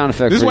got a sound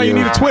effect. This is for why you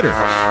need a Twitter.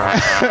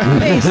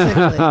 Basically.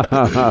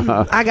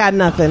 I got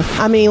nothing.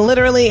 I mean,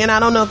 literally, and I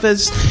don't know if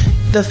it's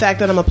the fact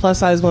that I'm a plus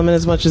size woman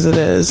as much as it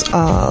is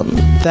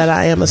that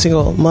I am a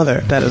single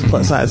mother that is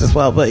plus size as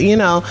well. But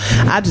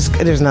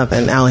there's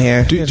nothing out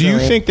here. Do you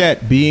think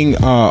that being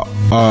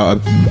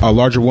a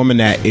larger woman,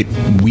 that it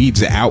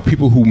weeds out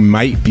people who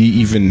might be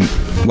even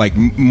like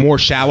more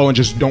shallow and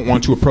just don't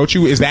want to approach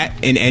you? Is that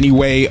in any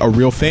way a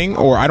real thing?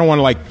 Or I don't want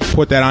to like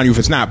put that on you if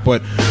it's not,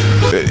 but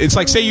it's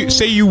like say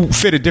you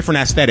fit a different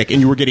aesthetic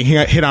and you were getting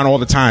hit on all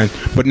the time,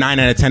 but 9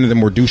 out of 10 of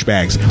them were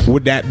douchebags.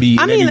 Would that be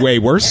any way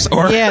worse?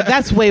 Or? Yeah,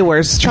 that's way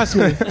worse. Trust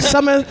me.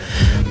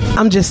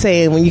 I'm just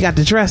saying, when you got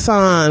the dress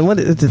on, what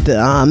is it, the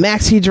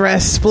maxi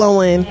dress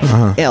flowing,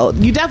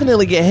 you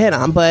definitely get hit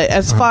on. But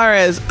as far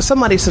as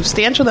somebody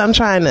substantial that I'm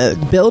trying to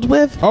build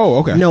with,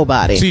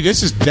 nobody. See,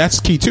 that's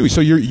key too.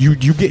 So you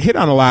get hit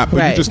on a lot,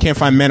 but you just can't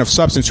find men of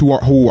substance who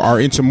are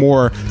into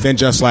more than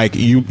just like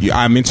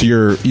I'm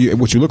into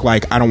what you look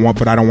like. I don't want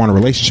a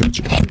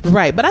relationship with you.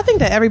 Right, but I think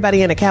that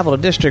everybody in the Capital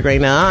District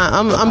right now,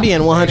 I'm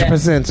being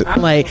 100%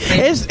 like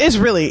it's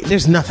really,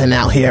 there's nothing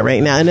out here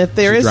right now, and if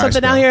there is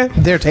something out here,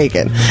 they're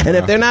taken, and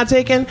if they're not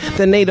taken,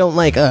 then they don't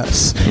like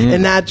us,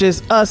 and not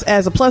just us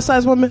as a plus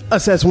size woman,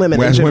 us as women.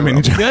 You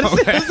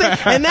understand?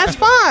 And that's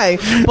fine,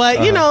 but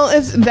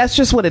that's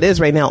just what it is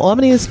right now.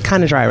 Albany is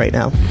kind of dry right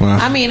now. Wow.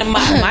 I mean,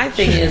 my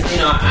thing is,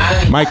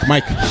 Mike.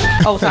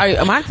 Oh, sorry.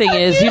 My thing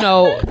is,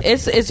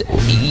 it's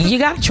you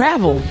got to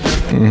travel.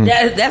 Mm-hmm.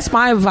 That's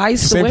my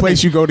advice. Same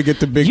place you go to get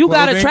the big. You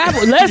got to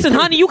travel. Listen,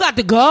 honey, you got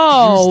to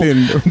go.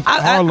 Houston,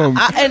 Harlem,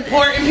 and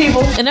important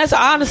people. And that's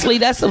honestly,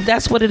 that's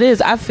what it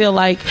is. I feel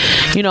like,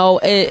 you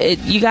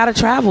got to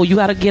travel. You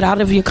got to get out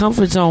of your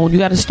comfort zone. You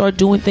got to start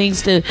doing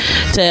things to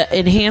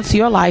enhance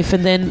your life,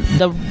 and then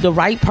the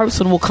right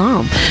person will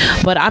come.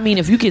 But I mean,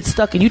 if you get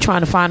stuck and you're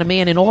trying to find a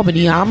man in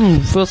Albany,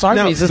 I'm feel sorry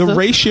for you, sister. The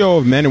ratio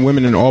of men and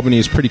women in Albany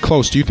is pretty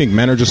close. Do you think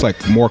men are just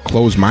like more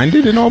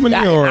closed-minded in Albany?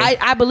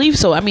 I believe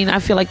so. I mean, I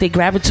feel like they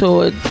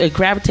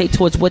gravitate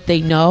towards what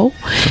they know,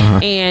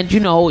 and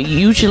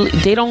usually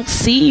they don't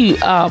see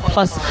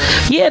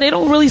they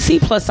don't really see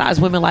plus size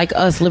women like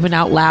us living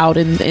out loud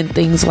and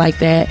things like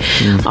that.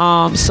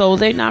 So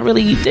they're not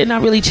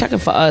really checking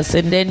for us.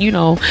 And then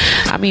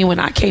I mean, when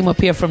I came up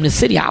here from the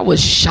city, I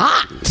was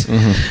shocked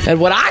at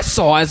what I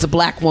saw as a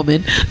black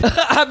woman.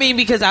 I mean,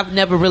 because I've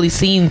never really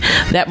seen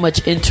that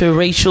much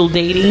interracial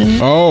dating.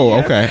 Oh,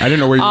 okay. I didn't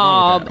know where you were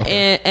going with that.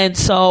 Okay. And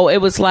so it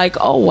was like,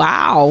 oh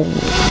wow,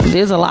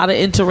 there's a lot of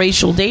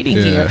interracial dating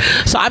here.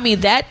 So I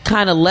mean, that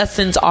kind of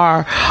lessens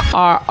our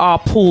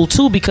pool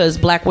too, because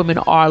black women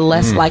are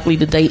less likely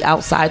to date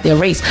outside their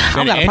race. I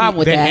don't got a problem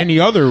with that. Than any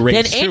other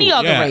race.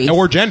 Race.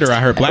 Or gender. I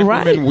heard black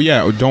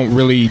women, don't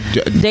really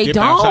dip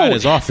outside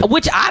as often.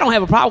 Which I don't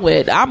have a problem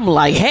with. I'm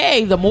like,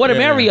 hey, the more the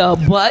merrier.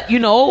 But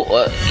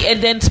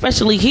and then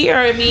especially here,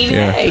 I mean,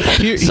 hey.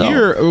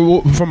 Here,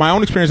 from my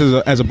own experience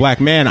as a black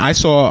man, I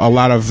saw a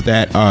lot of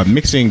that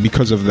mixing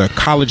because of the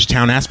college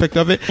town aspect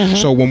of it.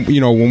 So when we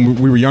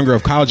were younger,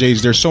 of college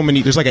age, there's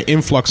like an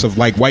influx of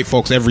like white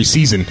folks every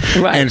season,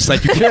 and it's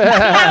like it's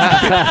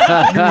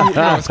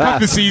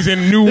cuffing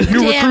season, new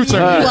recruits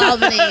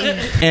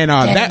and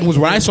that was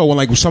what I saw when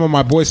like some of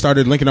my boys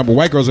started linking up with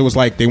white girls. It was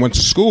like they went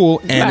to school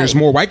and there's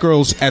more white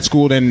girls at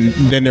school than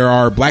there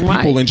are black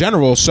people in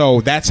general.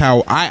 So that's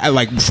how I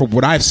like, from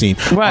what I've seen.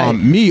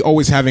 Me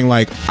always having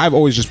like, I've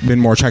always just been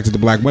more attracted to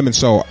black women.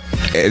 So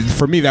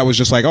for me, that was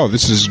just like, oh,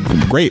 this is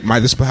great.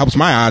 This helps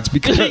my odds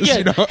because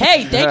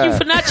hey, thank you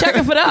for not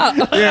checking for that.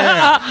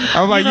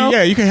 I'm like,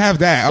 you can have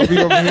that. I'll be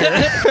over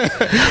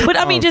here. But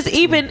I mean,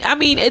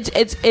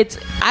 it's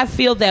I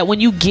feel that when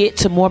you get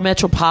to more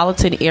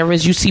metropolitan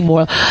areas, you see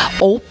more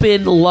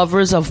open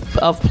lovers of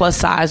plus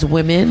size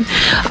women.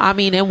 I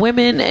mean, and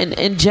women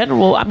in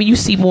general. I mean, you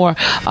see more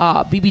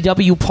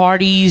BBW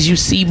parties. You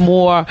see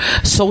more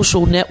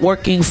social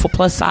networking for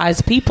plus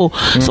size people.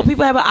 So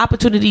people have an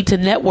opportunity to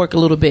network a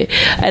little bit.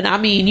 And I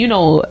mean,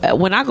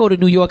 when I go to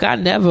New York, I've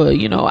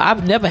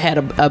never had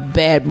a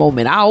bad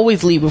moment. I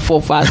always leave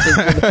before 5, 6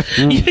 minutes.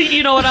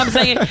 You know what I'm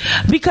saying?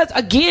 Because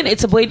again,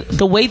 it's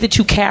the way that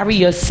you carry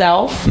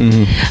yourself.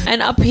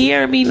 And up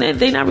here, I mean,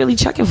 they're not really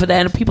checking for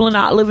that, and people are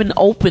not living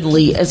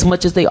openly as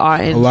much as they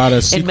are in a lot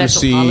of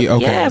secrecy.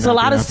 There's a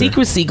lot of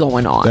secrecy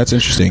going on. That's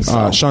interesting.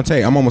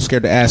 Shauntay, I'm almost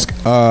scared to ask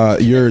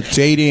your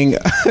dating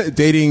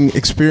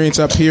experience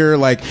up here,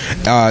 like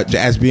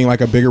as being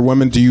like a bigger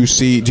woman. Do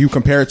you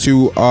compare it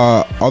to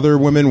other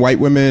women, white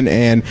women,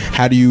 and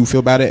how do you feel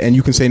about it? And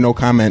you can say no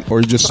comment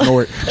or just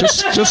snort.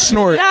 just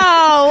snort.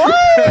 No.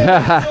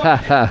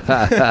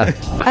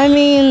 I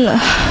mean,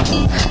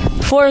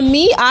 for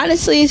me,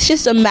 honestly, it's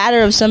just a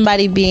matter of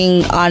somebody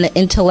being on an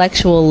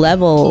intellectual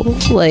level,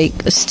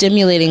 like a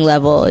stimulating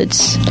level.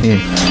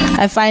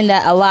 I find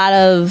that a lot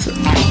of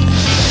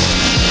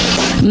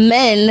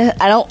men,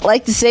 I don't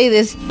like to say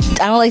this,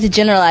 I don't like to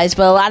generalize,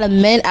 but a lot of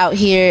men out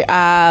here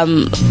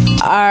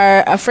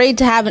are afraid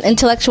to have an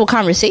intellectual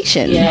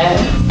conversation.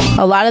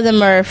 A lot of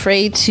them are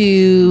afraid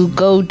to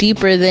go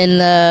deeper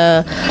than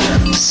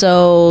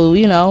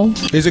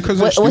is it because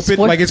they're stupid?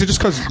 Like, is it just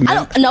because?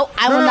 I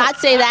will not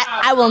say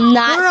that. I will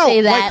not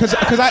say that.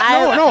 Because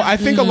I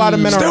think a lot of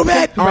men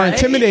are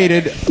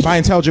intimidated by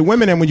intelligent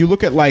women, and when you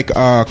look at like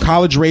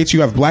college rates,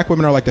 you have black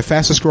women are like the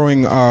fastest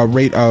growing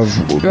rate of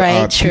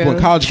people in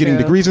college getting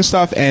degrees and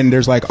stuff, and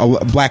there's like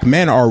black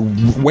men are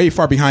way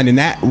far behind in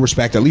that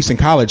respect, at least in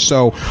college.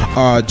 So,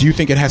 do you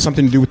think it has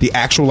something to do with the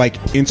actual like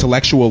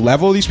intellectual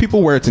level of these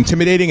people, where it's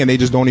intimidating and they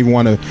just don't even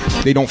want to?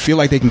 They don't feel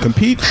like they can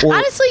compete. Or?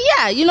 Honestly,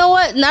 Yeah, you know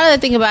what? Now that I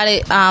think about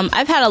it,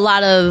 I've had a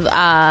lot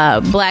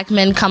of black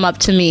men come up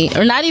to me,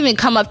 or not even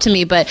come up to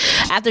me, but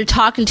after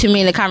talking to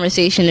me in a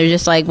conversation, they're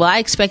just like, well, I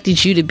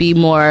expected you to be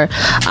more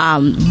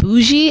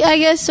bougie, I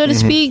guess, so to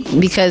speak,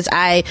 because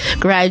I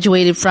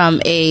graduated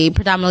from a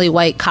predominantly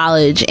white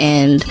college,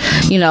 and,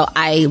 you know,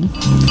 I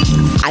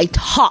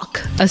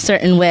talk a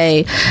certain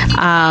way,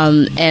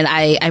 and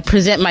I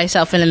present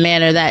myself in a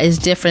manner that is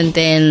different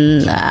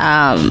than,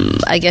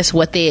 I guess,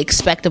 what they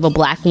expect of a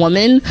black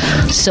woman.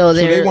 So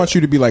they want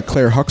you to be like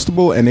Claire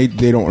Huxtable, and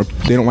they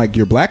don't like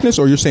your blackness,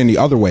 or you're saying the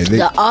other way?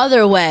 The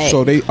other way.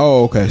 So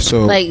okay.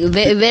 So like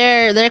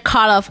they're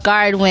caught off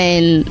guard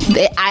when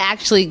I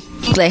actually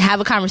like have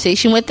a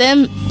conversation with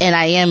them, and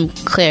I am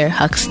Claire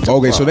Huxtable.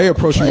 Okay, so they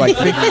approach you like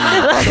thinking.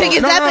 That makes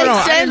sense.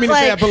 I didn't mean to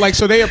say that, but like,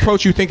 so they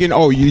approach you thinking,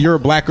 oh, you're a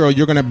black girl,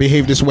 you're gonna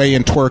behave this way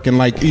and twerk and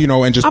like, you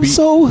know, and just I'm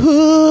so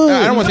hood.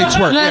 I don't want to say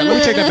twerk. Yeah, let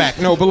me take that back.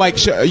 No, but like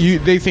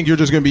they think you're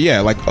just gonna be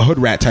like a hood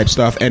rat type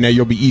stuff, and then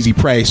you'll be easy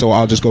prey. So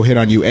I'll just go hit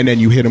on you, and then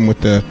you hit them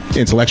with the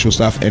intellectual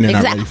stuff, and then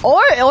exactly.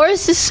 Or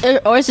it's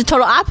the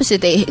total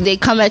opposite. They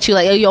come at you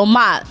like, yo,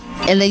 ma.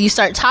 And then you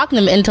start talking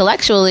to them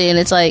intellectually, and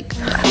it's like,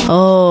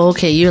 oh,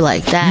 okay, you're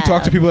like that. You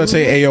talk to people that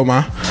say, "Ayo,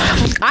 ma."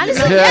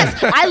 Honestly,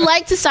 yes. I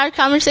like to start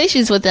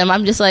conversations with them.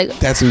 I'm just like,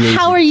 that's amazing.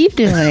 How are you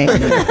doing?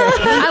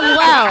 I'm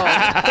well.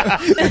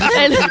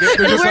 And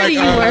where do you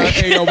work?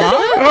 Ayo, ma.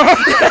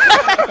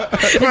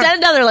 Is that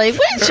another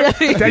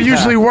language? That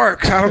usually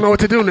works. I don't know what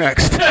to do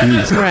next.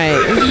 Right.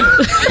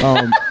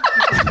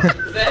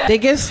 They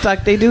get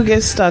stuck. They do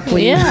get stuck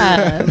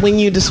when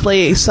you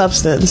display a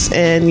substance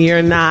and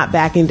you're not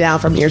backing down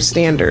from your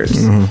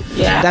standards.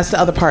 Yeah, that's the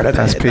other part of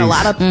it. A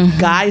lot of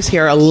guys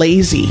here are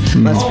lazy.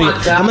 I'm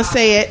gonna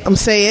say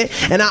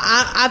it. And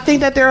I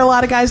think that there are a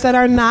lot of guys that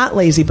are not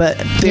lazy, but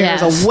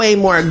there's a way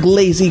more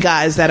lazy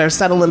guys that are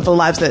settling for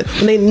lives that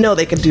when they know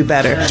they could do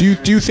better. Do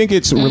you think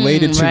it's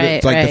related to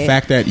the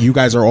fact that you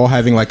guys are all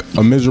having like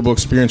a miserable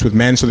experience with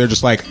men, so they're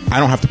just like, I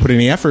don't have to put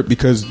any effort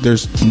because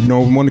there's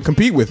no one to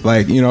compete with,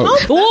 like, you know?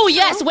 Oh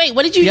yes. Wait,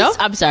 what did you?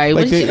 I'm sorry.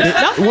 Like they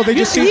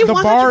just see the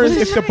bar.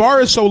 If the bar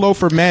is so low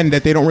for men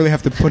that they don't really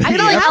have to put. I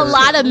feel like a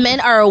lot of men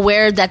are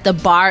aware that the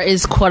bar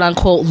is quote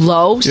unquote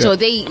low, so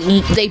they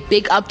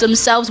big up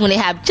themselves when they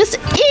have just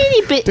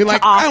any bit. They're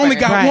like, to offer. I only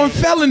got one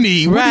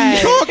felony. What are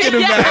you talking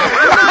about?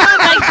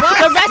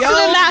 The rest of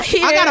them out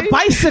here. I got a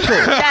bicycle.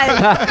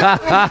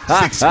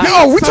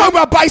 Yo, we talking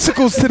about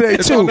bicycles today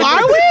too.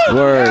 Are we?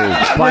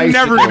 We're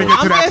never gonna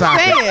get to that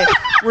topic.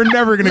 We're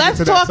never gonna get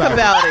to that topic. Let's talk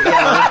about it, yo.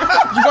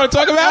 You want to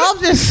talk about it? I'm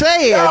just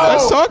saying.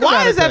 Let's talk about it.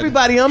 Why is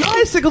everybody on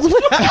bicycles? I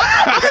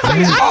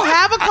don't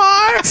have a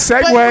car.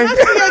 Segway. But when I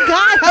see a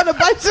guy on a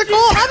bicycle,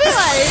 I'll be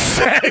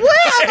like,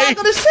 where am I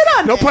going to sit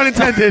on? No pun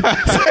intended.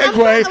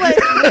 Segway.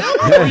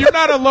 No, you're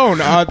not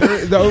alone.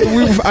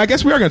 I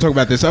guess we are going to talk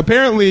about this.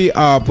 Apparently,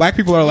 black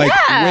people are like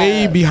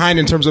way behind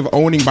in terms of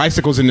owning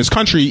bicycles in this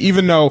country.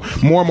 Even though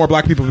more and more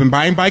black people have been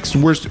buying bikes,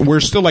 we're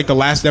still like the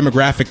last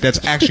demographic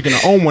that's actually going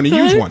to own one and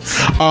use one.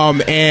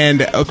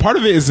 And part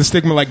of it is the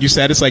stigma, like you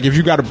said. It's like if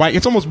you got a bike,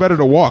 it's almost better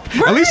to walk.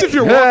 Right. At least if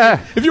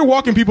you're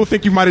walking, people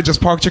think you might have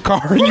just parked your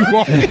car and you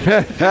walk.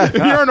 If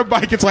you're on a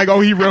bike, it's like,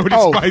 oh, he rode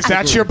his bicycle.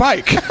 That's your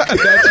bike.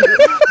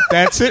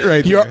 That's it,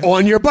 right? You're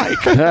on your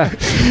bike.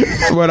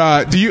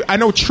 But do you? I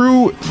know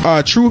True.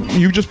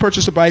 You just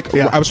purchased a bike.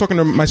 Yeah. I was talking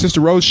to my sister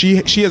Rose. She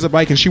has a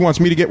bike and she wants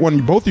me to get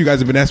one. Both of you guys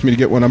have been asking me to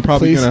get one. I'm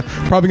probably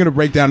gonna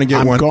break down and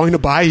get one. I'm going to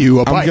buy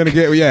you a bike. I'm gonna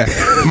get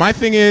My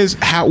thing is,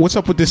 what's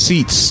up with the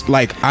seats?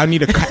 Like, I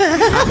need a.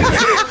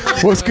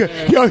 What's good?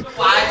 Yo,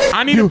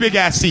 I need a big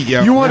ass seat,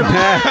 yo. He wants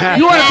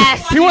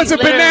a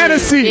banana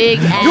seat.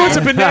 He wants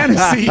a banana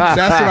seat.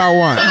 That's what I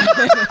want.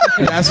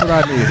 That's what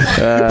I need.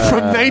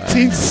 From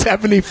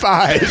 1975.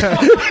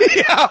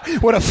 Yeah,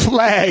 with a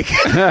flag.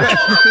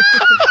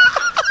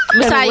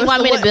 Masai, you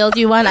want me to build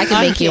you one? I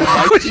can make you one.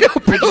 I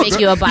can make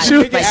you a bike.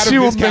 She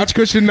will couch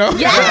cushion, though.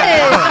 Yes,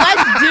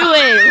 let's do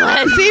it.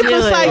 Let's See, do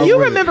Masai, it. you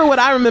remember what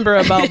I remember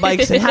about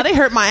bikes and how they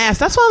hurt my ass.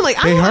 That's why I'm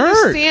like, I don't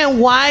understand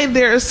why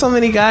there are so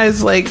many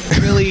guys like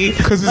really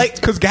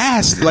because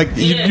gas, like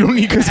you don't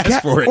need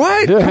gas for it.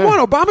 What? Come on,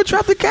 Obama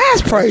dropped the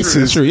gas prices.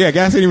 It's true. Yeah,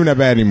 gas ain't even that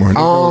bad anymore.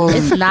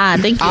 It's not.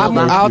 Thank you,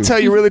 Obama. I'll tell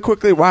you really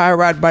quickly why I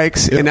ride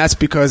bikes, and that's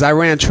because I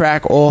ran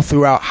track all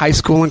throughout high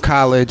school and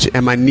college,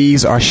 and my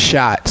knees are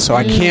shot, so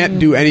I can't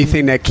do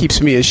anything that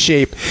keeps me in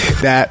shape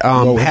that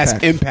has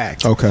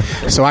impact. Okay.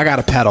 So I got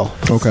to pedal.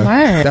 Okay.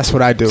 Smart. That's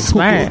what I do.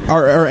 Smart.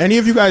 Are any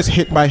of you guys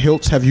hit by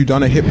hilts? Have you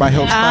done a hit by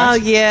hilts class?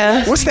 Oh,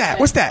 yeah. What's that?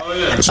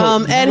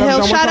 Ed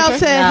Hill. Shout out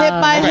to Hit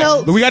by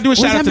Hilts. We got to do a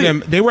shout out to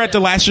them. They were at the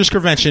last year's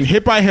Curvention.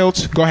 Hit by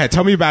Hilts. Go ahead.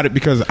 Tell me about it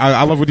because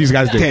I love what these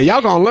guys do. Yeah,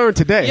 y'all going to learn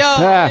today.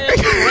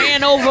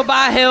 Ran over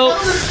by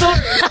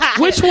Hilts.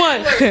 Which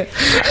one?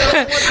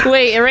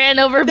 Wait, it ran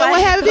over by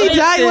What happened? He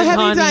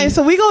died.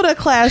 So we go to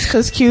class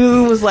because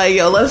Q was like,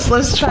 yo,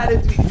 let's try to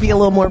be a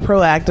little more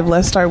proactive.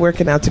 Let's start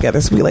working out together.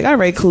 So we like, all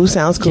right, cool,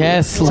 sounds cool.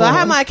 Yes, so I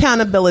have my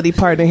accountability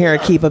partner to hear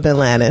Akeba Bin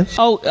Ladin?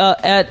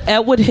 At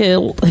Edward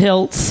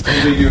Hiltz,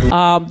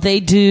 they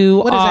do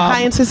what is it?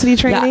 High intensity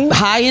training.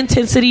 High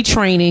intensity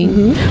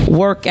training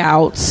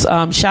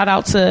workouts. Shout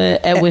out to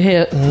Edward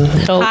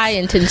Hiltz. High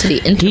intensity.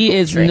 He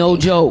is no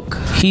joke.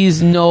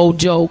 He's no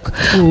joke.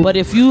 But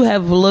if you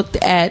have looked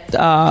at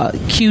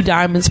Q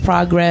Diamond's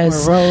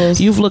progress,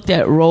 you've looked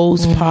at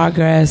Rose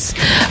progress.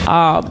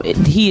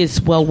 He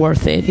is well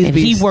worth it, and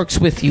he works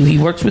with you. He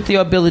works with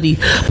your ability,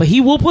 but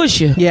he will push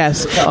you.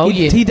 Yes.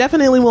 He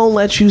definitely won't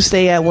let you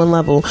stay at one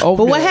level.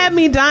 But what had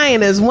me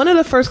dying is one of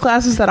the first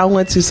classes that I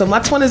went to. So my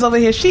twin is over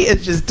here. She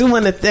is just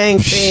doing the thing,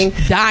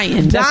 dying,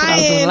 and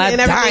everything.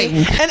 And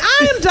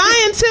I am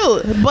dying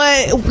too.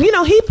 But you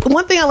know,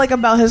 one thing I like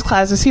about his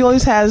classes, he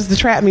always has the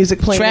trap music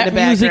playing in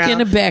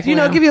the background. You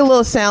know, give you a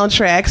little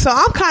soundtrack. So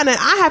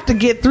I have to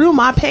get through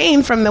my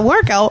pain from the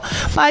workout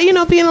by, you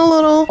know, being a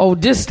little.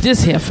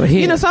 This here for him.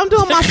 You know, so I'm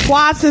doing my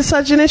squats and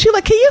such, and then she's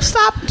like, "Can you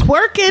stop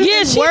twerking?"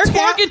 Yeah, she's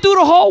twerking through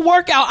the whole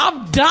workout.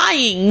 I'm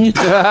dying.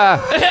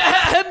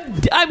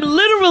 I'm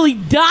literally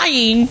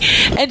dying,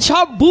 and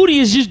her booty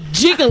is just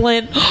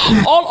jiggling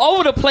all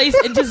over the place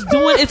and just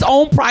doing its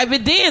own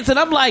private dance. And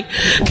I'm like,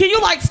 can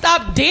you like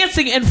stop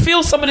dancing and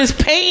feel some of this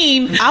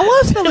pain? I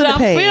was feeling the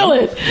pain.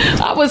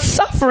 I was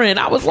suffering.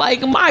 I was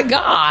like, my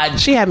God.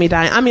 She had me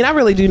dying. I mean, I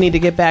really do need to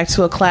get back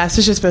to a class.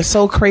 It's just been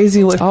so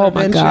crazy with Curvention.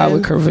 My God,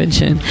 with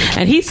Curvention.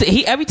 And he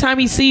every time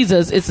he sees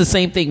us, it's the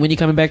same thing. When you're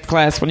coming back to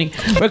class,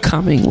 we're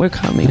coming.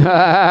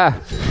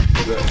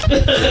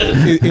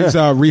 Is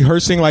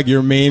rehearsing like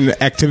your main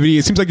activity?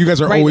 It seems like you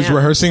guys are always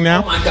rehearsing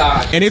now. Oh my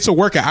God! And it's a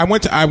workout. I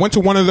went to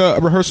one of the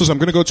rehearsals. I'm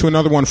going to go to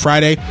another one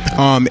Friday.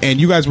 And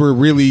you guys were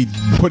really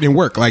putting in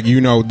work. Like,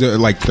 you know,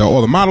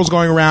 all the models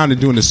going around and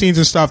doing the scenes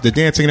and stuff, the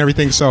dancing and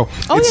everything. So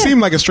it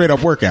seemed like a straight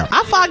up workout.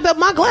 I fogged up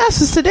my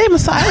glasses today,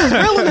 Messiah. I was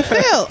real in the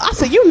field. I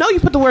said, you know, you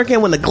put the work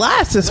in when the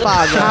glasses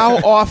fog up. How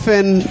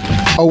often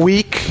a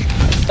week?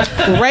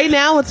 Right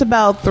now, it's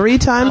about 3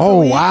 times a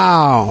week.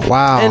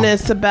 Wow. And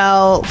it's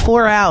about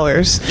 4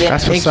 hours. Yeah.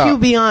 That's what's up. And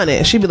Q be on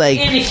it. She'd be like...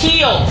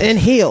 In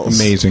heels.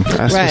 Amazing.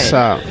 That's what's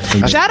up.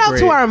 Shout out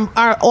to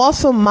our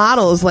awesome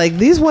models. Like,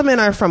 these women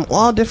are from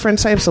all different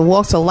types of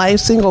walks of life,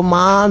 single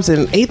moms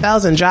and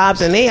 8,000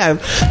 jobs, and they are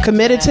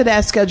committed to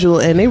that schedule,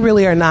 and they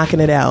really are knocking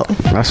it out.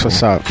 That's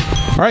what's up.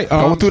 All right.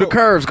 Going through the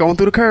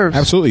curves.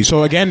 Absolutely.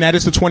 So, again, that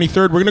is the 23rd.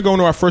 We're going to go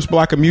into our first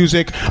block of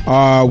music.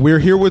 We're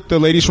here with the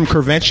ladies from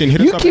Curvention.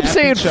 Hit us you up keep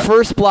saying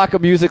first block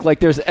of music like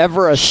there's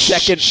ever a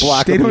second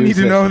block of music. They don't need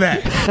to know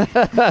that.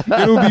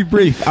 It'll be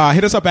brief.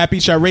 Hit us up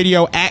at Shot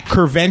Radio, at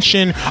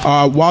Curvention.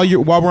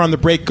 While we're on the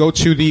break, go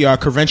to the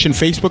Curvention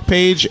Facebook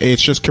page.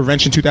 It's just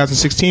Curvention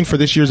 2016 for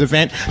this year's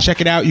event.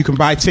 Check it out. You can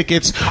buy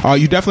tickets.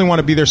 You definitely want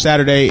to be there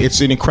Saturday. It's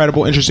an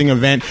incredible, interesting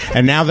event.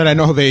 And now that I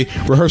know they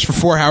rehearse for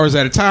 4 hours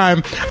at a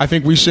time, I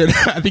think you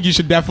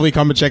should definitely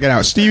come and check it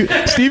out.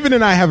 Steven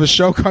and I have a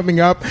show coming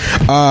up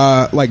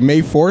like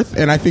May 4th,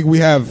 and I think we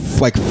have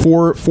like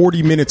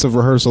 40 minutes of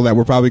rehearsal that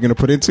we're probably going to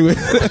put into it.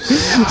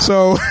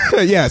 So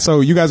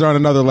you guys are on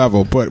another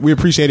level, but we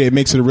appreciate it. It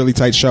makes it a really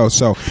tight show.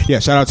 So yeah,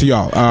 shout out to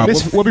y'all.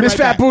 We'll be right Fat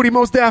back. Booty,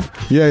 most deaf.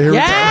 Yeah, here we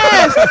go.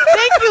 Yes, thank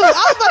you. I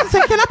was about to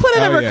say, can I put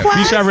in a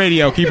request? Shot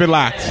Radio, keep it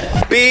locked.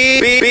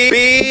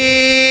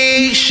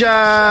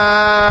 Shot.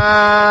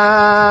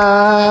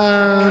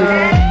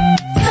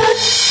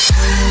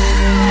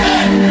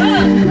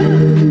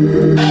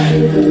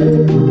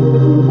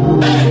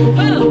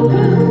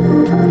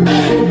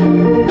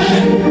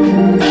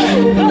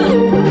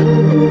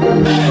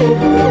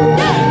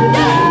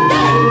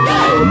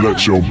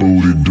 Let your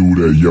booty do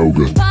that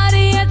yoga.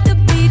 Party at the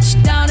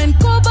beach down in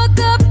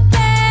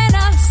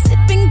Copacabana,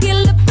 sipping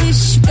killer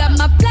fish. Got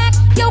my black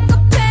yoga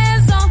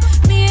pants on.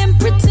 Me and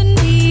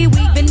Brittany,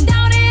 we've been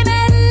down in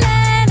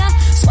Atlanta,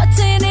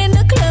 sweating in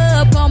the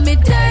club. Call me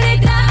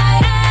Dirty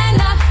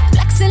Diana,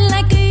 flexing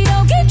like a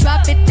yogi.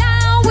 Drop it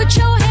down with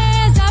your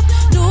hands up.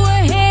 Do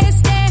a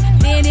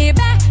headstand, bend it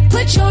back,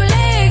 put your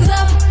legs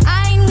up.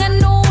 I ain't got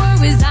no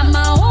worries, I'm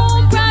my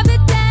own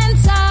private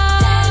dancer.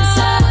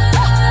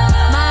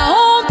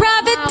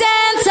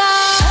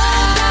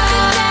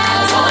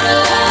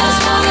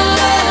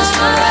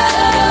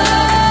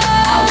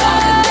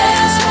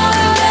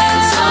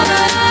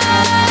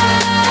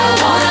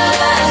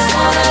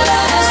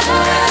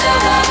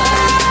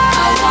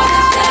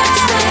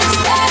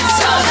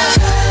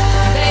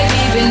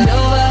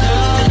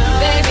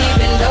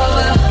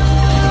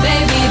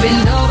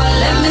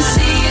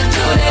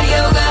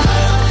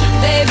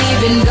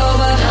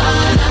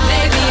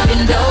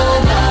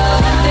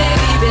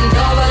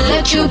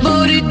 Your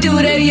booty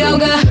do that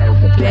yoga.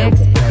 Flex.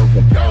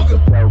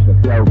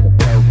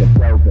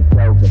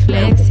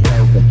 Flex.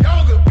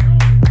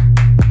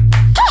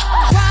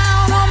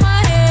 Crown on my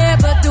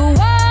head, but the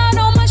one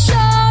on my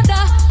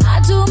shoulder. I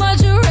too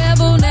much a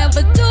rebel,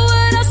 never do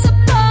what I'm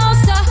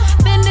supposed to.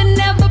 Bend and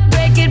never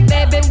break it,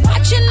 baby.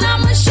 Watching,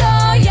 I'ma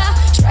show ya.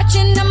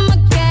 Stretching on my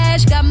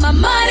cash, got my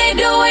money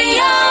doing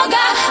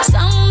yoga.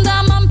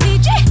 Sometimes I'm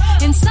peachy,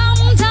 and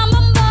sometimes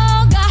I'm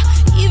vulgar.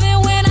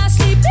 Even when I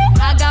sleep,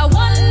 I got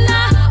one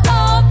eye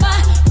open.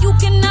 You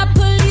cannot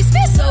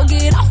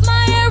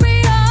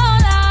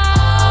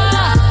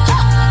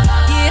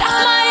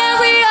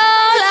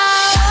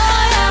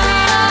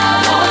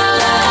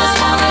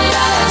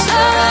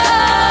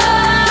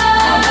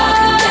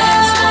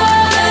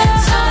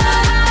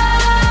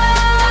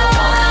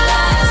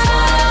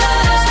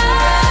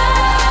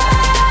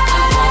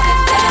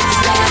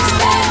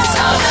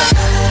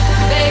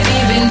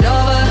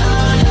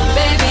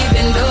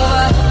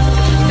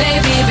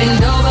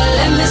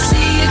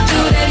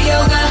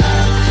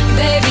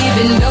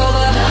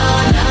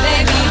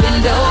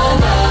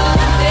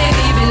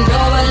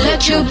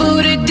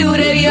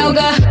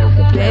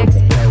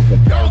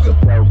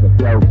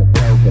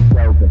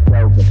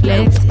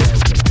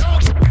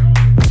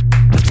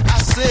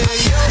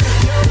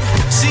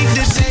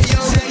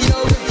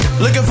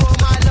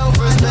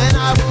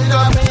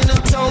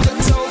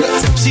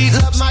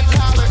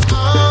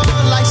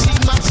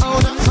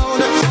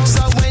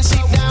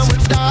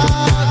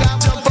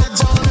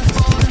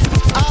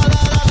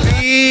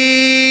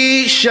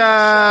Nation.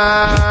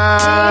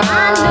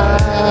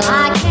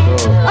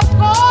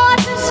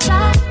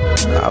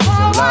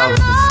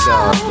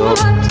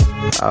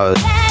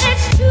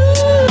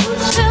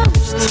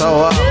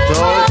 Toe up,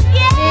 dog.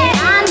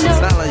 I'm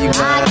telling you,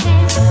 man.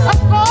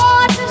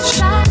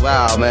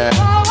 Wow, man.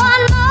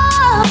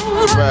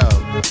 Bro,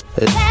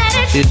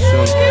 it's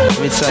true. Let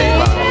me tell you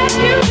about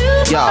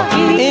it. Yo,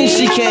 and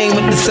she came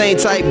with the same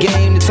type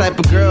game, the type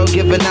of girl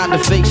giving out the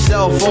fake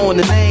cell phone,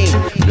 the name.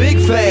 Big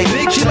fame,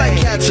 she like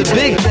catching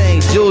big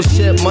things. Jewel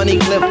ship, money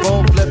clip,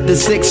 phone flip the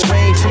 6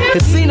 range.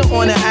 Casino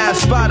on the ass,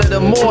 spotted her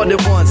more than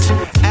once.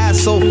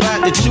 Ass so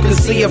fat that you can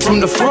see her from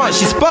the front.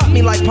 She spot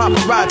me like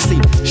paparazzi.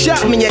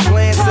 Shot me a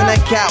glance and that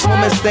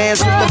Catwoman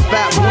stands with the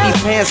fat booty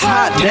pants.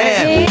 Hot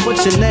damn.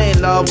 What's your name,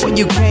 love? Where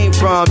you came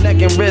from?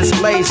 Neck and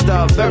wrist laced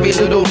up. Very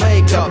little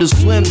makeup. The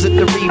swims at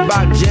the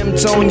Reebok gym.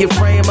 Tone your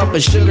frame up.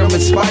 And sugar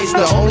and spice.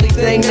 The only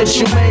thing that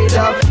you made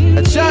up.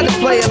 I tried to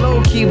play it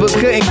low key but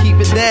couldn't keep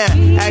it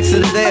down. Asked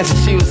her to dance and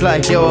she was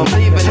like, yo, I'm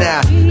leaving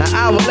now. An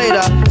hour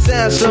later,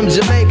 sounds from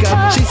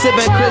Jamaica. She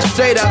sipping Chris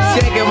straight up.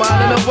 Skanking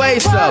while in the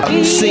waist up.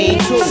 Scene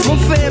 2. My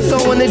fam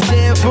throwing the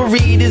jam for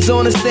Reed is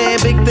on the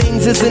stand. Big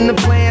things is in the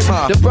plans.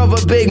 The brother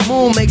Big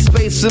Moon makes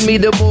space for me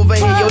to move in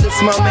here. Yo,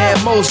 this my man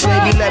Most,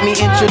 baby. Let me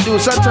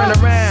introduce. I turn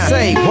around.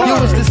 Say, you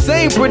was the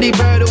same pretty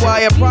bird who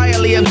I had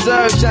priorly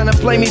observed, trying to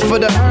play me for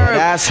the herd.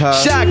 That's her.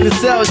 Shocked to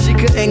sell, she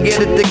couldn't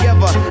get it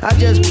together. I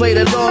just played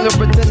along and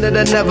pretended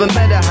I never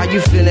met her. How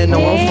you feeling?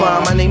 No, I'm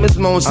fine. My name is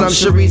Most. I'm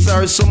Sharice. I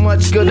heard so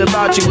much good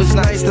about you. It's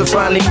nice to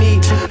finally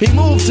meet. He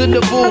moved to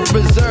the booth,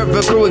 reserved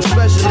a crew,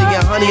 especially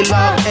and Honey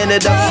Love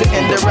ended up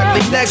sitting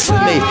directly next to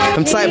me.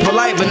 I'm type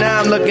polite, but now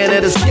I'm looking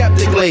at her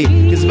skeptically.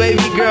 Cause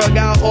baby girl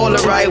got all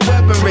the right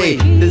weaponry.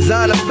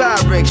 Designer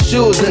fabric,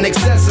 shoes and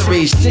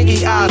accessories.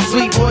 Chinky eyes,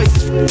 sweet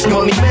voice,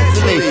 on me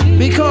mentally.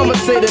 Be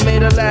conversated,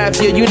 made her laugh,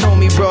 yeah, you know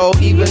me, bro.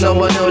 Even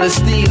though I know the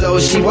stilo,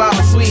 she wild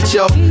sweet,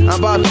 yo. I'm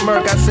about to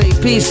murk, I say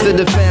peace to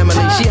the family.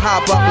 She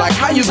hop up like,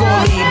 how you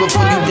gonna leave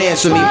before you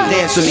dance with me,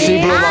 dance with me? She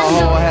blew my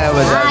whole head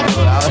with that.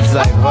 I was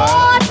like,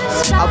 what?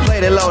 I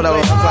played it low though. I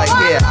was like,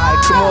 yeah,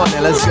 alright, come on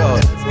then, let's go.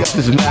 This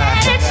is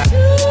mad.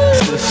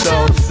 This is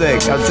so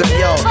sick. I'm telling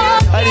yo,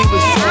 Honey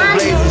was so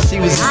blazing. She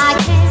was just,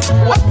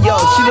 what? Yo,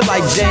 she looked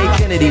like Jane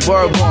Kennedy,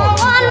 word walk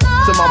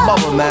to my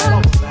mother,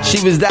 man.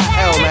 She was that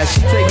L, man.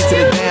 She take it to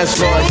the dance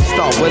floor and she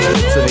start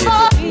whispering to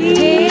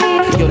me.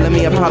 Yo, let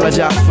me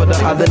apologize for the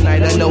other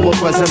night. I know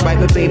it wasn't right,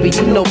 but baby,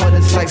 you know what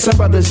it's like. Some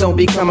brothers don't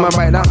be coming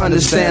right. I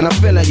understand, I'm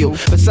feeling you.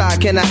 Besides,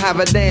 can I have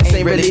a dance?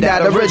 Ain't really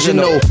that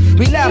original.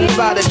 We laugh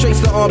about it, trace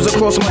the arms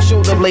across my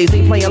shoulder blades.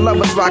 They playing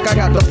lovers rock, I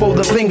got the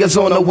folded fingers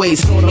on the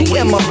waist. He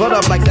had my butt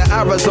up like the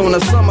Arizona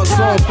summer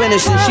song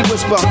finishing. She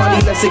whispered,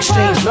 honey, let's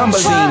exchange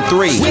numbers. Scene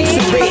 3. Weeks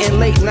of dating,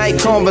 late night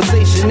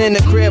conversation in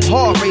the crib,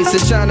 heart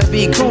racing, trying to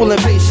be cool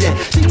and patient.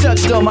 She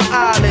touched on my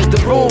eyelids, the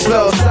room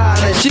fell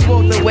silent. She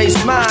walked away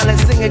smiling,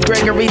 singing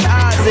Gregory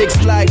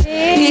Isaacs like,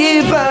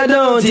 if I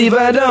don't,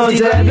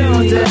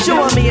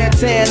 showing me a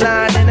tan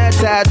line and a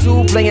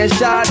tattoo, playing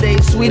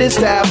Sade, sweetest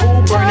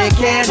taboo, burning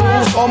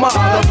candles. All my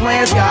other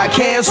plans got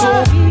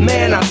canceled.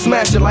 Man, I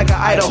smashed it like an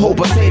Idaho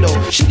potato.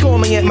 She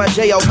called me at my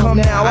jail, come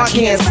now, I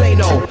can't say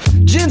no.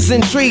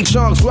 Jensen tree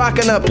trunks,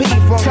 rocking a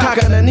P-funk,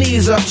 cocking her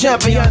knees up,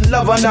 champion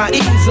lover, not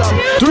ease up.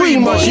 3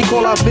 months, she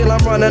call, I feel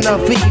I'm running a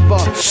fever.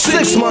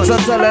 6 months, I'm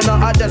telling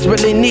her I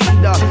desperately need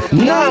her.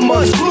 9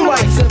 months,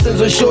 flu-like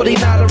symptoms with shorty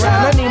not around.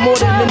 I need more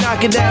than to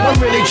knock it down,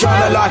 I'm really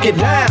trying to lock it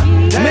down.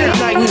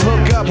 Midnight, we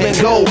hook up and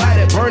go at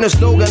it. Burn a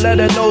slogan, let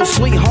her know,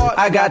 sweetheart,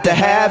 I got to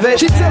have it.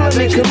 She telling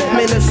me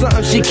commitment is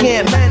something she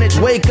can't manage.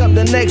 Wake up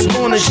the next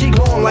morning, she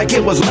gone like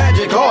it was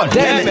magic. Oh,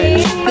 damn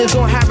it. This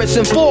on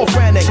Harrison, full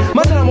frantic.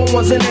 My number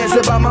one's an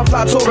answer by my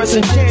fly Taurus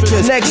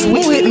enchantress. Next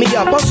week, hit me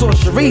up. I saw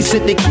Sharice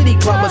at the kitty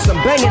club with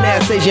some banging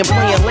ass Asian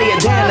playing, lay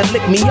it down and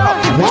lick me up.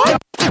 What?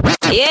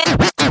 Yeah.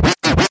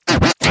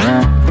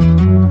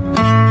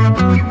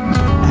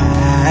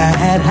 I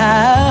had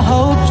high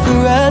hopes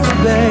for us,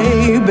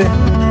 baby.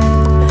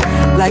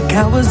 Like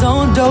I was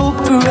on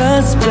dope for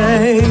us,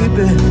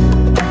 baby.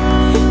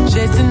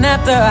 Chasing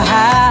after a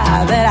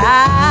high that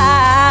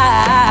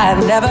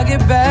I'd never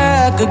get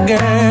back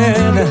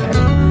again.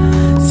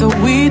 So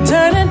we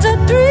turned into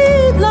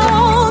 3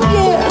 long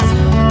years,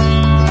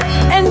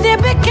 and it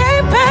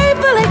became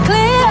painfully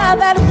clear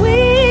that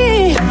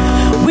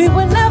we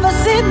would never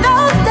see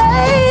those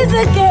days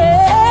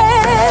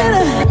again.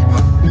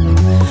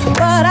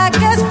 But I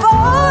guess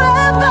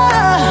forever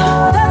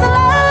doesn't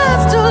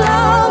last too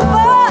long.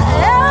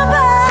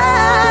 Forever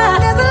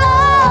doesn't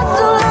last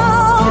too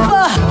long.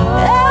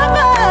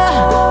 Forever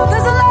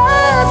doesn't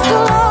last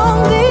too long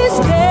these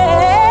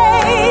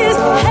days.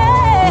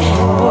 Hey,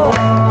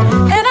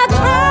 and I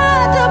try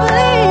to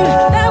believe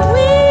that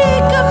we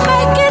could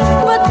make it,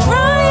 but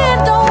trying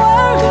don't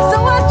work. So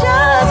I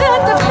just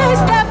have to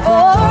face that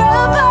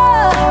forever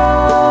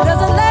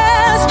doesn't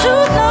last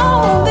too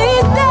long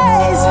these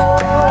days.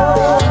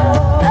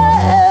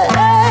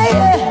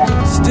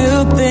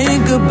 Still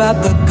think about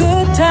the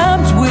good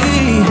times we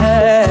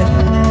had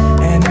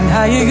and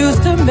how you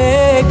used to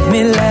make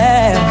me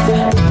laugh.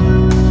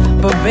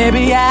 But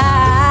Baby, I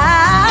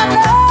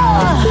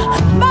know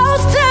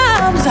most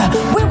times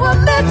we were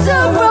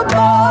miserable.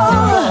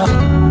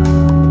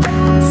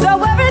 So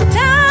every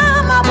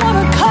time I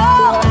wanna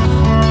call,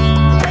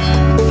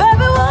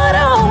 baby, what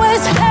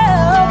always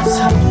helps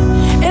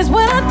is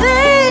when I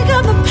think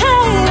of the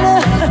pain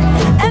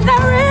and I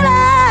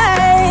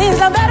realize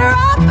I'm better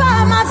off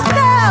by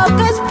myself.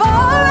 'Cause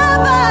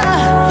forever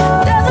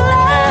doesn't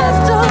last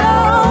too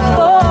long.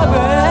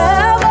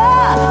 Forever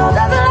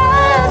doesn't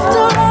last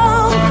too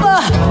long.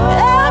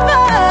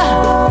 Forever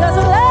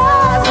doesn't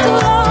last too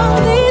long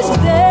these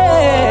days.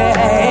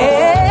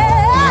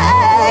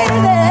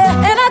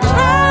 And I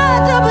try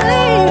to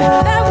believe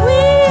that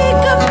we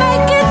could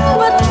make it,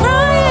 but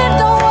trying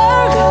don't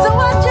work. So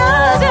I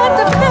just have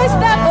to face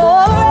that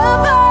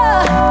forever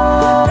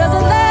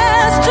doesn't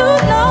last too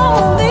long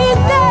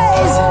these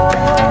days.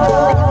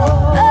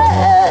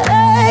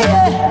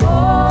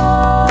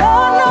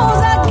 Lord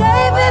knows I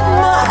gave it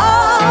my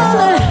all,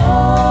 and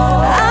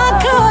I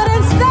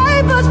couldn't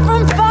save us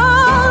from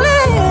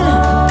falling.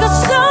 'Cause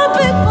some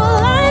people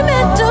ain't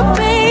meant to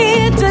be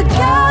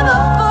together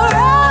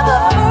forever,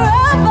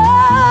 forever.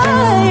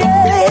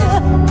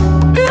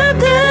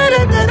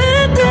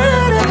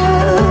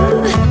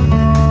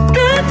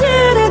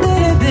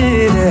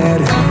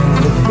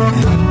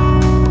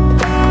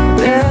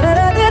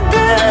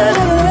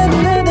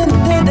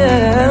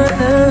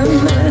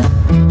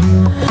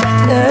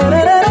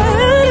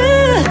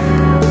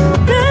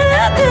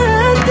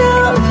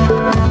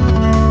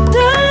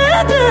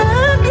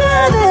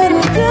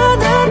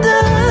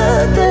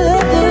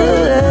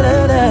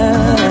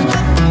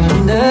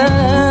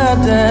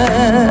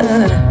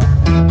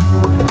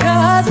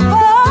 Cause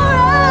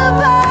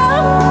forever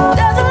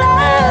doesn't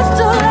last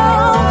too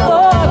long.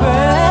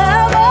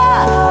 Forever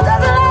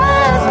doesn't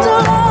last too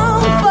long.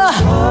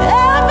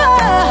 Forever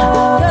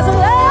doesn't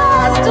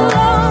last too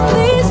long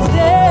these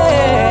days.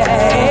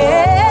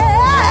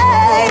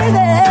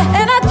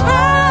 And I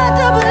try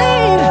to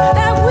believe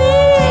that we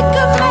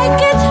could make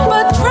it,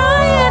 but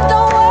trying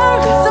don't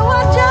work. So I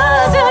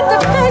just have to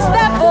face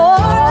that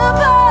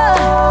forever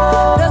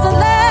doesn't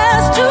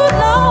last too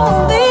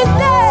long these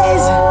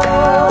days.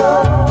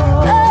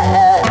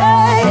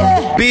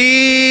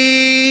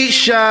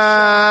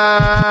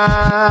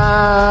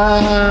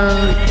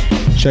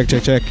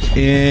 Check.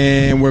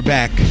 And we're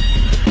back.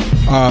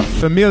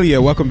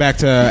 Familia, welcome back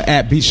to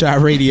at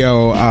Shot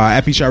Radio,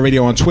 at Shot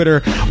Radio on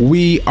Twitter.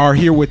 We are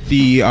here with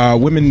the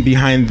women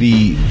behind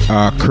the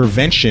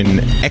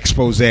Curvention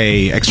expose,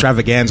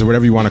 extravaganza,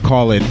 whatever you want to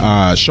call it,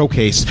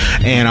 showcase,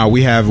 and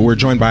we're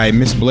joined by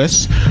Miss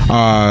Bliss,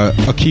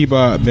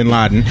 Akeba Bin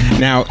Ladin.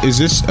 Now, is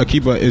this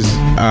Akeba?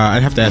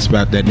 I'd have to ask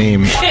about that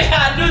name.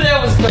 I knew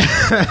that was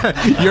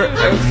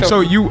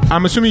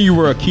I'm assuming you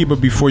were Akeba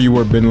before you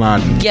were Bin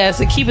Laden. Yes,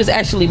 Akeba is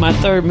actually my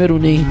third middle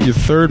name. Your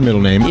third middle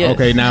name? Yes.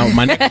 Okay, now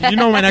my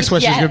next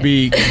question is going to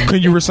be,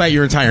 can you recite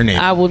your entire name?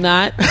 I will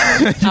not.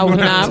 I will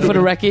not, for the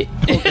record.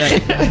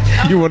 Okay.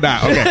 You will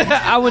not. Okay.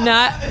 I will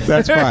not.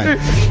 That's fine.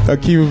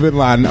 Akeba Bin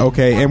Ladin.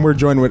 Okay, and we're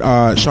joined with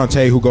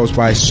Shauntay, who goes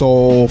by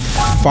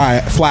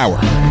SoulFlower.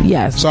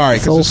 Yes. Sorry,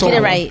 because it's Get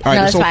it right. All right,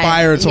 No, it's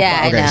SoulFire and fine.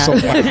 SoulFire. Okay, Yeah,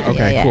 SoulFire.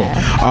 Okay, Yeah,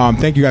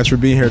 cool. Thank you guys for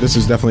being here. This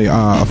is definitely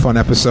a fun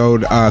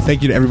episode.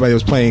 Thank you to everybody who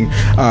was playing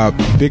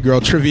Big Girl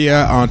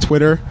Trivia on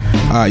Twitter.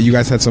 You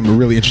guys had some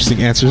really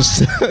interesting answers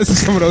to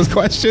some of those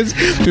questions.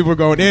 People were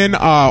going in.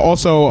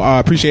 Also,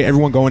 appreciate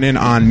everyone going in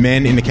on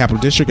men in the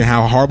Capital District and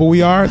how horrible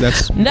we are.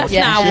 That's not what we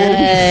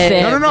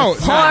said. No.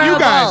 Not you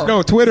guys.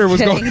 No, Twitter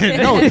was going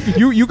in. No,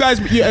 you guys.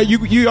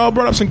 You all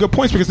brought up some good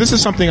points, because this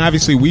is something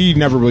obviously we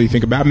never really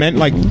think about. Men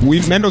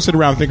don't sit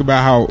around and think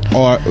about how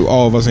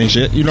all of us ain't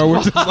shit. You know,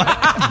 we're just like,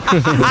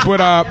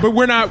 but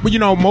we're not. You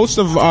know, most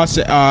of us,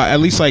 at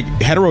least like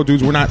hetero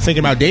dudes, we're not thinking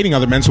about dating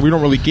other men, so we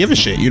don't really give a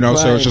shit. You know,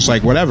 so it's just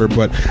like whatever.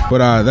 But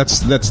that's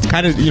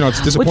kind of,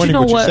 it's disappointing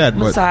what you said.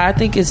 But I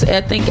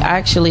think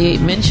actually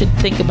men should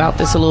think about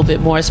this a little bit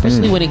more,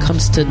 especially when it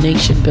comes to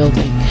nation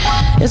building.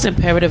 It's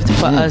imperative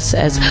for us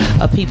as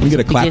a people. We get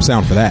a clap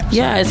sound for that.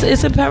 Yeah,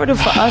 it's imperative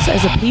for us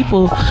as a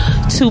people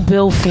to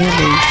build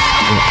families.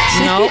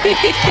 You know,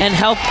 and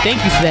health.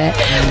 Thank you for that.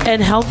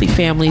 And healthy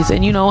families,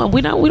 and and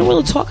we don't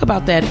really talk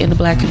about that in the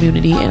Black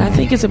community. And I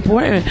think it's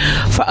important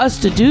for us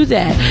to do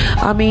that.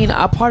 I mean,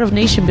 a part of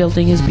nation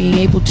building is being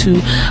able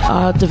to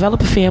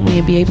develop a family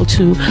and be able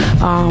to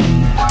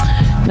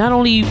not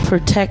only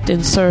protect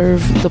and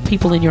serve the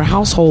people in your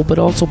household, but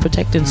also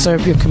protect and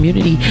serve your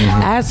community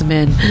as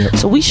men. Yep.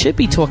 So we should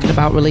be talking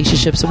about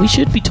relationships, and we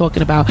should be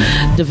talking about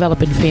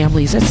developing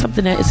families. That's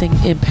something that is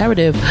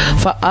imperative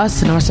for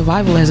us and our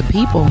survival as a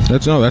people.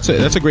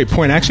 That's a great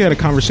point. I actually had a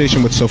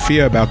conversation with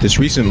Sophia about this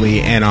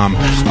recently, and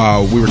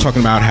we were talking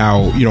about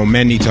how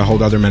men need to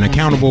hold other men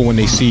accountable when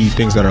they see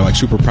things that are like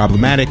super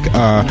problematic.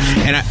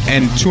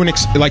 And to an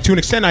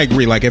extent, I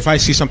agree. Like if I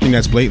see something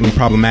that's blatantly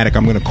problematic,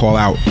 I'm going to call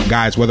out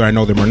guys, whether I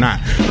know them or not.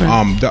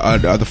 Right.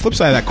 The flip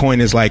side of that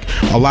coin is like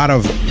a lot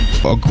of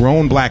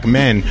grown black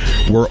men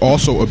were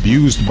also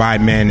abused by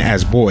men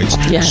as boys.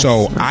 Yes.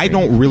 So I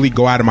don't really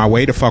go out of my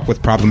way to fuck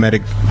with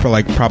problematic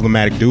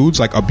dudes,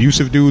 like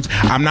abusive dudes.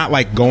 I'm not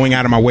like going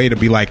out of my way to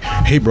be like,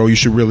 hey bro, you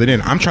should reel it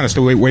in. I'm trying to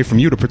stay away from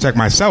you to protect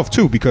myself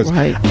too, because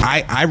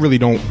I really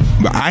don't.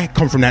 I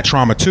come from that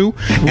trauma too,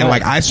 and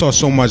like I saw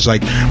so much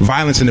like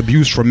violence and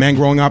abuse from men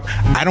growing up.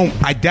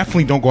 I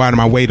definitely don't go out of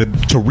my way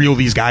to reel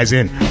these guys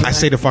in. I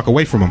stay the fuck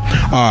away from them,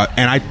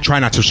 and I try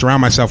not to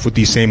surround myself with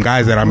these same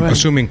guys that I'm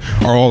assuming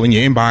are all in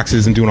your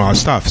inboxes and doing all that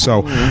stuff.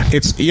 So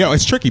it's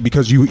it's tricky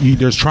because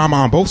there's trauma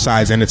on both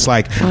sides, and it's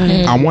like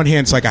on one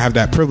hand it's like I have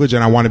that privilege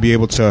and I want to be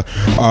able to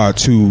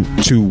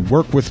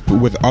work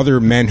with other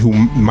men who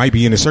might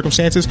be in the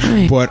circumstances,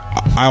 but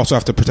I also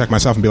have to protect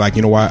myself and be like,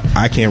 you know what,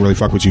 I can't really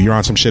fuck with you. You're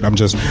on some shit I'm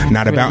just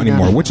not about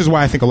anymore. Which is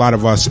why I think a lot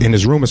of us in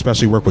this room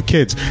especially work with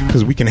kids,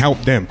 because we can help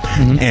them,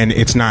 and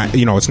it's not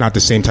it's not the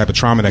same type of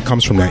trauma that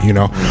comes from that.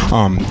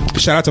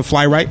 Shout out to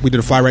Fly Right. We did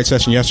a Fly Right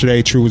session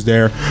yesterday. True was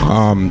there.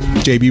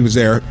 JB was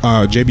there.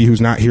 JB,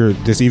 who's not here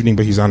this evening,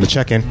 but he's on the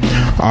check-in.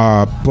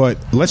 But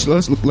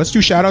let's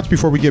do shout outs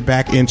before we get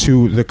back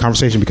into the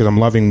conversation, because I'm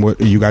loving what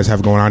you guys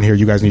have going on here.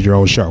 You guys need your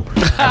own show.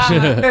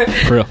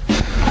 For real.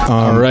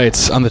 All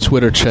right, on the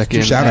Twitter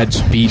check-in at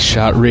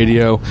Shot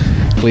Radio,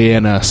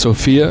 Leanna,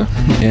 Sophia,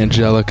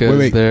 Angelica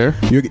is there.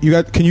 You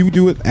got? Can you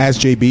do it as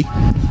JB?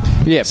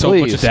 Yeah, so please.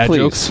 A bunch of dad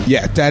jokes.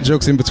 Yeah, dad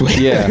jokes in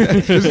between. Yeah,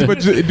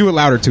 but do it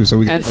louder too, so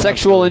we and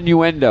sexual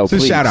innuendo.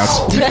 Please. Shout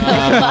outs.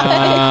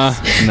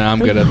 No, I'm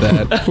good at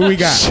that. Who we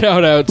got?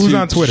 Shout out Who's to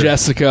on Twitter?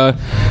 Jessica,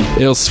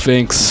 Il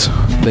Sphinx.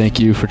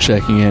 Thank you for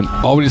checking in.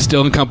 Albany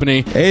Distilling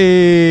Company.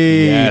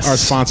 Hey, yes. Our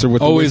sponsor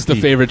with always the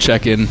favorite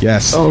check-in.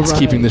 Yes, it's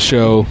keeping the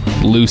show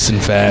loose and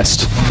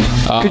fast.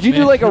 Could you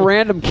do like a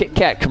random Kit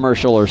Kat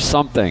commercial or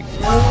something?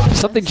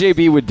 Something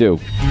JB would do.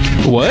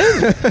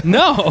 What?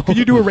 No. Can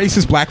you do a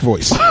racist black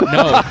voice?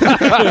 No.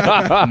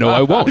 No,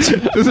 I won't.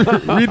 Read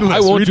the list. I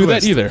won't do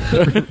that either.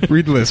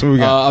 Read the list. What we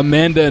got?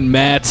 Amanda and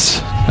Matt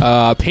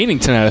painting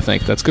tonight, I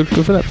think. That's good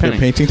for that painting. They're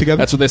painting together?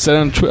 That's what they said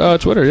on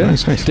Twitter, yeah.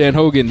 Nice. Dan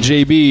Hogan,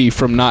 JB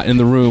from Not in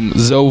the Room,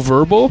 Zoe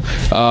Verbal,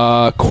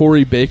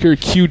 Corey Baker,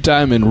 Q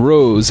Diamond,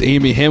 Rose,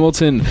 Amy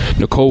Hamilton,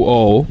 Nicole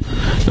O,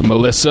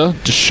 Melissa,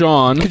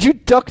 Deshaun. Could you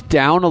duck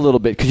down a little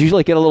bit? Could you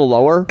like get a little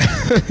lower?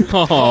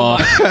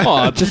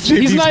 Just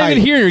he's not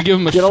even here. You're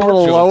giving him a get a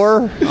little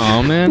lower.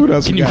 Oh man,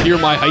 can you hear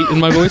my height in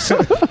my voice? I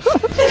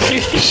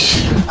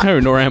don't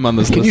even know where I am on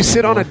this list. Can you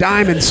sit on a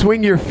dime and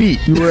swing your feet?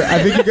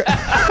 I think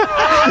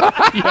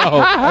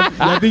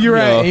you were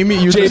at Amy.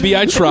 JB,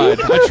 I tried,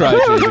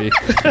 JB.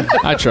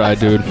 I tried,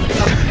 dude.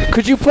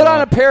 Could you put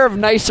on a pair of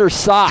nicer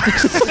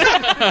socks?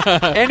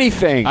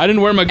 Anything. I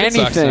didn't wear my good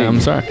socks today.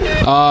 I'm sorry.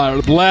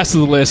 Last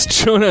of the list,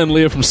 Jonah and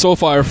Leah from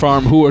SoulFlower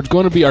Farm, who are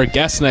going to be our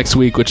guests next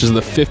week, which is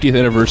the 50th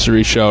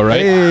anniversary show,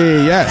 right?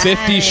 Hey, yes.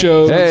 50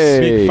 shows.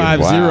 Hey,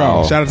 50.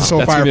 Wow. Shout out to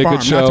SoulFlower Farm.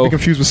 Not to be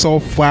confused with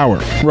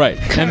SoulFlower. Right.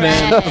 And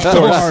then, of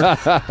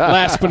course,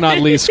 last but not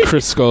least,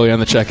 Chris Scully on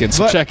the check-in.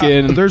 So check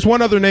in. There's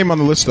one other name on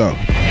the list, though.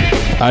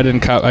 I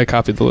didn't. I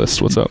copied the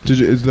list. What's up?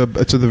 It's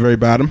to the very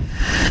bottom.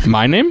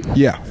 My name?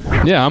 Yeah.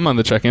 Yeah, I'm on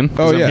the check-in.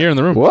 Oh, yeah. I'm here in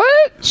the room.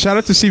 What? Shout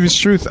out to Steven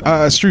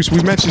Struce.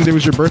 We mentioned it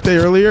was your birthday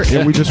earlier,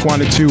 and we just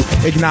wanted to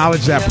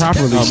acknowledge that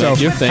properly. Oh, so,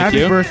 thank happy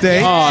you.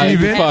 birthday, oh,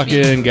 Steven. You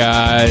fucking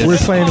guys. We're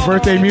playing the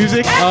birthday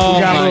music. Oh,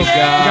 we got my God. We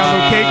got a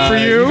little cake for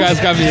you. You guys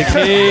got me a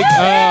cake.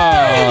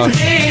 Oh.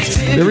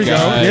 There we go.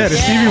 Yeah, the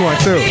Stevie one,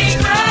 too.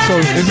 So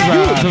this is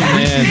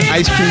Reese's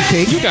ice cream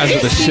cake. You guys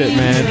are the shit,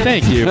 man.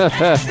 Thank you.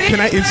 Can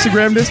I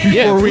Instagram this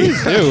before we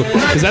do?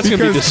 Because that's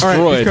gonna be destroyed.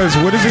 Right, because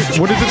what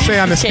does it say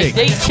on this cake?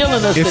 They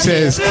killing us. It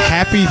says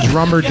Happy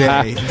Drummer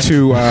Day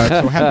to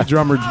Happy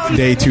Drummer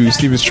Day to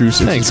Steven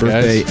Struce. It's his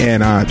birthday, guys.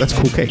 And that's a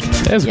cool cake.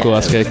 That's a cool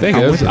ass cake. Thank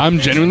you. I'm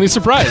genuinely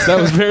surprised. That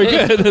was very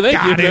good.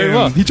 Thank you very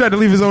well. He tried to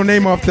leave his own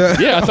name off the.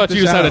 Yeah, I thought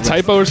you just had a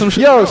typo or some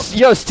shit.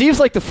 Yo, Steve's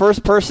like the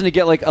first person to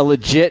get like a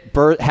legit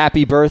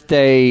happy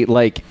birthday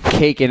like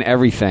cake and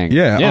everything.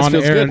 Yeah, on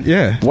feels air. good.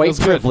 Yeah, white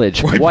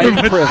privilege. White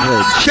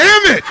privilege.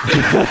 Damn it!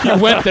 You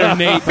went there,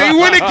 Nate. They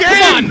win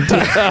again.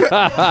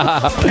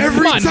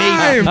 Every on,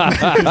 time.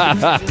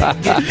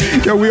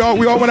 Yo, we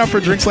all went out for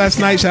drinks last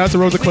night. Shout out to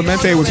Rosa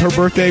Clemente. It was her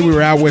birthday. We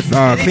were out with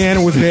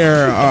Cleanna was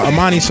there,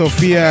 Amani,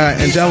 Sophia,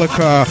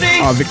 Angelica,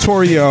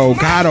 Victorio,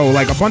 Gatto.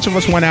 Like a bunch of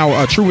us went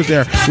out. True was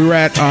there. We were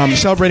at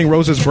celebrating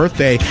Rosa's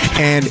birthday,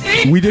 and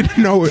we didn't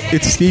know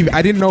it's Steve.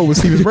 I didn't know it was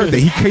Steve's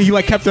birthday. He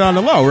like kept it on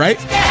the low, right?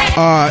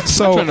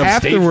 So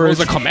afterwards,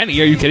 Rosa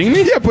Clemente, are you kidding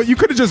me? Yeah, but you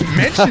could have just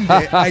mentioned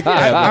it. Like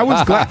I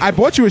was glad I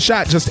bought you a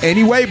shot just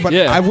anyway, but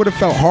I would have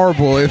felt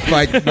horrible if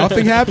like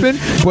nothing happened.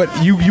 But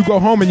you go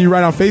home and you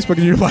write on Facebook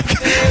and you're like,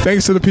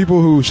 thanks to the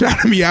people who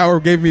shouted me out or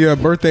gave me a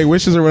birthday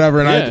wishes or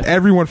whatever, and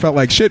everyone felt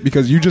like shit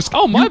because you just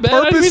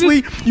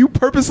you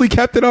purposely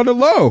kept it on the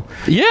low.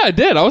 Yeah, I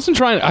did. I wasn't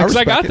trying because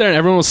I got there and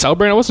everyone was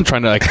celebrating. I wasn't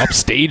trying to like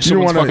upstage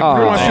someone's fucking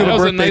birthday. That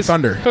was a nice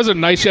thunder. That was a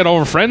nice. You had all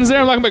our friends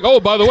there. I'm like, oh,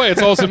 by the way,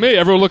 it's also me.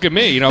 Everyone look at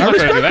me. You know, I'm not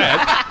gonna do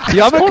that.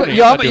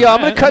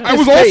 I'm gonna cut this I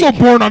was cake. also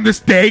born on this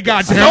day.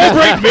 God damn.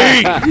 Celebrate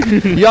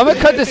me. I'm gonna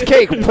cut this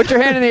cake. Put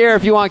your hand in the air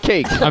if you want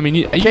cake. I mean,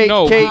 you cake,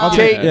 know, cake. I'll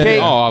take it.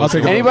 I'll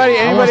take it. Anybody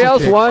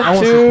else?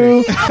 1,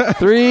 2,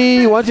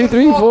 3. 1, 2,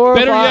 3, 4.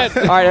 Better 5. yet.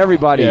 All right,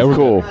 everybody. Yeah, we're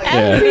cool.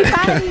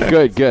 Yeah.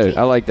 Good.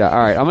 I like that. All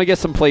right, I'm gonna get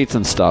some plates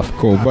and stuff.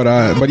 Cool,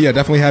 but yeah,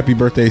 definitely happy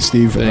birthday,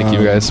 Steve. Thank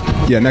you, guys.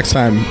 Yeah, next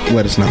time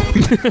let us know.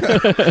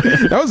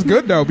 That was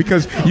good though,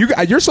 because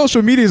your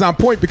social media is on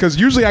point, because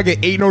usually I get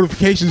 8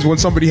 notifications when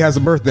somebody has a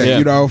birthday, Yeah.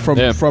 you know, from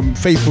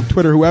Facebook,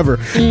 Twitter, whoever,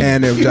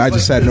 and I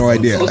just had no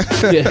idea.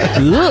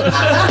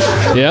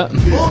 Yeah.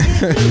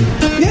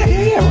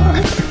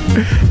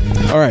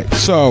 All right,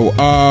 so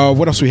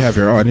what else do we have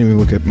here? Oh, I didn't even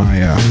look at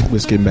my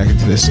list. Getting back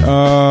into this.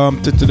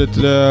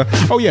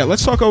 Oh yeah,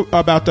 let's talk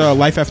about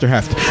life after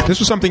heft. This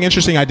was something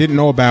interesting I didn't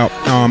know about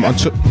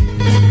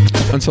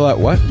until at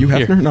what? You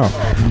Hefner? No.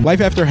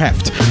 Life after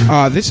heft.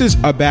 This is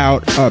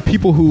about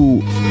people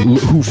who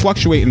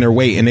fluctuate in their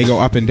weight, and they go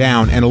up and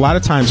down. And a lot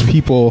of times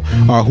people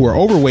who are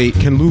overweight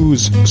can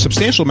lose a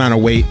substantial amount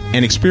of weight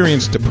and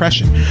experience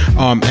depression.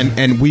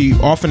 And we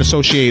often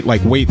associate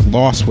like weight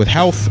loss with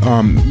health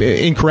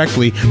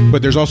incorrectly,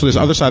 but there's also this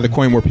other side of the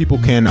coin where people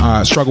can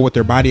struggle with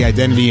their body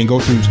identity and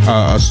go through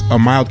a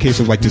mild case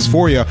of like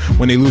dysphoria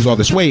when they lose all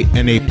this weight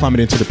and they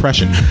plummet into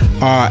depression.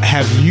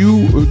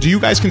 Do you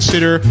guys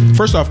consider,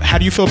 first off, how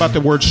do you feel about the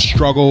word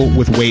struggle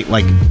with weight?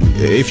 Like,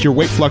 if your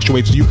weight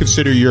fluctuates, do you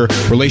consider your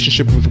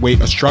relationship with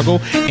weight a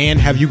struggle? And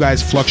have you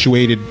guys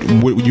fluctuated,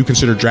 what you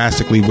consider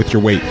drastically, with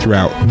your weight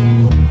throughout?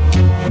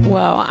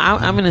 Well,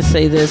 I'm going to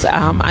say this.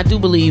 I do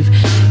believe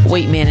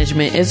weight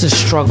management is a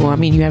struggle. I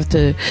mean, you have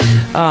to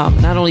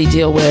not only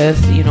deal with,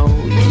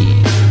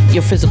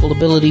 your physical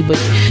ability, but,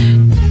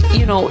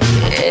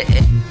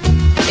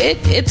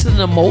 it's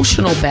an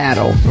emotional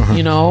battle,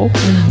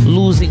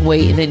 losing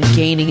weight and then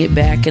gaining it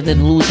back and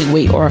then losing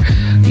weight, or,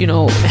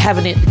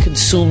 having it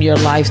consume your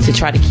life to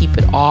try to keep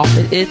it off.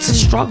 It's a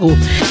struggle.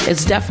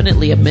 It's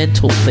definitely a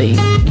mental thing,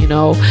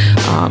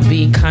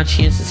 being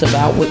conscientious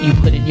about what you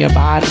put in your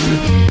body.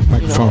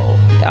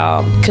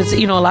 Because,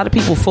 a lot of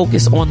people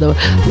focus on the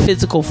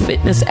physical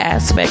fitness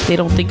aspect. They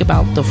don't think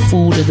about the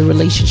food and the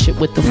relationship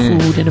with the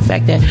food and the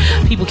fact that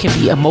people can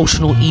be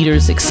emotional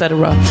eaters,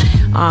 etc.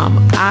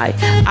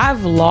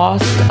 I've lost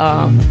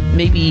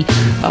maybe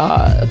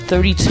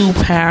 32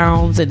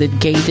 pounds and then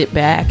gained it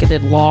back and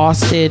then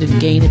lost it and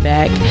gained it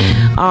back.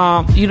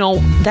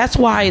 That's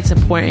why it's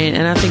important,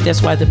 and I think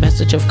that's why the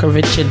message of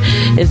Curvention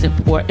is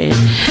important.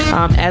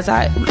 As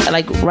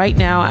right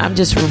now, I'm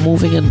just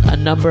removing a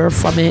number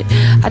from it.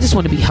 I just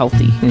want to be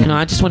healthy.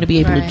 I just want to be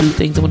able to do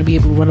things. I want to be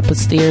able to run up the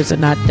stairs and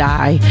not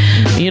die.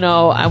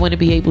 I want to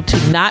be able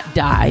to not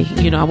die.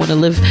 I want to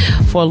live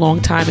for a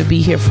long time and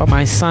be here for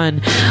my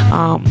son.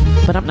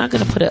 But I'm not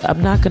going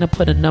to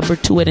put a number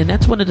to it, and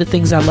that's one of the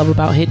things I love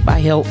about Hit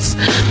by Hilts.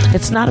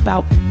 It's not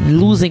about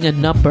losing a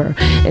number.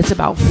 It's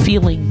about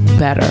feeling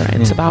better.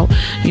 It's about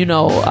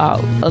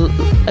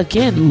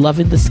again,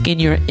 loving the skin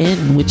you're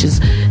in, which is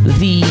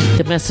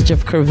the message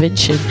of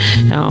Curvention.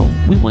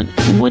 We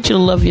want you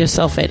to love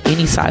yourself at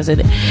any size,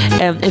 and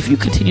if you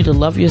continue to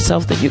love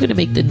yourself, then you're going to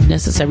make the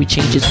necessary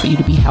changes for you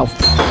to be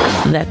healthy.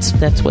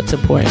 That's what's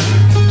important.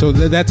 So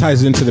that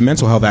ties into the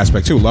mental health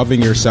aspect too.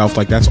 Loving yourself,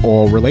 like, that's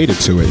all related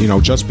to it.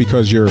 Just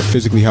because you're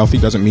physically healthy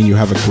doesn't mean you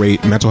have a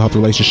great mental health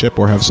relationship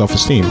or have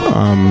self-esteem.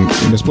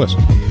 Ms. Bliss.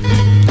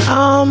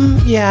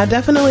 Yeah, I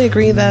definitely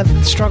agree that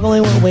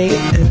struggling with weight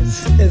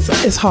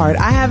is hard.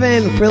 I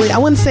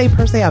wouldn't say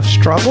per se I've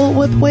struggled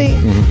with weight.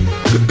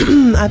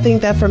 I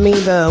think that for me,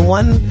 the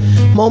one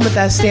moment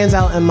that stands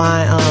out in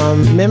my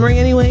memory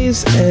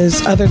anyways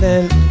is, other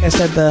than, like I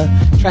said, the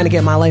trying to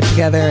get my life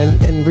together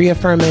and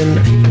reaffirming,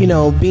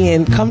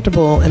 being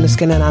comfortable in the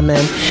skin that I'm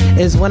in,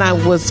 is when I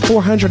was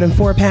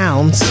 404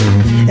 pounds.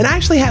 And I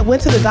actually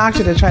went to the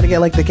doctor to try to get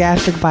like the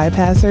gastric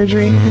bypass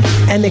surgery,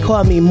 and they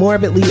called me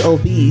morbidly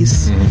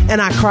obese.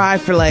 And I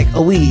cried for like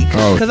a week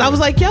because I was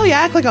like, yo, you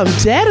act like I'm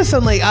dead or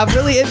something. Like, it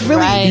really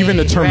right, even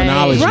the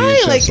terminology,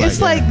 right? Like,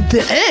 it's like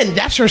the end.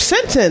 That's your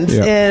sentence.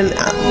 Yeah. And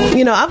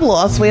I've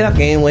lost weight, I've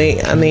gained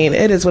weight. I mean,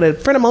 it is what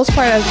it. For the most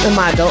part, in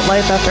my adult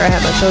life, after I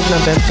had my children,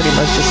 I've been pretty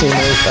much the same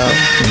way.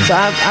 So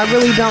I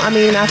really don't. I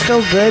mean, I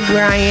feel good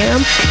where I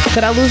am.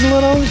 Could I lose a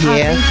little?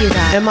 Yeah.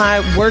 Am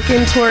I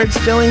working towards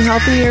feeling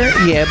healthier?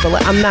 Yeah,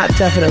 but I'm not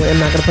going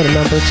to put a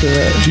number to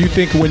it. Do you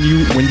think when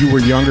you were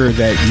younger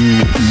that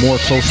you more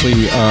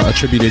closely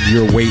attributed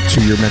your weight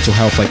to your mental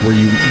health? Like, were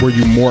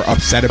you more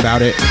upset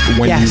about it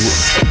when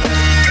yes.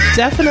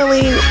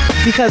 Definitely,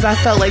 because I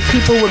felt like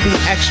people would be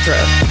extra.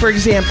 For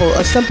example,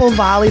 a simple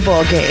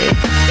volleyball game.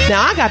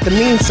 Now, I got the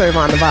mean serve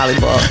on the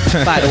volleyball,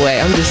 by the way.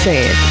 I'm just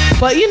saying.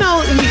 But, you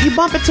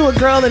bump into a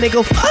girl and they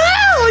go,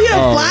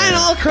 flying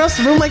all across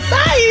the room like,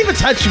 I didn't even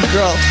touch you,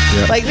 girl.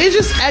 Yeah. Like, they're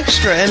just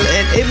extra. And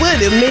it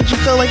made you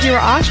feel like you were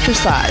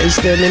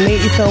ostracized, and it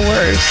made you feel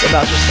worse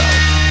about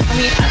yourself. I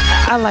mean,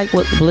 I like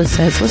what Bliss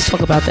says. Let's talk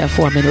about that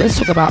for a minute. Let's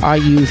talk about our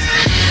youth.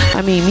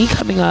 I mean, me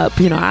coming up,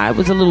 I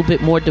was a little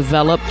bit more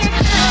developed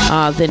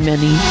than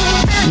many.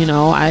 You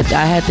know, I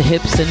had the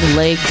hips and the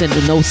legs and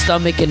the no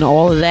stomach and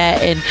all of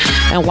that,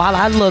 and while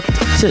I looked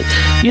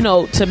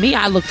to me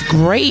I looked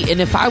great,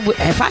 and if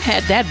I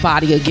had that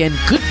body again,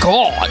 good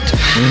God,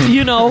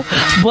 you know.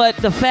 But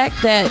the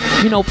fact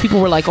that, you know, people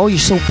were like, oh, you're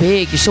so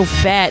big, you're so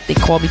fat, they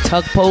called me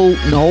tugboat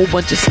and a whole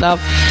bunch of stuff,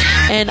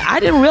 and I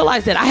didn't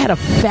realize that I had a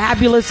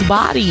fabulous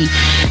body.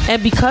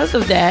 And because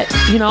of that,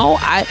 you know,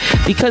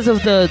 because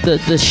of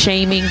the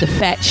shaming, the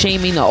fat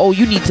shaming,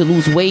 you need to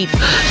lose weight,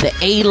 the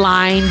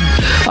A-line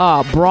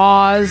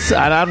bras.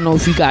 I don't know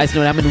if you guys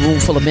know that. I'm in a room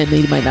full of men.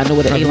 They might not know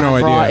what an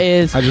A-line bra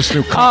is. I just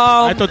knew cups.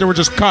 I thought they were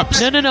just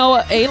cups.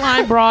 No.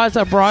 A-line bras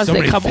are bras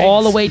that come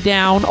all the way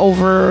down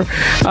over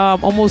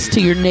almost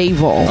to your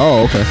navel.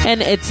 Oh, okay.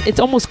 And it's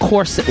almost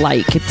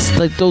corset-like. It's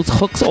like those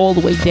hooks all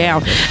the way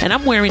down. And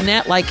I'm wearing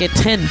that like at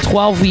 10,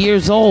 12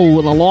 years old,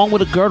 and along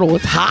with a girdle.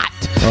 It's hot.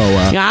 Oh,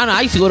 wow. Yeah,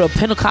 I used to go to a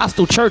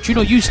Pentecostal church. You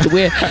know, used to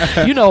wear,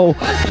 you know,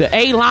 the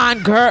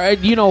A-line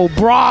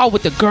bra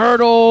with the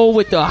girdle,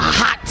 with the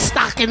hot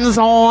stockings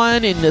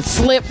on and the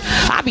slip.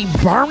 I be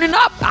burning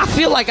up. I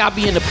feel like I'll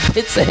be in the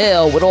pits of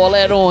hell with all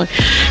that on,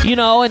 you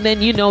know. And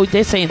then, you know,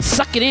 they're saying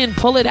suck it in,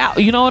 pull it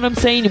out. You know what I'm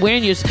saying? You're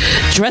wearing your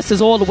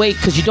dresses all the way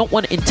because you don't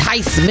want to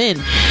entice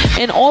men,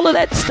 and all of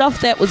that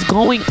stuff that was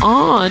going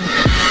on.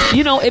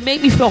 You know, it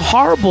made me feel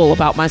horrible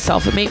about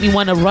myself. It made me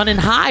want to run and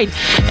hide.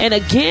 And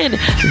again,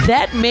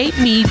 that made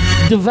me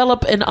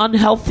develop an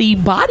unhealthy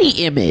body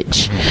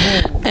image.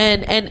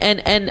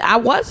 And I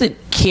wasn't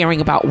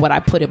caring about what I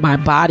put in my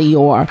body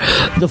or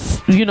the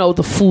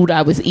food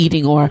I was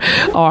eating or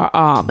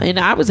and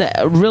I was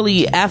a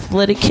really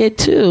athletic kid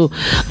too,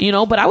 you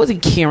know, but I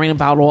wasn't caring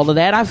about all of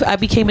that. I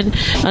became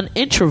an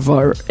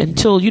introvert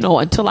until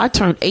I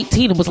turned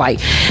 18 and was like,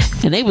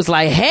 and they was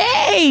like,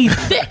 hey,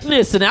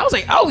 thickness, and I was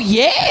like, oh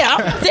yeah,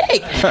 I'm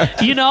thick,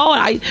 you know.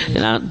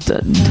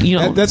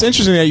 That's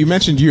interesting that you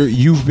mentioned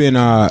you've been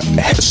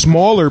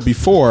smaller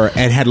before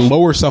and had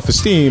lower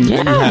self-esteem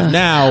than you have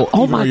now.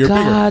 Oh my you're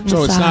God, bigger.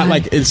 So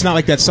it's not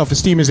like that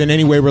self-esteem is in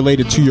any way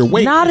related to your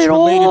weight. Not it's at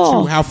related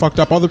all. to how fucked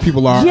up other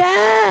people are.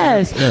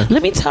 Yes. Yeah.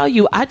 Let me tell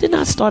you, I did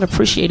not start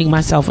appreciating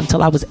myself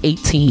until I was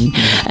 18,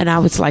 and I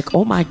was like,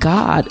 oh my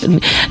God.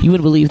 And you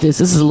wouldn't believe this.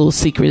 This is a little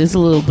secret. This is a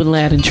little Bin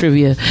Ladin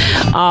trivia.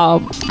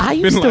 I'm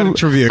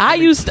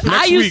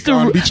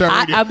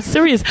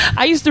serious.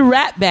 I used to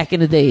rap back in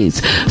the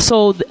days.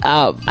 So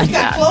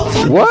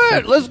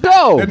what? Let's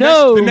go.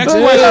 The next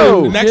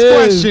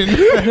question.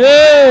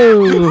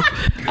 No.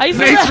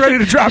 Nate's ready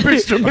to drop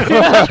instrument.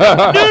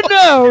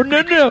 No.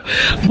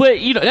 But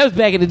you know, that was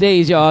back in the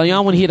days, y'all.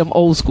 Y'all want to hear them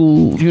old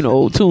school, you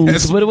know,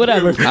 tunes, but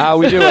whatever.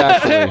 We do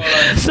actually.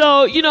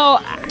 So you know,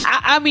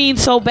 I mean,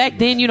 so back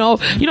then, you know,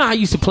 I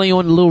used to play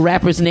on the little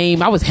rapper's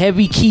name. I was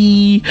Heavy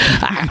Key,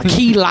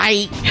 Key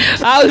Light.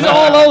 I was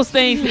all those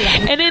things.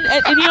 And then,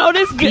 and you know,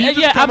 this.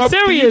 Yeah, I'm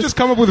serious. You just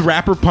come up with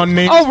rapper pun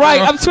names. Oh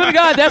right, I'm swear to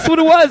God, that's what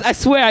it was. I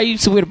swear, I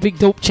used to wear the big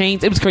dope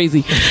chains. It was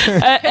crazy.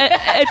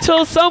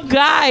 Until some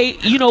guy,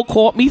 you know,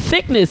 called me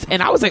thickness,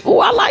 and I was like, oh,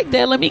 I like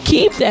that. Let me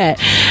keep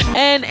that.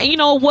 And you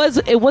know,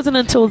 it wasn't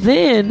until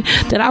then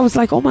that I was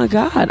like, oh my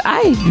God,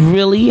 I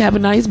really have a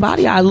nice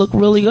body. I look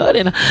really good,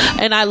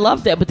 and I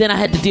love that. But then I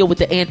had to deal with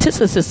the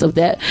antithesis of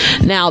that.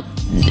 Now,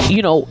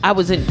 you know, I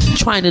wasn't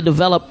trying to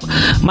develop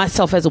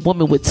myself as a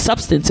woman with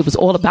substance. It was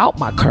all about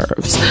my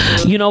curves.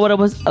 You know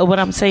what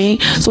I'm saying?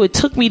 So it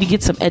took me to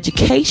get some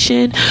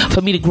education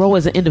for me to grow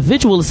as an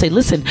individual and say,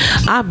 listen,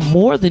 I'm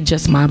more than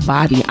just my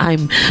body.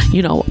 I'm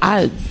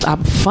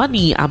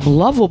funny, I'm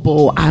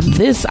lovable, I'm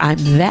this, I'm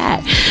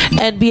that,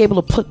 and be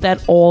able to put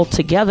that all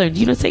together and,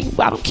 you know, say,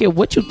 I don't care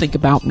what you think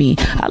about me,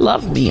 I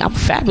love me, I'm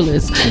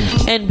fabulous,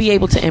 and be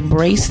able to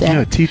embrace that.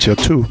 You're a teacher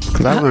too,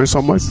 because I learned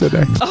so much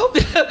today.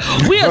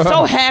 We are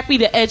so happy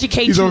to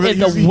educate you in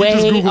the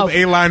way of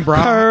A-line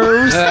bra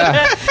curves.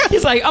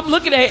 He's like, I'm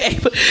looking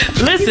at listen.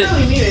 He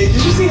really needed it.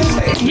 Did you see his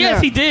face?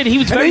 Yes, he did. He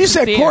was and very then you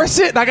said sincere.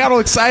 corset, and I got all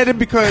excited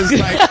because,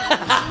 like,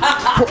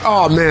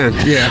 oh man,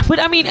 yeah. But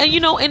I mean, and you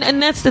know,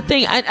 and that's the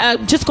thing. I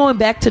just going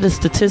back to the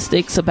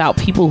statistics about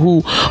people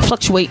who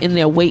fluctuate in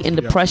their weight and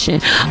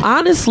depression.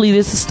 Honestly,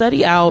 there's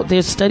studies out,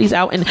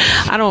 and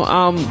I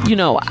don't, you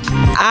know,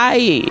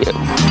 I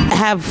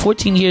have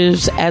 14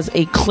 years as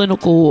a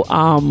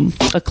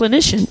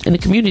clinician in the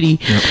community,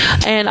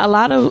 and a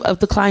lot of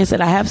the clients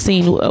that I have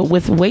seen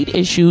with weight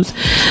issues,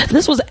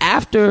 this was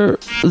after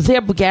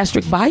their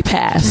gastric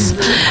bypass.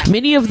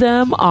 Many of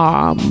them,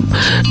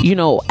 you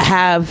know,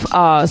 have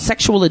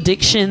sexual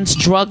addictions,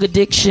 drug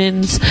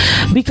addictions,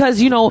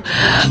 because, you know,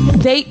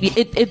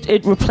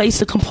 it replaced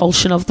the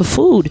compulsion of the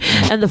food,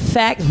 and the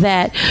fact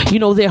that, you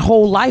know, their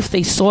whole life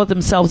they saw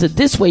themselves as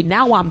this way.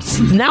 Now I'm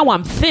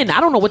thin. I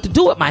don't know what to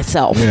do with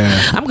myself.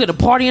 I'm going to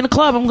party in a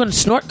club. I'm going to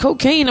snort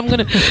cocaine. I'm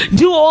going to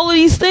do all of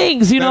these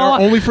things, you know.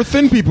 Only for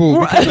thin people.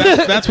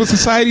 Because that's what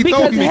society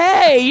told me.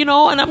 Hey, you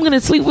know, and I'm going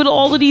to sleep with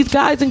all of these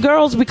guys and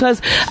girls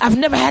because I've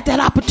never had that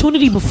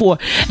opportunity before.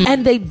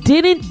 And they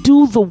didn't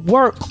do the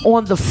work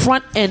on the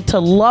front end to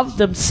love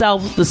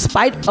themselves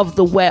despite of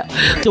the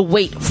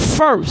weight first.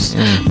 first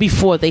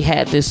before they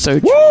had this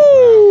surgery.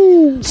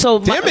 Woo! So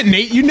damn it,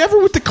 Nate! You never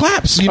with the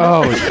claps. You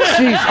know? Oh,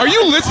 jeez. Are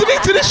you listening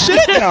to this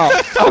shit? No.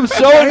 I'm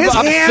so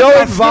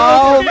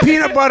involved.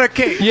 Peanut butter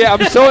cake. Yeah,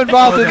 I'm so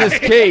involved in this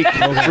cake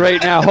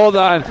right now. Hold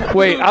on.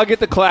 Wait, I'll get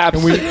the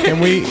claps. Can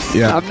we?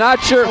 Yeah. I'm not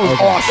sure. It was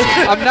awesome.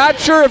 I'm not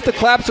sure if the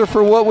claps are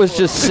for what was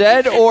just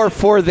said or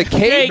for the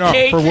cake. No,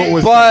 for what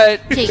was.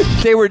 But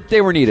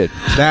they were needed.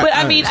 But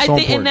I mean, I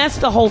think, and that's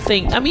the whole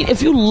thing. I mean,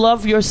 if you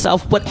love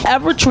yourself,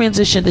 whatever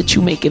transition that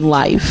you make in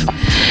life,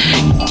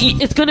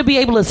 it's going to be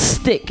able to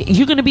stick.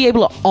 You're going to be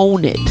able to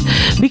own it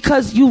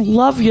because you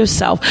love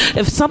yourself.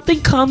 If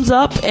something comes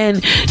up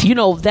and you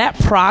know that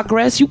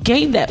progress, you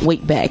gain that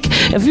weight back.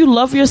 If you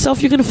love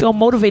yourself, you're going to feel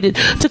motivated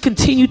to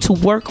continue to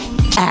work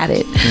at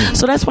it.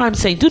 So that's why I'm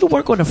saying do the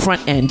work on the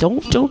front end.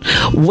 Don't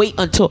wait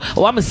until I'm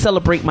going to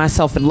celebrate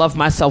myself and love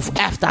myself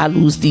after I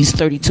lose these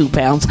 32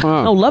 pounds.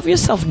 No, love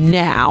yourself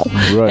now.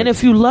 Right. And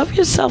if you love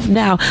yourself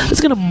now,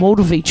 it's going to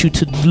motivate you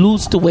to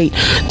lose the weight,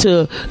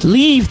 to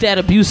leave that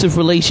abusive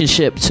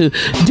relationship, to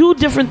do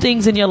different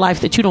things in your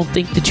life that you don't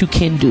think that you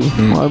can do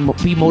or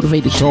be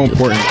motivated to do.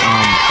 Important.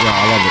 Yeah,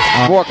 I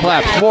love it. More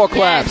claps.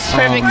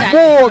 Perfect.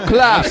 More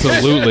claps.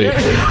 Absolutely.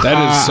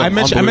 That is. I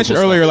mentioned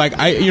earlier, like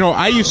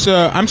I used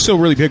to. I'm still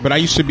really big, but I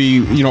used to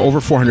be,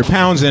 over 400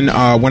 pounds. And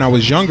when I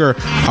was younger,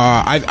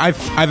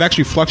 I've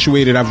actually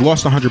fluctuated. I've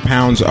lost 100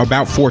 pounds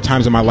about 4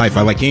 times in my life.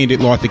 I gained it,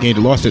 lost it, gained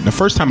it, lost it. And the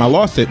first time I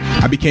lost it,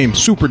 I became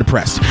super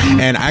depressed,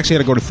 and I actually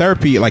had to go to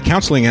therapy, like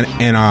counseling.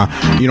 And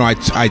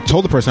I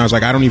told the person, I was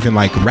like, I don't even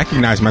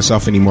recognize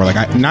myself anymore.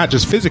 Not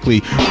just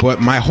physically,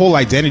 but my whole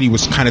identity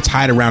was kind of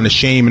tied around the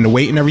shame and the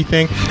weight and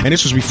everything. And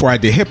this was before I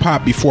did hip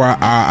hop, before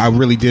I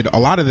really did a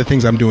lot of the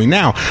things I'm doing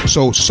now.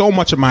 So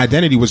much of my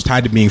identity was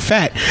tied to being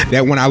fat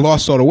that when I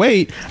lost all the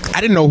weight,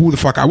 I didn't know who the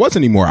fuck I was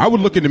anymore. I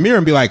would look in the mirror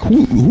and be like,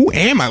 who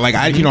am I?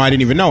 I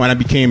didn't even know. And I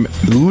became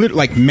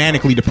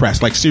manically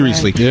depressed,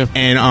 seriously. Yeah.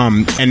 And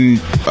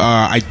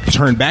I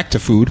turned back to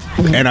food,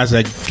 and as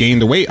I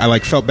gained the weight, I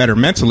felt better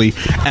mentally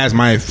as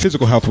my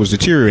physical health was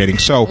deteriorating.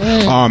 So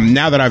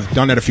now that I've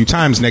done that a few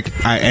times,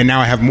 and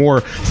now I have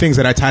more things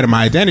that I tie to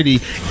my identity,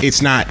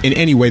 it's not in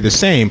any way the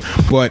same.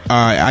 But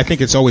I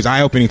think it's always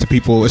eye-opening to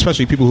people,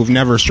 especially people who've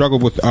never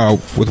struggled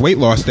with weight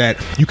loss, that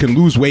you can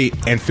lose weight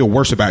and feel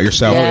worse about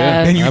yourself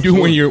than you do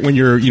when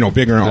you're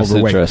bigger and That's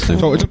overweight. interesting.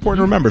 So it's important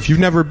to remember, if you've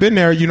never been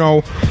there,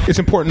 it's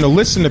important to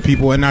listen to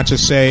people and not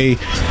just say.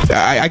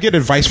 I get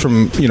advice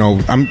from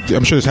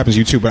I'm sure this happens to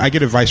you too, but I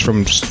get advice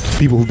from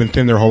people who've been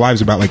thin their whole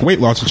lives about weight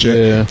loss and shit.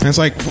 Yeah. And it's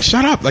like,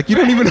 shut up! You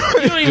don't even know.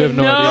 You don't even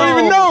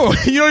know.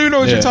 You don't even know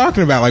what you're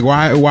talking about.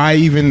 Why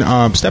even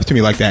step to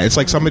me like that? It's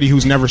like somebody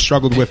who's never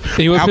struggled with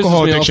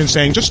alcohol addiction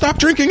saying, just stop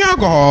drinking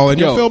alcohol and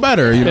you'll feel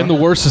better. And the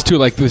worst is too,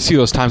 we see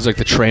those times the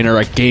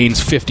trainer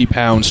gains 50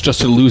 pounds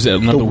just to lose it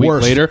another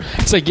week later.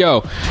 It's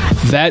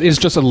that is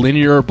just a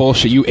linear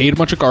bullshit. You ate a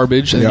bunch of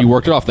garbage and you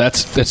worked it off.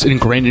 That's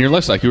ingrained in your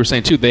lifestyle. Like you were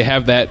saying too, they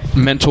have that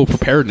mental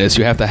preparedness.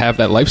 You have to have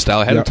that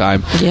lifestyle ahead of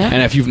time. Yeah.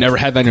 And if you've never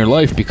had that in your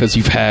life because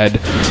you've had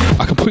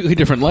a completely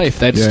different life,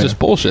 that's just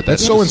bullshit.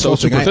 That's so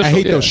insulting. I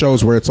hate those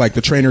shows where it's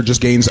the trainer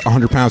just gains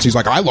 100 pounds. He's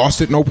like, I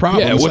lost it, no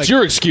problem. Yeah, what's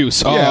your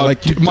excuse?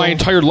 My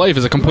entire life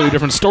is a completely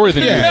different story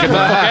than you. Get the fuck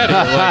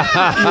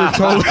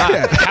out of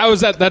here. How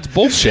is that? That's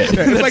bullshit.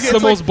 That's the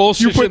most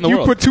bullshit shit in the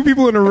world. You put 2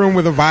 people in a room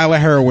with a vial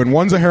of heroin.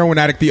 One's a heroin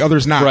addict, the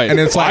other's not. Right. And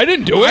it's I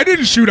didn't do it. I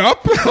didn't shoot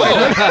up.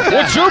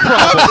 What's your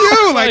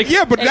problem?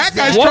 You. But that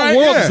guy's what trying.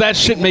 World does that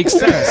shit make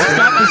sense? It's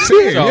not the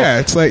same.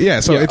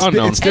 So it's different for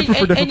different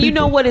people. And you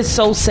know what is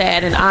so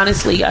sad? And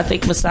honestly, I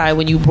think, Messiah,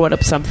 when you brought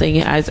up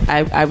something,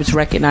 I was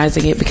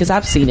recognizing it because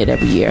I've seen it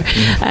every year.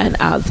 And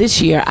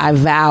this year, I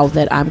vow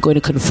that I'm going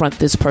to confront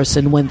this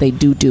person when they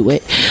do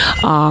it.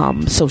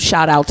 So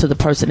shout out to the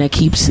person that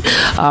keeps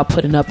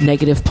putting up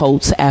negative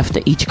posts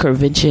after each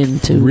Curvention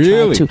to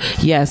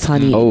yes,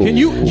 honey. Oh. Can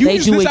you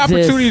use this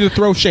opportunity to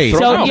throw shade?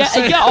 So I'm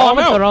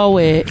gonna throw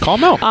it. Call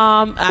them out.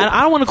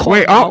 I don't want to call.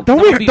 Wait,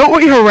 don't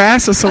we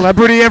harass a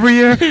celebrity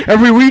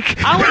every week?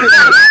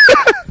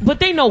 But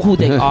they know who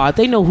they are.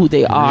 They know who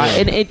they are,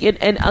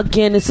 and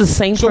again, it's the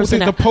same person.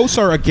 So the posts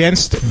are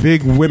against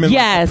big women,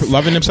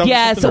 loving themselves.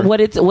 Yes, what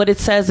it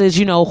says is,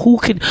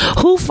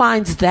 who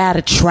finds that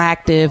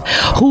attractive?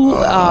 Who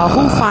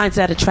finds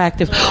that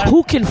attractive?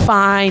 Who can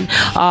find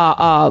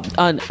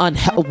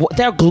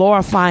they're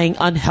glorifying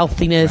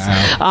unhealthiness.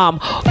 Wow.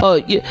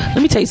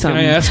 Let me tell you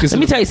something. Let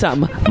me tell you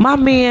something. My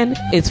man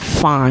is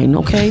fine.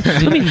 Okay,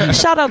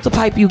 shout out to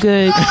Pipe You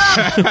Good.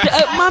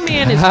 My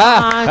man is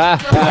fine.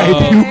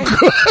 Pipe You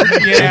Good.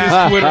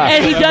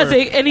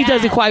 And he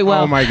does it quite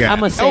well. Oh my god! I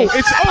must say. Wait,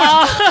 it's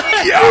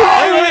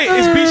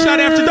B Shot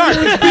After Dark.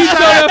 It's B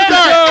Shot After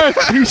Dark.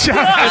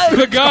 That's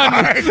the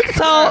gun.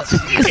 So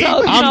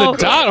I'm the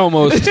dot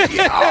almost.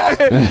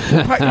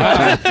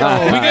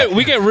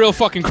 we get real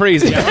fucking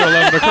crazy after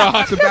 11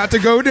 o'clock. It's about to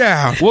go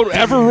down.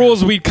 Whatever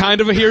rules we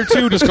kind of adhere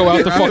to just go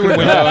out the fucking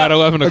window at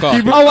 11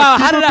 o'clock. Oh wow!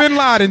 How did Bin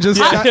Ladin just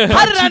how did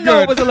I know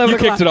it was 11 You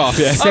o'clock? kicked it off,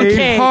 yeah.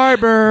 Okay.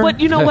 Harbor. But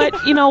you know what?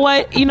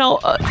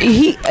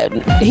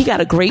 He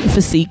got a great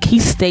physique. He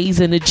stays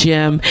in the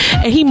gym,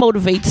 and he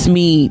motivates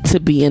me to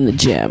be in the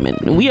gym,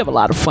 and we have a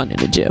lot of fun in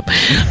the gym.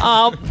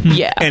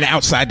 Yeah, and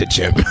outside the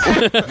gym.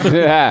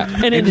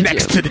 and in the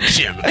next gym. to the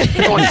gym.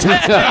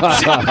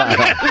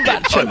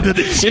 Under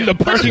the gym. In the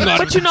parking lot.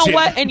 But you know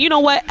what? And you know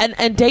what?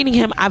 And dating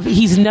him,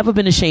 he's never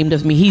been ashamed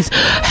of me. He's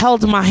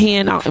held my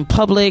hand out in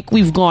public.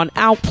 We've gone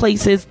out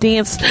places,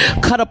 danced,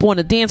 cut up on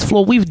the dance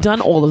floor. We've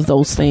done all of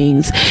those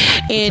things.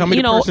 And tell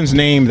me the person's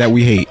name that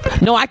we hate.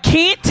 No, I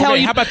can't tell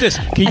you. How about this?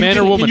 Man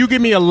or woman? Can you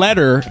give me a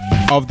letter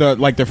of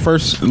the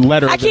first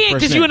letter? I of the can't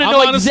first because you're name?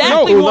 gonna know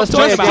exactly what I'm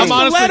talking about. I'm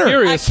honestly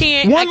curious. I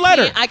can't. One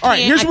letter. I can't. All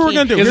right, here's what we're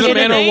gonna do. Is Here's it a what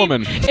man we're or a gonna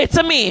woman? It's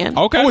a man.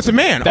 Okay. Oh, it's a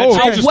man. That's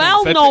Oh, A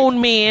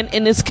well-known man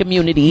in this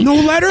community. No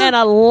letter? And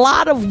a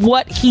lot of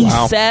what he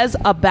says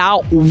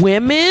about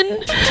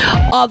women,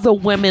 other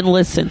women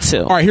listen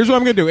to. All right, here's what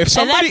I'm gonna do. If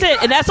somebody, and that's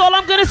it. And that's all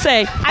I'm gonna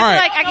say.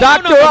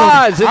 Dr.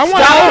 Oz. It's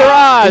Dr.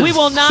 Oz. We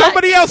will not.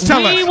 Somebody else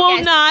tell us. We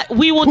will not.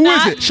 We will Who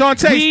not. is it?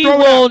 Shauntay, We throw it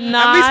will out.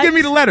 not. At least give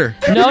me the letter.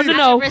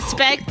 No.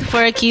 Respect for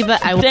Akeba.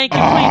 I will. Thank you.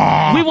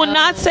 We will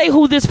not say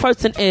who this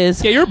person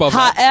is. Yeah, you're above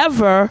that.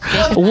 However,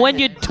 when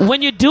you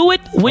do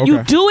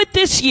it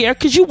this year,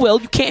 because you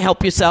will, you can't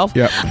help yourself.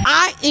 Yep.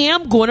 I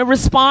am going to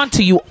respond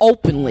to you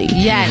openly.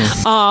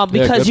 Yes.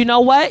 Because you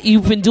know what?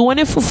 You've been doing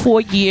it for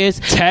 4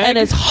 years, and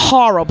it's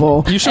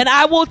horrible. And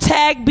I will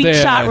tag Beat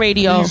Shot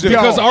Radio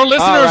because our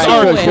listeners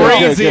are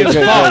crazy as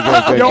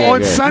fuck. Yo,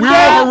 on Sunday,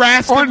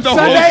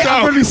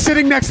 I'm going to be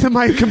sitting next to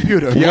my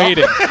computer.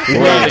 Waiting.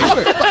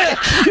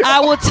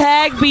 I will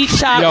tag Beat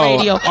Shot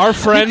Radio. Our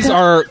friends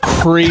are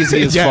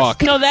crazy as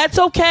fuck. No, that's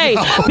okay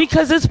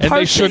because this person,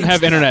 and they shouldn't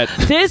have internet.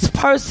 This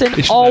person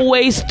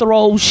always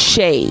throws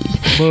shade,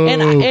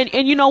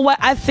 and you know what?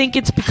 I think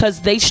it's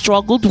because they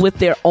struggled with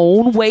their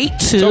own weight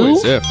too.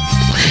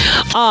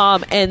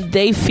 And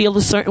they feel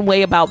a certain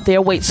way about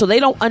their weight, so they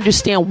don't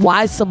understand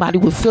why somebody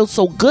would feel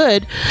so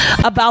good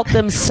about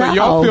themselves.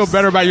 So y'all feel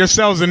better about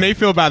yourselves than they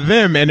feel about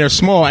them, and they're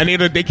small, and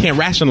they can't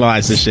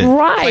rationalize this shit.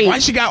 Right? Like, why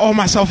she got all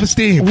my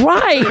self-esteem?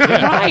 Right.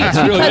 That's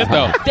really it,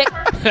 though.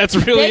 That's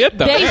really it,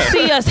 though. They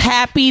see us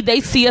happy.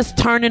 They see us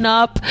turning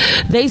up.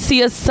 They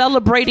see us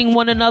celebrating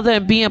one another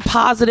and being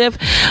positive.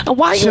 And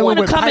why you want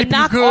to come and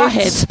knock our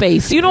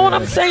headspace? You know what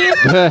I'm saying?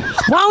 Why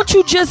don't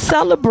you just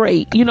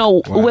celebrate?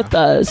 With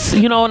us.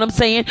 You know what I'm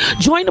saying?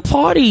 Join the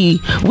party.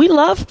 We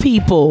love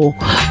people.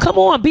 Come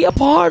on, be a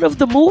part of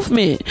the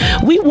movement.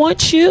 We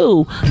want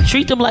you.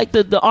 Treat them like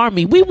the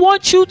army. We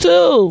want you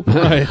too.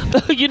 Right.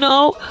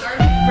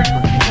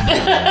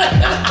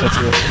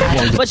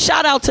 But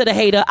shout out to the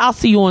hater. I'll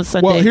see you on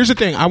Sunday. Well, here's the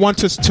thing. I want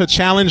to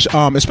challenge,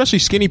 especially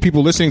skinny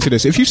people listening to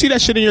this. If you see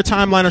that shit in your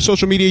timeline or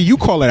social media, you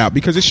call it out,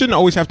 because it shouldn't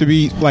always have to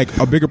be like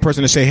a bigger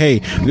person to say, hey,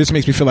 this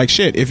makes me feel like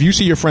shit. If you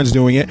see your friends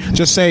doing it,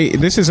 just say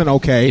this isn't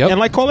okay, and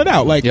like call it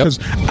out. Like, because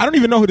I don't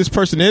even know who this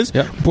person is,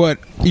 but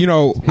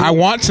I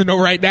want to know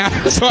right now.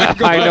 So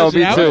I know,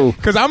 me too.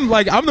 Because I'm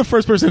the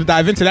first person to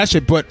dive into that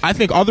shit. But I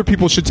think other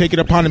people should take it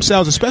upon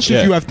themselves, especially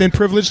if you have thin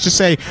privilege, to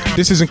say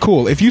this isn't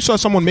cool. If you saw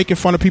someone making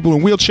fun of people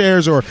in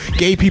wheelchairs or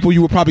gay people,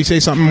 you would probably say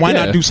something. Why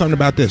not do something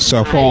about this?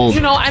 So and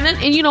you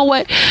know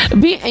what?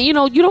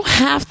 You don't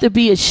have to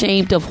be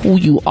ashamed of who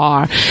you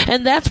are,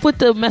 and that's what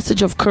the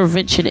message of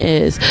Curvention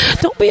is.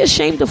 Don't be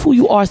ashamed of who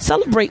you are.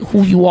 Celebrate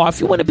who you are.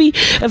 If you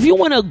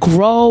want to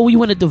grow, you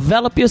want to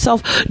develop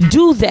yourself,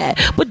 do that,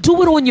 but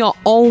do it on your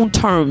own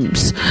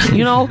terms.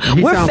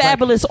 We're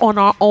fabulous on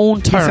our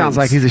own terms. He sounds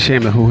like he's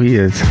ashamed of who he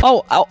is.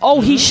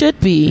 He should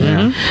be.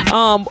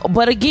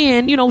 But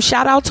again,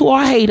 shout out to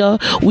our hater.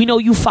 We know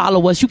you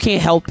follow us. You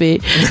can't help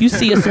it. You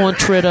see us on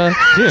Twitter.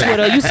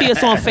 You see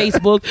us on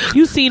Facebook.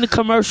 You seen the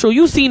commercial.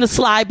 You seen the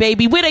Sly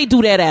Baby. Where they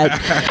do that at?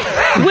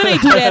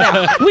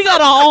 We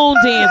got our own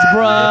dance,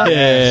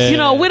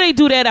 bruh. Where they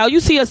do that out? You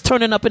see us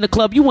turning up in the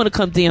club. You want to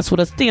come dance with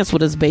us? Dance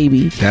with us,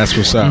 baby. That's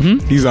what's up.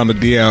 He's on the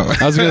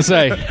DL. I was gonna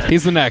say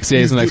he's the next. Yeah,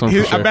 he's the next one.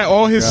 For sure. I bet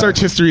all his search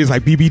history is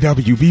like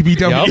BBW.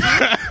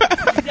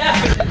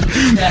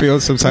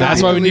 Sometimes.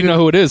 That's why we need to know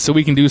who it is, so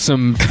we can do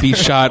some Beat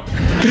Shot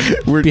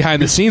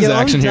behind the scenes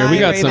action here. We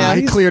got some.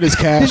 He cleared his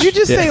cache. Did you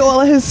just say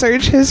all of his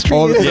search history?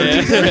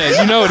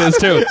 You know it is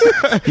too.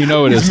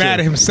 He's mad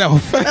at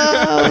himself.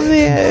 Oh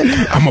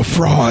man, I'm a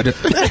fraud.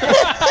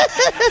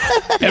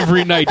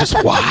 Every night, just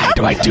why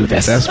do I do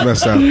this? That's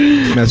messed up.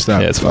 Yeah,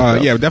 it's fucked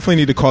up. Yeah, definitely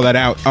need to call that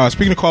out.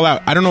 Speaking of call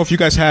out, I don't know if you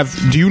guys have.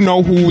 Do you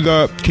know who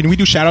can we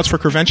do shout outs for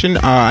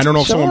Curvention? I don't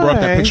know if someone brought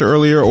up that picture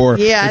earlier, or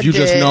if you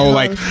just know,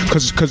 like,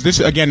 because this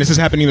is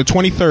happening the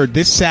 23rd,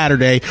 this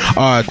Saturday.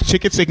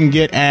 Tickets they can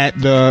get at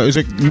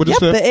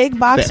the Egg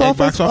Box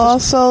Office.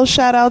 Also,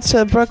 shout out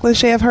to Brooklyn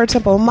Shea of Her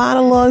Tempo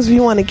Monologues. If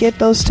you want to get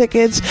those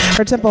tickets,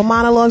 Her Tempo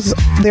Monologues,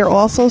 they're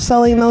also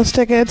selling those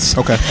tickets.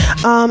 Okay.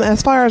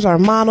 As far as our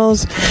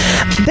models,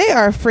 they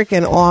are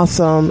freaking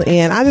awesome,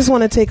 and I just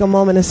want to take a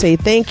moment to say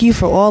thank you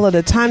for all of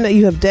the time that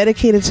you have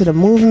dedicated to the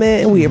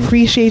movement. We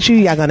appreciate you.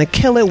 Y'all gonna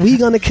kill it. We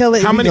gonna kill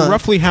it.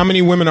 Roughly how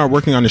many women are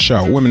working on the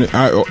show? Women,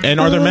 and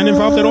are there men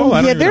involved at all?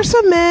 There's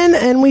some men,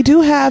 and we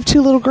do have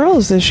 2 little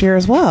girls this year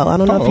as well. I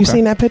don't know if you've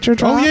seen that picture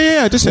drop. Oh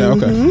yeah, I just said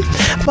okay.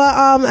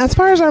 But as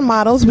far as our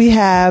models, we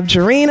have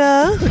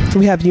Jarena,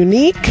 we have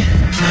Unique,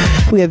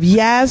 we have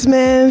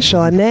Yasmin,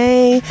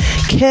 Shauntay,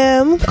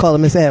 Kim, call her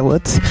Miss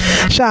Edwards,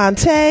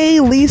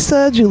 Shauntay,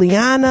 Lisa,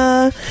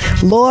 Juliana,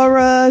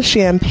 Laura,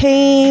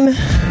 Champagne,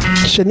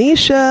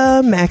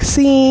 Shanisha,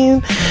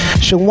 Maxine,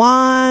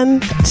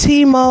 Shawan,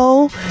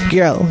 Timo.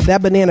 Girl,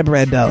 that banana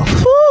bread though.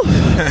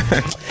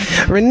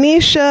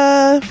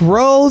 Renisha,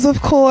 Rose,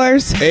 of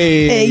course.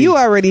 Hey. And you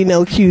already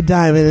know Q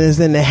Diamond is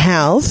in the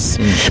house.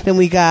 Then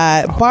we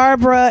got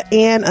Barbara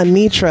and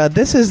Anitra.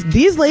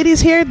 These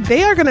ladies here,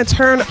 they are going to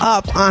turn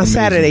up on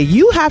Saturday.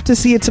 You have to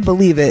see it to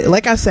believe it.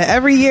 Like I said,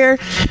 every year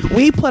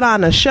we put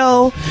on a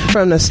show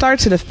from the start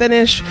to the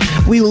finish.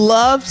 We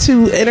love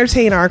to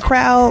entertain our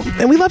crowd,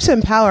 and we love to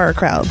empower our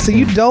crowd. So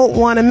you don't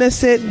want to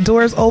miss it.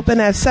 Doors open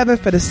at 7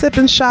 for the Sip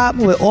and Shop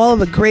with all of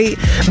the great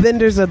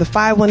vendors of the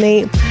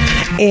 518.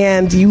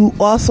 And you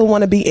also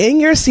want to be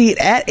in your seat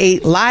at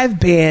 8, live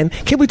band.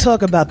 Can we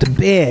talk about the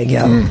band,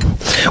 yo?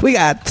 We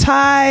got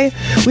Ty,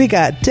 we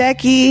got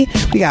Decky,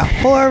 we got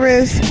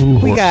Horace,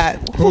 we got...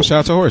 shout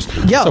out to Horace.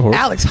 Yo,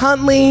 Alex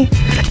Huntley.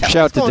 Shout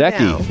out to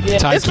Decky.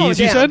 Ty Keys,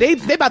 you said? They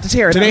about to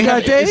tear it down. You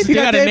got Dave? You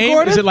got a name?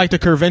 Gordon? Is it like the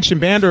Curvention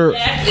band or...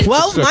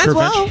 Well,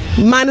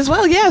 might as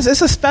well, yes.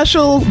 It's a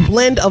special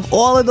blend of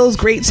all of those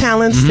great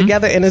talents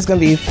together, and it's going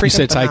to be freaking You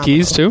said Ty phenomenal.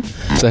 Keys, too?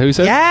 Is that who you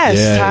said?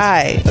 Yes,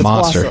 Ty. That's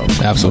Monster.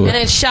 awesome. Absolutely. And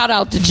then shout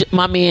out to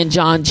my man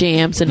John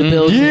Jams in the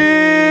building.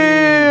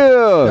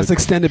 Yeah. That's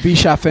extended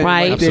B-Shot fan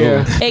right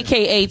there.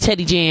 AKA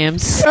Teddy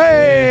Jams.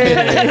 Hey.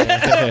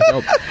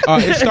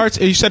 It starts.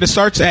 You said it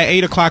starts at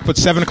 8 o'clock, but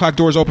 7 o'clock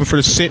doors open for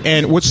the sit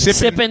and what's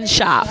Sip and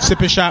Shop. Sip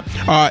and Shop.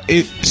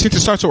 Since it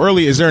starts so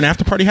early, is there an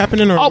after party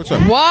happening or what's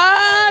up?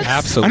 What?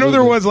 Absolutely. I know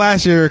there was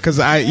last year because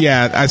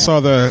I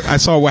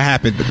saw what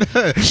happened.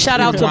 Shout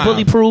out to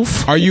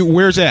Bullyproof.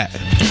 Where's that?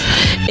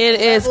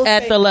 It is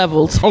at the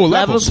Levels. Oh,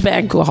 Levels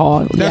Banquet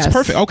Hall. That's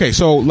perfect. Okay,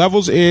 so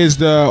Levels is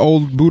the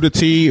old Buddha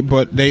Tea,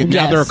 but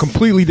now they're a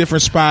completely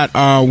different spot.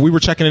 We were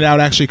checking it out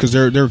actually because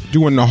they're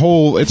doing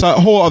it's a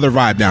whole other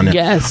vibe down there.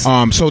 Yes.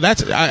 So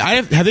that's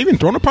have they even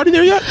thrown a party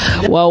there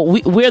yet? Well,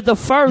 we're the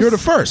first. You're the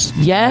first.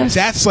 Yes.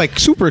 That's like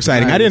super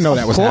exciting. I didn't know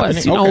that was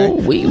happening. You know,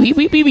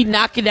 we be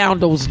knocking down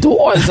those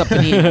doors up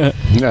in here.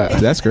 Yeah,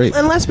 that's great.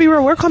 And let's be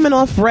real, we're coming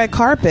off red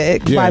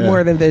carpet by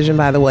More Than Vision,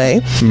 by the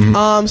way.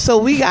 So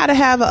we got to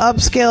have an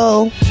upscale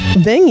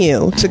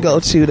venue to go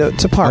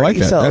to party. I like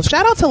that. So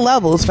shout out to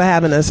Levels for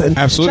having us, and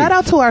absolutely shout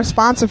out to our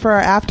sponsor for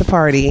our after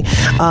party,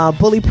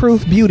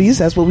 Bullyproof Beauties.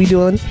 That's what we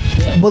doing.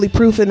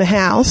 Bullyproof in the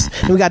house.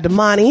 And we got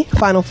Damani,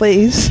 Final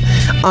Phase.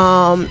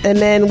 And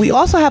then we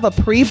also have a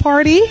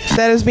pre-party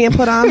that is being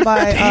put on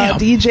by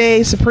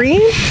DJ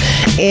Supreme.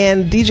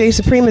 And DJ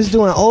Supreme is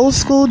doing old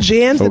school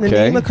jams in the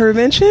name of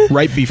Curvention.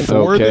 Right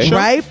before the show?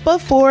 Right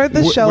before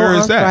the show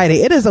on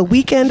Friday. It is a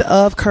weekend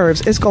of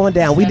curves. It's going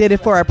down. We did it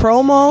for our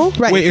promo.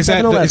 Right. Wait, is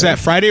that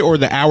Friday or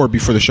the hour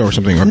before the show or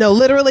something? No,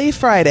 literally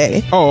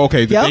Friday. Oh,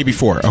 okay. The day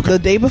before. Okay. The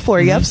day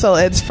before, yep. So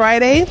it's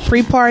Friday,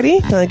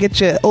 pre-party. Get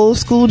your old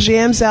school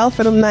jams out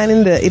for them the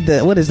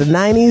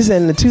 90s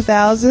and the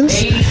 2000s.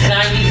 80s,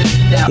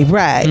 90s.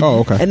 Right. Oh,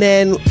 okay. And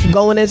then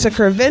going into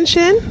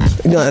Curvention,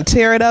 we're going to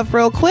tear it up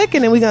real quick,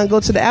 and then we're going to go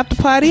to the after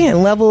party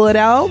and level it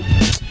out.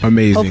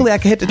 Amazing. Hopefully I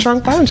can hit the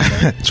trunk bar.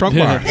 Trunk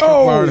bar.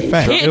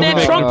 Hitting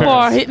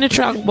the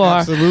trunk bar.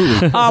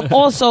 Absolutely.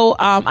 Also,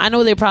 I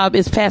know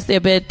it's past their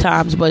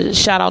bedtimes, but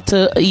shout out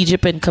to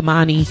Egypt and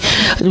Kamani,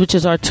 which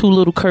is our 2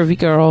 little curvy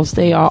girls.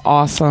 They are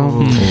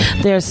awesome.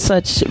 They're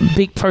such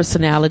big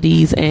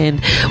personalities,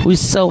 and we're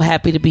so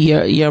happy to be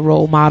your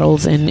role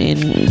models and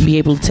be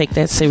able to take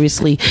that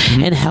seriously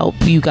and help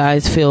you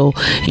guys feel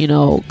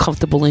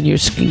comfortable in your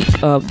skin.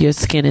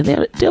 And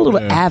they're little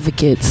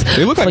advocates.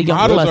 They look like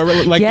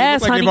models.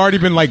 Yes, they've already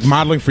been like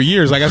modeling for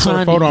years. Like I saw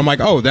the photo, I'm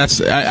like, oh,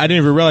 that's. I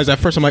didn't even realize at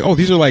first. I'm like, oh,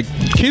 these are like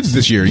kids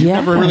this year. You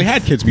never really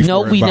had kids before.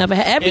 No, we never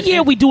had. Every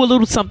year we do a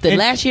little something.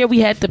 Last year we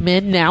had the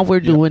men. Now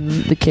we're doing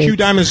the kids. Q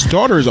Diamond's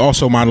daughter is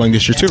also modeling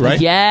this year too, right?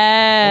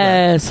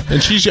 Yes. Okay.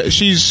 And she's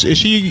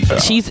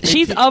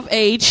of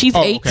age. She's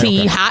 18.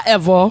 Okay.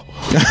 However,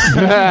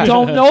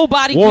 don't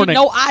nobody get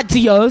no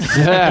ideas.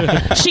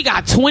 She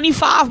got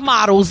 25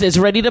 models that's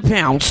ready to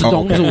pounce.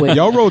 Don't do it.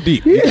 Y'all roll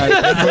deep. You guys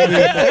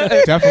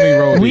definitely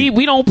roll deep.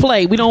 We don't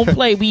play. We don't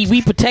play.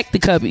 We protect the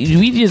Cubs.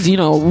 We just,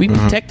 we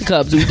protect the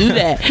Cubs. We do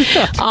that.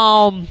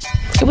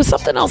 It was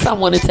something else I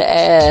wanted to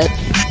add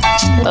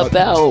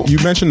about. You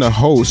mentioned the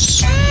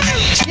hosts.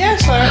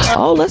 Yes, sir.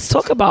 Oh, let's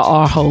talk about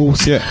our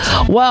hosts.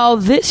 Yeah. Well,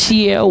 this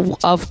year,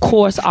 of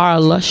course, our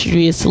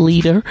illustrious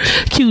leader,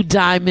 Q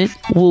Diamond,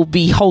 will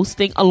be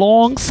hosting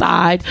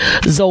alongside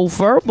Zoe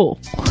Verbal.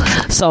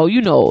 So,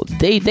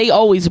 they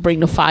always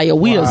bring the fire.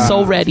 We are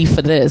so ready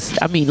for this.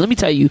 I mean, let me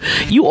tell you,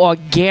 you are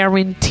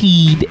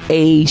guaranteed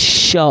a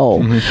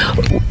show.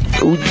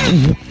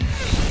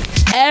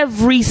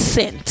 Every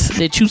cent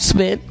that you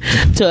spent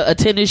to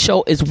attend this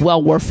show is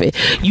well worth it.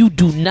 You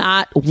do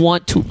not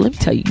want to, let me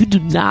tell you, you do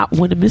not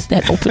want to miss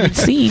that opening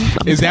scene.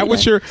 Is that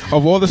what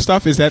of all the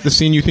stuff, is that the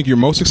scene you think you're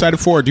most excited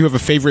for? Or do you have a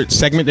favorite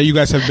segment that you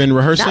guys have been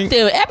rehearsing?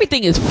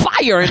 Everything is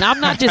fire, and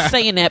I'm not just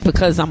saying that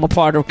because I'm a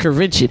part of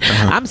Curvention.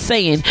 I'm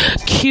saying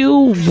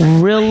Q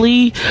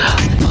really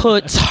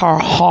puts her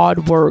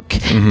hard work.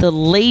 The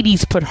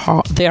ladies put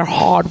their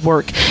hard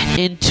work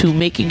into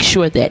making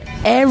sure that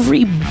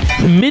every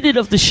minute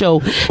of the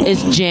show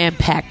is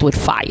jam-packed with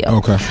fire.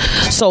 Okay.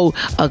 So,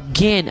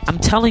 again, I'm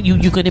telling you,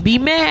 you're going to be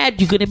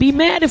mad. You're going to be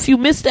mad if you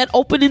miss that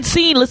opening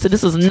scene. Listen,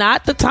 this is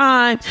not the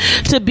time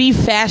to be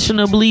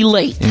fashionably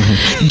late.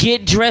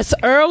 Get dressed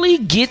early.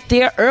 Get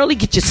there early.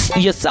 Get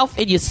yourself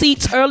in your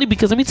seats early,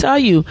 because let me tell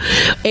you,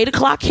 8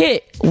 o'clock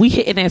hit. We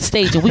hitting that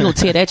stage and we gonna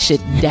tear that shit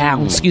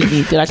down. Excuse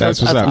me. Did I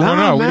That's what's up.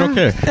 No, we don't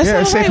care. That's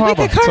yeah, safe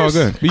harbor. It's all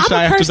good. Be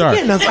shy after dark.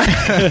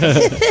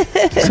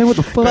 Say what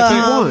the fuck they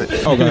want.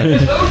 Oh, go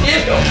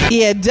ahead.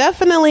 Yeah,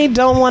 definitely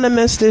don't want to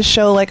miss this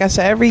show. Like I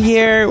said, every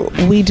year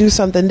we do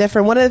something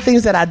different. One of the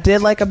things that I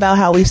did like about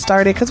how we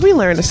started, because we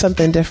learned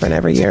something different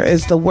every year,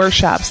 is the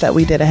workshops that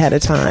we did ahead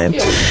of time.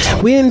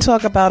 We didn't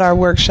talk about our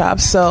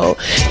workshops. So,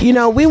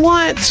 we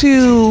want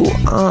to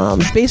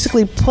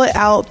basically put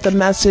out the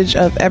message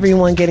of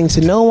everyone getting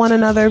to know one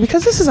another,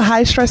 because this is a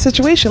high stress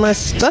situation.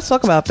 Let's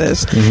talk about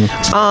this.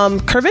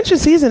 Curvention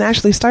season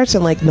actually starts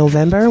in like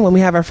November when we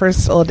have our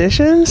first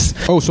auditions.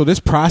 Oh, so this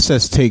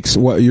process takes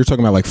what you're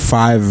talking about, like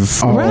 5 months?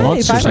 5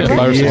 or 6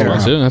 months. Yeah,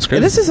 that's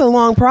great. This is a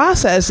long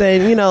process,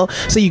 and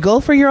so you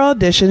go for your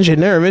auditions. You're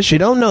nervous. You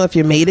don't know if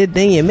you made it.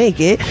 Then you make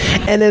it,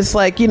 and it's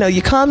like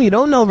you come. You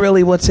don't know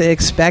really what to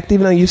expect,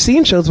 even though you've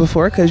seen shows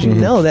before, because you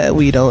know that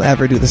we don't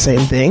ever do the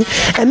same thing.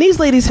 And these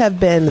ladies have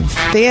been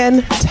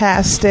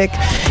fantastic.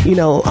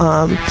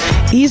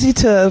 Easy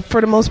to,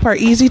 for the most part,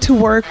 easy to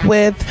work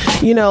with.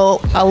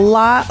 A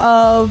lot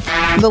of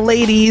the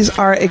ladies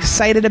are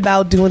excited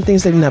about doing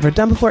things they've never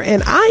done before,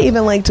 and I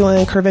even like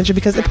doing Curvention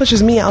because it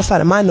pushes me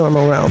outside of my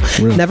normal realm.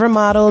 Really? Never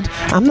modeled.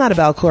 I'm not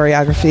about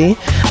choreography.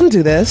 I'm gonna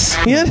do this.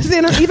 You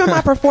understand? Even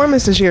my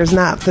performance this year is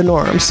not the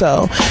norm.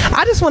 So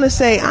I just want to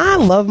say I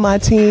love my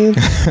team.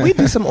 We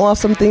do some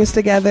awesome things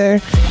together,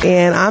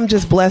 and I'm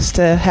just blessed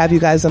to have you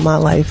guys in my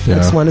life. I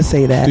just want to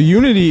say that the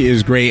unity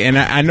is great, and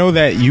I know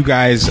that you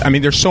guys,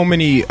 there's so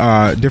many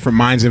different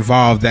minds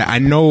involved that I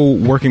know,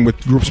 working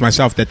with groups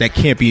myself, that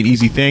can't be an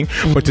easy thing,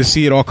 but to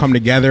see it all come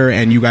together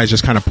and you guys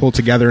just kind of pull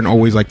together and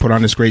always like put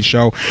on this great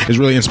show is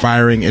really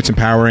inspiring. It's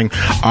empowering.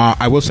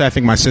 I will say I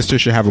think my sister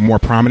should have a more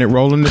prominent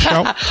role in the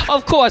show.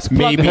 Of course.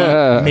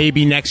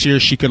 Maybe next year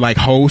she could like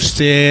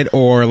host it,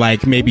 or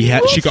like maybe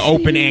she could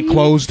open and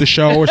close the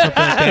show or something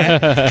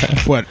like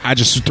that. But I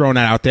just throwing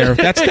that out there.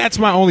 That's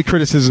my only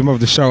criticism of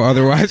the show.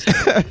 Otherwise,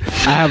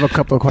 I have a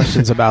couple of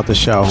questions about the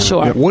show.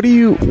 Sure. What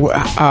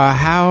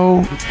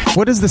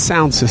is the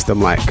sound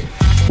system like?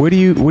 Where do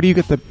you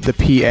get the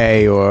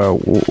PA, or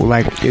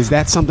like, is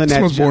that something that's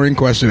the most boring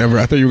question ever?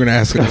 I thought you were going to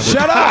ask it.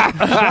 Shut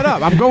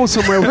up! I'm going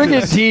somewhere with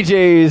this.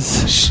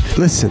 DJs.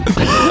 Listen.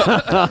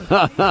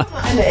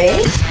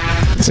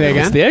 Say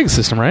again? It's the egg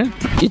system, right?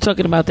 You're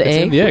talking about the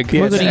egg? In the egg.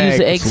 We're going to use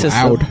the egg system.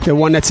 Loud. The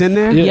one that's in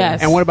there? Yeah.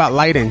 Yes. And what about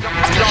lighting?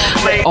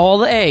 All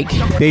the egg.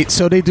 They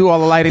do all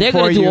the lighting for you?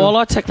 They're going to do all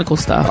our technical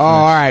stuff. Oh,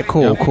 all right,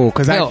 cool.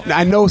 Because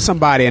I know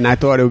somebody, and I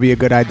thought it would be a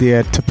good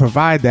idea to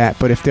provide that,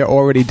 but if they're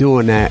already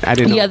doing that, I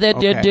didn't know. Yeah, they're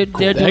doing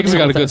Egg's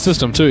got a good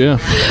system, too, yeah.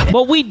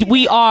 But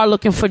we are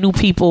looking for new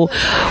people.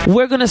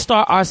 We're going to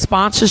start our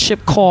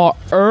sponsorship call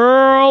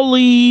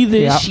early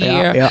this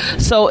year. Yep.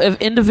 So if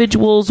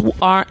individuals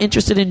are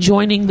interested in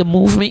joining the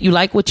movement, you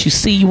like what you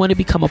see, you want to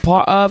become a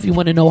part of, you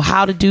want to know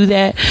how to do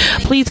that,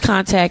 please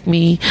contact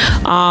me.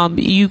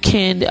 You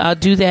can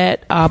do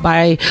that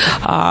by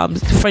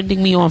friending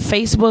me on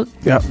Facebook.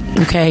 Yep.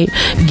 Okay.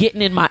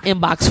 Getting in my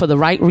inbox for the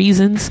right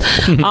reasons.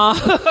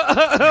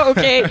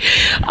 Okay.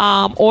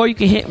 Or you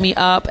can hit me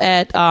up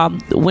at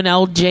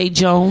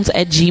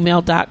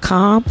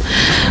wineljjones@gmail.com.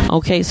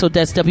 Okay, so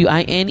that's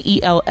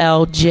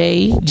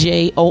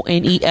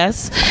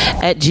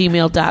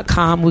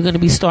WINELLJJONES@gmail.com. We're going to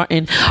be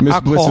starting Miss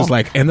our Bliss call. is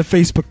like, and the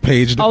Facebook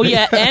page. Oh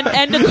yeah,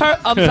 and the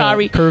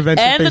Curvention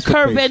and the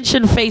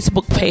Curvention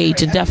Facebook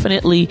page, and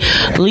definitely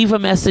leave a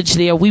message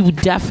there. We would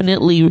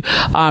definitely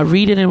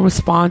read it and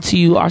respond to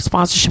you. Our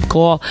sponsorship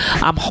call,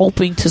 I'm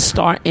hoping to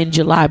start in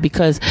July,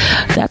 because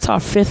that's our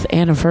 5th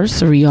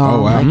anniversary, y'all.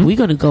 Oh, wow. Like, we're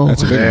gonna go.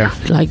 That's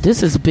big. Like,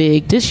 this is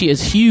big. This year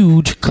is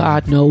huge.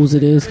 God knows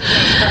it is.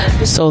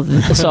 So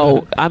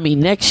So I mean,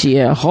 next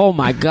year, oh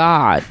my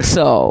God.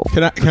 So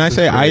can I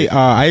say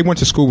I went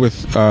to school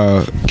with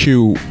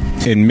Q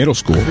in middle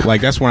school.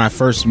 Like, that's when I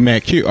first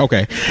met Q.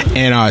 Okay.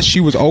 And she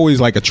was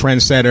always like a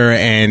trendsetter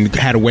and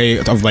had a way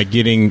of like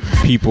getting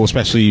people,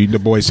 especially the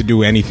boys, to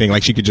do anything.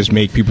 Like, she could just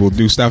make people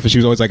do stuff, and she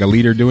was always like a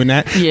leader doing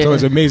that. Yeah. So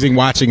it's amazing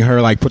watching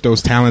her like put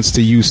those talents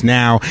to use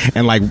now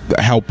and like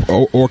help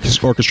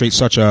orchestrate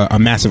such a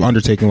massive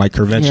undertaking like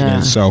Curvention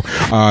is. So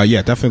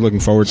yeah, definitely looking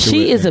forward to it.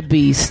 She is a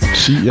beast.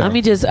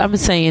 I'm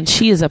saying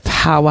she is a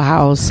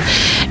powerhouse.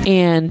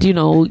 And, you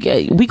know,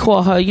 we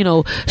call her, you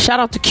know,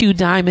 shout out to Q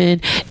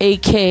Diamond,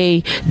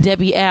 A.K.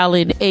 Debbie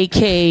Allen,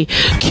 A.K.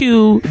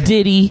 Q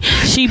Diddy.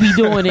 She be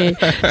doing it.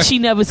 She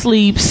never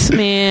sleeps,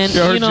 man.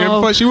 You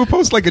know, she would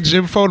post like a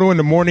gym photo in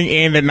the morning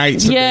and at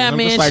night. Yeah,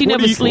 man. Like, she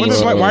never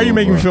sleeps. Why are you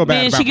making me feel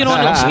bad? Man, she get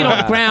on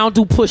the ground,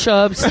 do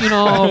push-ups, you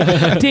know.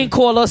 Then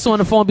call us on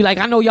the phone, be like,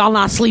 I know y'all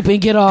not sleeping,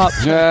 get up.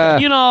 Yeah.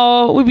 You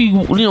know, we be,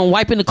 you know,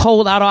 wiping the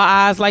cold out our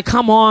eyes, like,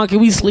 come on, can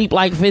we sleep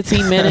like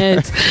 15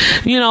 minutes?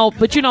 You know,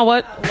 but you know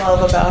what?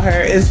 Love about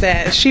her is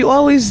that she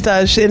always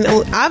does. And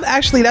I've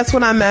actually, that's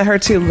when I met her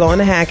too, going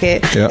to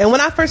Hackett. Yep. And when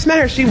I first met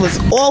her, she was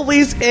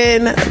always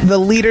in the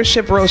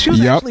leadership role. She was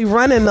actually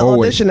running the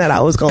audition that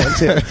I was going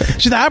to.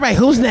 She's like, all right,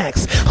 who's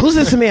next? Who's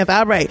this, Samantha?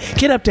 All right,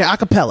 get up there,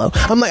 acapella.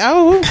 I'm like,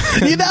 oh,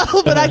 you know,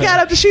 but I got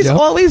up to, she's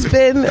always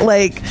been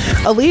like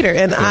a leader.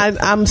 And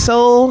I'm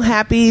so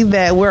happy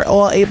that we're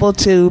all able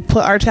to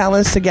put our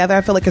talents together.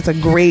 I feel like it's a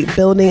great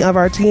building of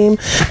our team.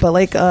 But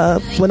like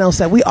what else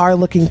said, we are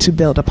looking to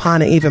build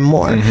upon it even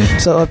more. Mm-hmm.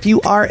 So if you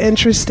are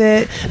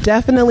interested,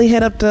 definitely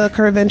hit up the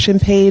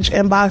Curvention page,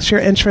 inbox your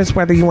interest,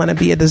 whether you want to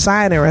be a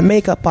designer, a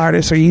makeup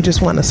artist, or you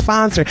just want to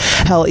sponsor.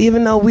 Hell,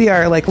 even though we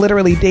are like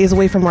literally days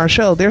away from our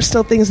show, there's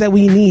still things that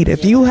we need.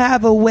 If you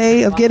have a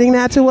way of getting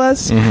that to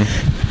us,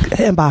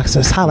 inbox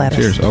us, holla at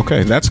us.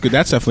 Okay, that's good.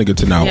 That's definitely good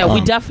to know. Yeah, we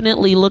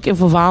definitely looking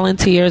for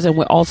volunteers, and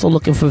we're also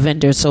looking for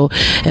vendors. So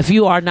if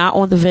you are not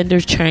on the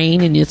vendors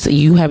train and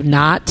you have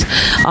not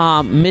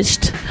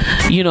missed,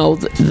 you know,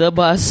 the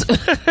bus,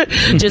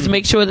 just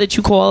make sure that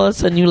you call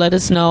us and you let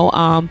us know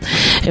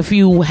if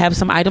you have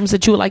some items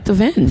that you would like to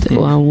vend.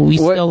 We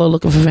still are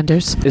looking for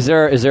vendors. Is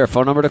there a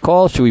phone number to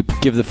call? Should we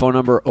give the phone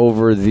number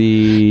over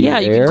the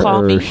air? You can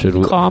call me.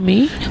 Call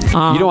me. You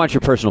don't want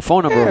your personal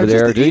phone number over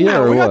there, do you?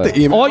 Or got the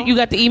email. Or you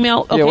got the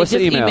email. Okay, what's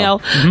the email?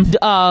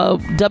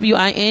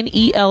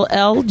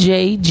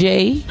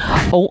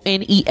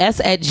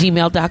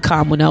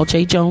 WINELLJJONES@gmail.com.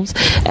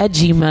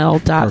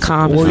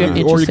 WinellJJones@gmail.com. Or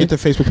you get the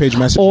Facebook page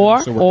message. Or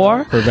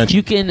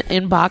you can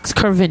inbox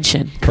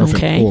Curvention. Perfect.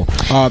 Okay. Cool.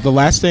 The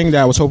last thing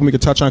that I was hoping we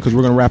could touch on, because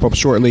we're going to wrap up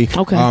shortly.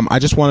 Okay. I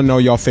just want to know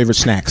y'all favorite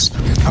snacks.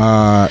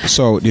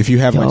 So if you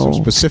have like some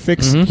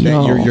specifics,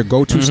 that your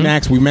go-to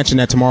snacks. We mentioned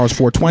that tomorrow's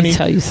 420. Let me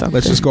tell you something.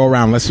 Let's just go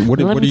around. What Let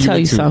do me you tell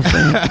you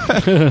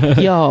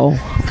something. Yo.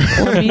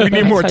 We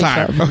need more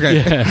time. Okay.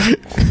 Yeah.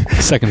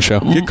 Second show.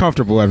 Get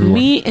comfortable, everyone.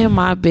 Me and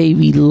my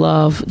baby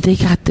love. They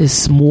got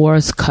this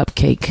s'mores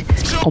cupcake.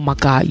 Oh my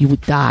God, you would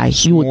die.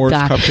 You would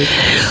die.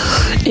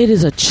 Cupcake? It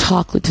is a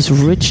chocolate, this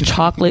rich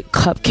chocolate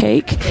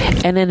cupcake,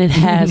 and then it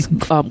has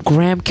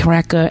graham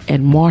cracker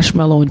and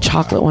marshmallow and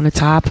chocolate on the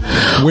top.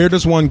 Where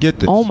does one get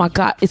this? Oh my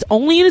God, it's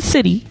only in the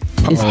city.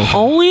 It's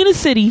only in the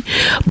city,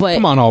 but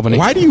come on, Albany.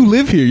 Why do you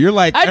live here? You're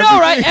like, I know,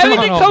 right?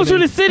 Everything comes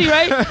from the city,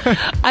 right?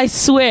 I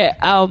swear.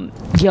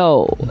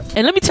 Yo,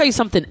 and let me tell you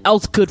something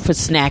else good for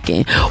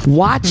snacking.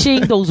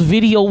 Watching those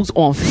videos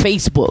on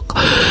Facebook.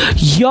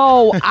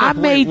 Yo, I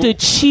made the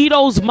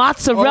Cheetos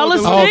mozzarella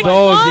sticks.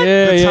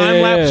 The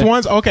time lapse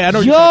ones. Okay, I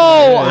know. Yo,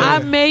 I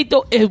made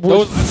those. It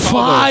was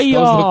fire.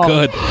 Those look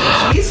good.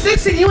 These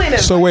sticks and you ain't.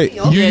 So wait,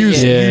 you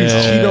use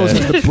Cheetos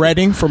as the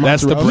breading for mozzarella?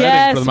 That's the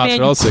breading for the mozzarella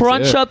man, you sticks.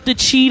 crunch up the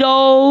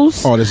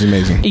Cheetos. Oh, this is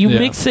amazing. You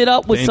mix it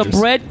up with some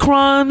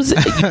breadcrumbs.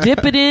 You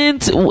dip it in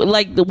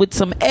with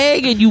some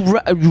egg, and you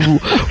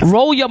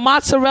roll your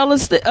mozzarella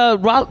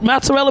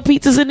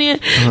pizzas in there.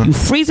 You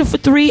freeze it for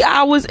 3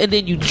 hours, and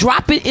then you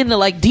drop it in the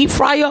like deep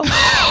fryer.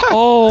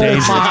 Oh my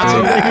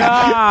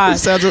God!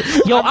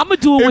 Yo, I'm gonna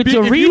do it with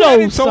Doritos. If you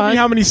hadn't told me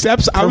how many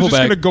steps, I was just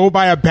gonna go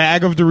buy a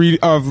bag of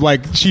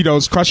like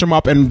Cheetos, crush them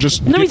up, and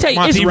just let me tell you,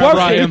 it's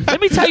worth it.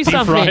 Let me tell you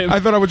something. I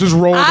thought I would just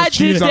roll the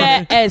cheese on it. I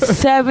did that at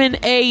 7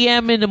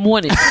 a.m. in the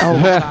morning. Oh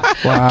my God!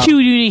 Wow. Q,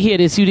 you didn't hear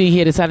this. You didn't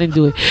hear this. I didn't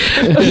do it.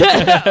 She's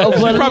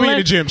probably in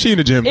the gym. She in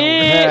the gym.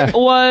 It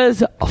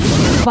was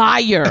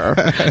fire.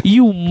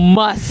 You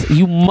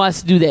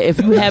must do that.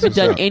 If you haven't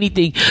done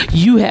anything,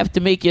 you have to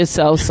make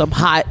yourself some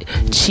hot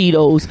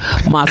Cheetos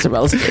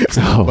mozzarella sticks.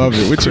 Love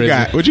it. What you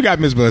got? What you got,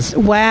 Ms. Bliss?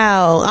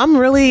 Wow,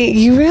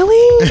 you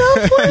really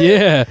go for it.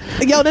 Yeah.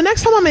 Yo, the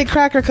next time I make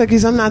cracker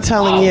cookies, I'm not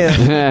telling you.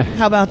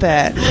 How about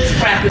that?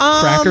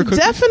 Cracker cookies?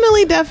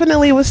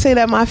 Definitely would say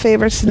that my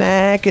favorite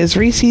snack is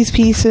Reese's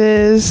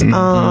Pieces,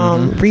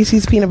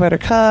 Reese's Peanut Butter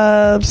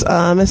Cups,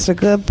 Mr.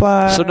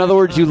 Goodbar. So in other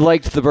words, you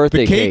liked the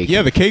birthday cake.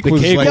 Yeah, the cake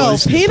was like... Yo,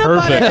 peanut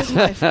butter perfect.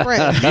 is my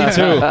friend.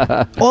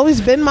 Me too.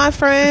 Always been my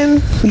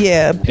friend.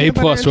 Yeah. A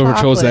plus whoever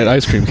chose that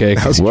ice cream cake.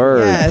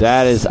 Word. Yes.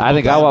 That is. I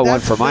think I want one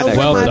for my next.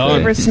 Well my done.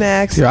 favorite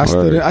snacks. Yeah, I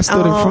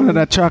stood in front of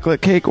that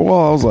chocolate cake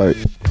wall. I was like,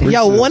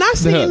 Yo, when I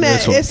seen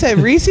that it said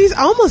Reese's,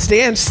 I almost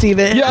danced,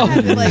 Steven. Yo. I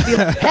had to, like, be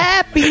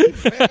happy.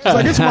 It's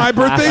like, it's my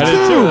birthday I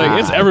did too. Like,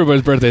 it's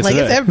everybody's birthday Like,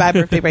 today. it's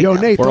everybody's birthday right yo,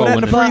 now. Nate, We're throw all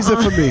that in the winning.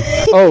 freezer for me.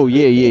 Oh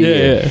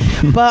yeah.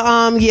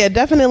 But yeah,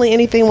 definitely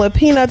anything with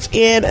peanuts.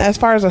 And as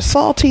far as a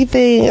salty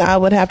thing, I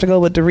would have to go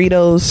with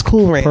Doritos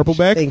Cool Ranch. Purple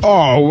bag? Thank you.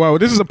 Oh, well,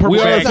 this is a purple We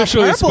are bag.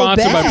 officially Purple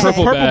sponsored by bag.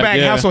 Purple Bag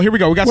yeah. household. Here we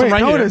go. We got some Wait,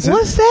 right what here. is it?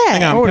 What's that?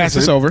 Hang on, What pass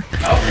is this it? over.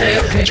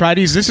 Try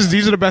these.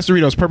 These are the best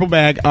Doritos. Purple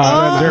bag.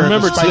 They're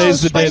Remember, spicy.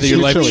 today's the day that your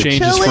life Chili.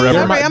 changes Chili.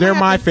 forever. They're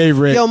my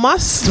favorite. Yo, my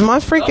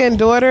freaking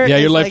daughter. Yeah,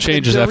 your is life like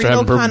changes the after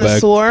having Dorito Purple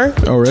Bag. connoisseur.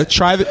 Oh, really?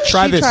 Try this.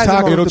 tries them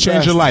all. It'll The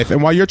change your best. life.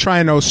 And while you're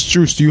trying those,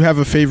 Struce, do you have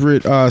a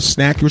favorite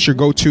snack? What's your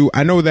go-to?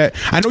 I know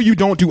you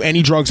don't do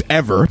any drugs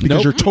ever because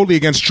Nope. you're totally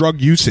against drug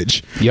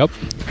usage. Yep.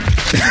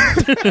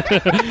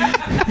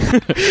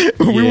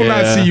 We will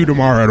not see you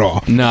tomorrow at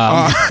all.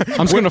 Nah.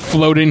 I'm just gonna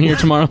float in here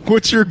tomorrow.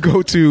 What's your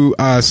go-to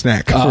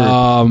snack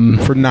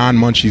for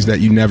non-munchies that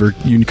you never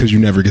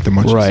get the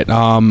munchies? Right.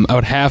 I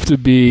would have to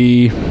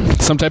be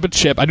some type of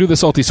chip. I do the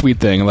salty sweet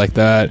thing like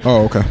that.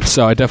 Oh, okay.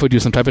 So I definitely do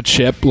some type of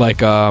chip,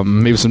 like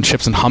maybe some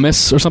chips and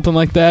hummus or something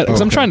like that.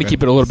 Because I'm trying to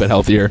keep it a little bit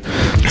healthier.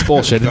 It's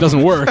bullshit. It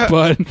doesn't work,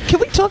 but Can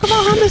we talk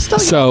about hummus though?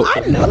 So- I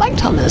never liked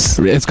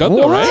hummus. it's good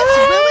though, right? It's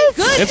really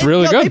good. It's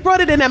really Yo, good. They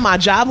brought it in at my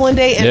job one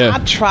day, and Yeah. I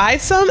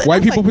tried some. and I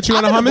White was people like, put you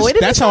on a I've been hummus?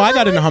 avoiding That's this how I so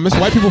got into long. hummus.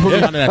 White people put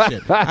me onto that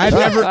shit. I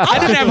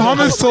didn't have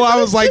hummus till I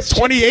was like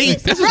 28.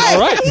 This is all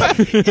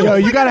right. Yo,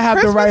 you gotta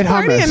have the right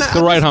Party, and hummus. I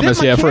The right just hummus,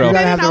 did my yeah, for real. camera You gotta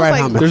and have the I was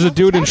right like, hummus. There's a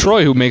dude in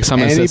Troy who makes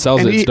hummus that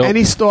sells it. It's dope.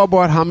 Any store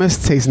bought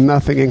hummus tastes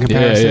nothing in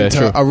comparison yeah, to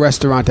true. a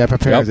restaurant that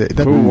prepares Yep. it.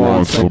 It Who doesn't-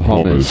 wants some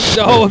hummus?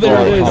 Oh,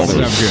 there it is.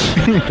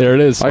 Hummus. There it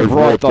is. I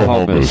brought the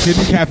hummus.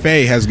 Hidden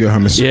Cafe has good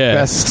hummus. Yeah.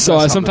 Best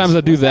Sometimes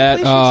I do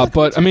that.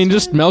 But I mean,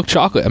 just milk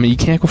chocolate. I mean, you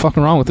can't go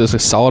fucking wrong with this. A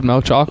solid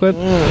milk chocolate.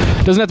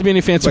 Doesn't have to be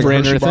any fancy Like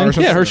brand or Hershey bar or anything.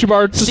 something? Yeah, Hershey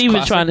bar. just Steven's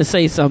classic. trying to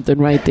say something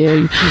right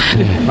there.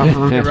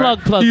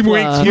 Plug. He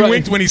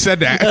winked when he said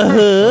that.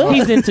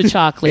 He's into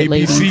chocolate,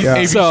 ladies.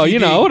 ABC, So, you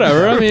know,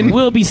 whatever. I mean,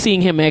 We'll be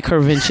seeing him at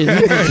Curvention.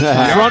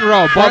 front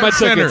row. Bought my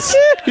Center. tickets.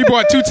 He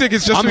bought 2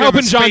 tickets just I'm to have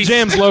helping a John space.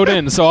 Jams load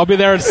in, so I'll be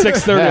there at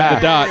 6:30 on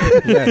the dot.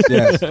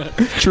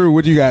 Yes. True.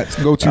 What do you got?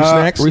 Go-to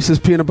snacks? Reese's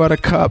Peanut Butter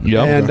Cup.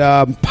 Yep.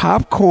 And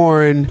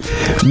popcorn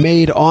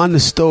made on the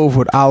stove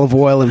with olive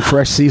oil and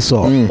fresh sea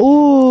salt.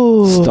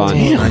 Ooh, Stunned.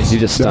 You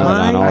just stunned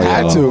on all I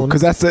had of to,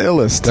 because that's the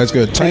illest. That's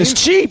good. And it's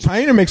cheap.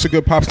 Taina makes a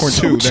good popcorn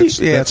So too. cheap.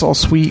 Yeah, it's all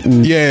sweet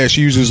and Yeah,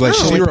 she uses like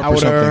Chili syrup or powder.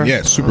 something. Yeah,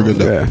 it's super good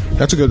though. Yeah.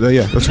 That's a good.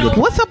 Yeah, that's a good.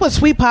 What's up with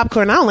sweet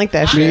popcorn? I don't like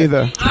that me shit.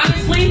 either.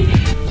 Honestly,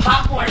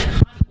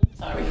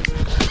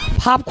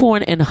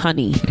 popcorn and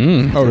honey.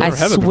 Oh, I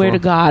swear to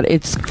God,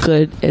 it's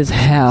good as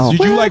hell. Did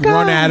you like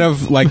run out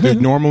of like the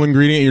normal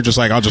ingredient? You're just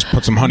like, I'll just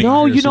put some honey.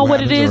 No, in here, you see know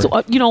what it happens, is.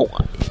 or-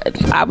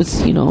 I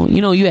was,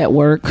 you at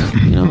work.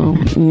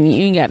 You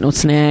ain't got no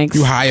snacks.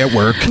 You high at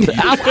work?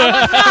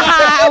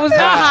 I was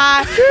not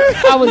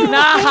high. I was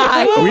not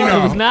high. We know.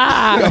 I was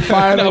not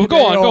high. No,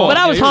 go on. But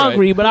I was Yeah, you're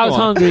hungry. right. But I was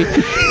Go on. hungry.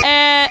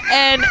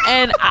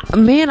 And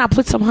man, I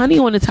put some honey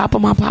on the top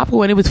of my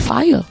popcorn. It was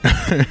fire.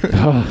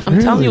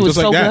 I'm telling you, it was Just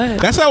so like that. good.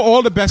 That's how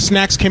all the best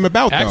snacks came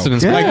about. Though.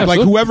 Accidents. Like, Yeah, like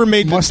absolutely. whoever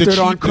made the Mustard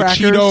on crackers.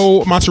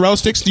 Cheeto mozzarella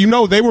sticks. You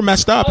know they were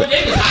messed up.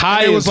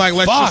 High It was as like,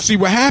 let's fuck. just see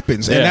what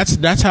happens, and Yeah.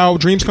 that's how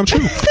dreams come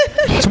true.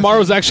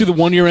 Tomorrow's actually the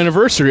 1 year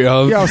anniversary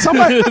of. Yo,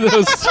 somebody,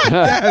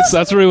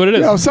 that's really what it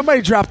is. yo,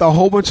 somebody dropped a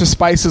whole bunch of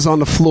spices on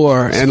the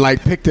floor and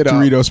like picked it up.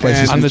 Dorito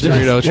spices. And On the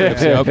Dorito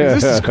chips. Yep.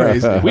 This is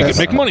crazy. We could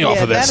make money off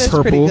Yeah, of that this. is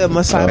pretty good,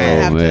 Messiah.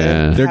 man.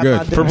 They're Have good.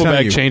 my dinner. Purple telling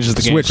bag you. changes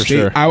the game Switch. for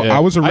sure. I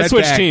was a red I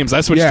switched bag. teams.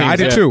 I switched yeah, teams. I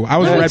did yeah. too. I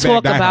was a Let me red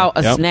talk bag. about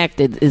a Yep. snack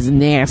that is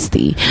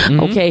nasty.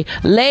 Okay,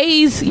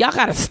 Lay's, y'all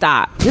gotta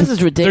stop. This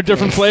is ridiculous. They're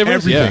different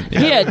flavors. Everything.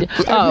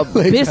 Yeah.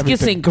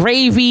 Biscuits and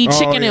gravy,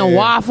 chicken and yeah.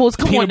 waffles.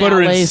 Come Peanut on now, butter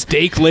and Lay's.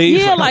 steak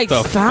Lay's. Yeah, What like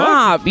the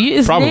stop. fuck?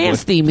 It's Probably.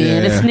 nasty,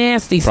 man. Yeah. It's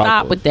nasty. Stop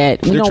Probably. with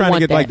that. We They're don't trying to want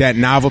get that. like that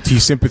novelty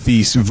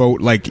sympathy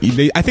vote. Like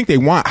I think they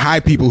want high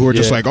people who are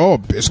just Yeah. like, oh,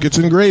 biscuits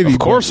and gravy. Of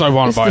course, I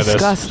want It's to buy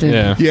disgusting.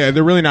 this. Yeah. Yeah,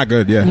 they're really not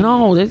good. Yeah.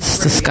 No, that's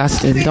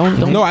disgusning. Don't.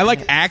 No, I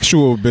like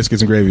actual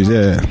biscuits and gravies.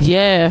 Yeah.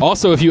 Yeah.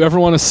 Also, if you ever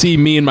want to see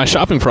me in my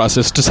shopping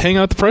process, just hang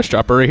out at the Price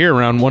Chopper right here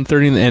around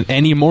 1:30 and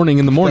any morning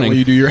in the morning. When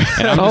you do your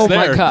And I'm Oh just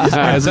my there. God.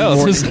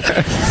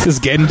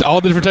 Just getting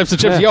all the different types of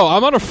chips. Yo,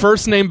 I'm on a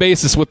first name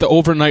basis with the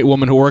overnight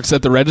woman who works works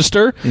at the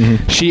register.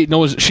 She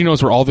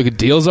knows where all the good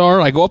deals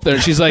are. I go up there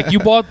and she's like, you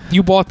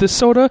bought this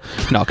soda?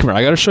 No, come here.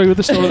 I got to show you what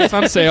the soda that's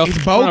on sale. It's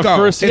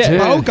BOGO. It's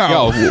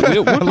BOGO.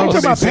 Yo, we're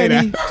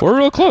close. We're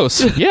real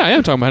close. Yeah, I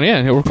am talking about it.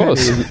 Yeah, we're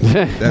close.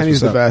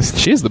 Penny's the best.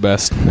 She is the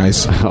best.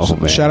 Nice. Oh,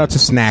 man. Shout out to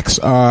snacks.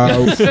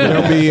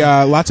 There'll be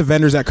lots of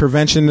vendors at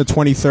Curvention the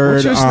 23rd.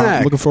 What's your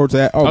snack? Looking forward to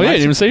that. Yeah, I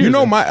didn't even say you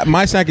know,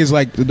 my snack is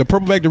like the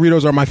purple bag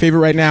Doritos are my favorite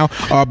right now.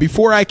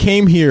 Before I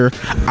came here,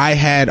 I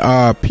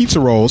had pizza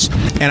rolls,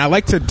 and I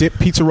like to dip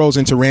pizza rolls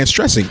into ranch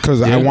dressing because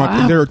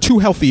they're too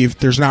healthy if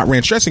there's not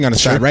ranch dressing on the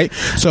side, right?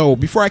 So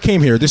before I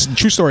came here, this is a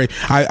true story.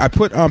 I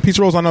put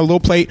pizza rolls on a little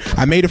plate.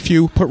 I made a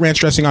few, put ranch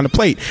dressing on the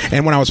plate,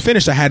 and when I was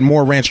finished, I had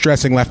more ranch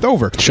dressing left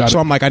over. So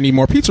I'm like, I need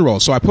more pizza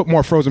rolls. So I put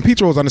more frozen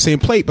pizza rolls on the same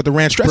plate, but the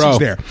ranch dressing's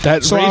there.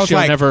 So I was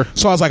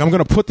like, I'm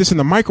going to put this in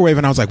the microwave,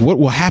 and I was like, what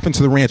will happen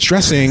to the ranch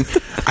dressing?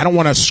 I don't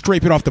want to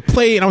scrape it off the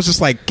plate. And I was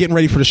just like getting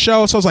ready for the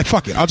show. So I was like,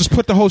 fuck it. I'll just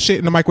put the whole shit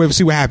in the microwave and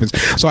see what happens.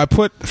 So I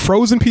put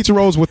frozen pizza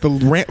rolls with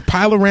the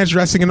pile of ranch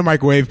dressing in the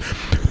microwave,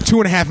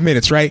 2.5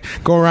 minutes, right?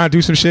 Go around,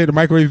 do some shit. The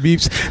microwave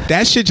beeps.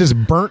 That shit just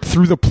burnt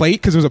through the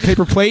plate because it was a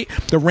paper plate.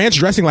 The ranch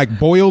dressing like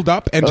boiled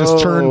up and just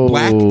turned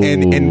black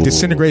and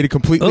disintegrated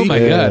completely. Oh my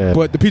God.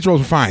 But the pizza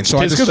rolls were fine. So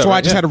I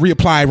just had to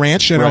reapply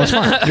ranch and I was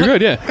fine. You're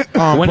good,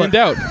 yeah. When in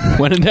doubt.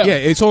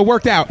 Yeah, so it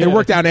worked out. It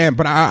worked out,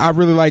 but I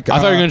really like... I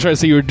thought you were going to try to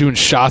say you were doing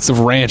shots of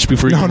ranch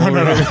before you...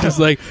 No. Just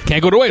like,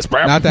 can't go to waste,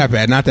 bro. Not that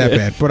bad.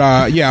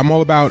 But yeah, I'm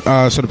all about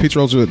so the pizza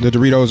rolls, the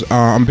Doritos.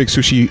 I'm a big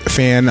sushi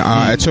fan.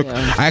 I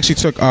actually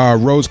took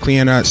Rose,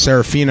 Cleanna,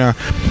 Serafina,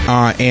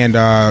 and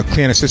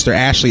Cleanna's sister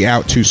Ashley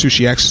out to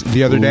Sushi X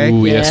the other day.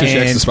 Ooh, yeah, Sushi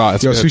X is the spot.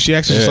 Sushi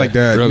X is just like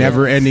the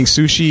never-ending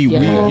sushi.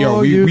 Yeah.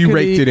 We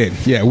raked it in.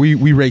 Yeah,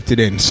 we raked it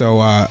in. So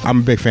I'm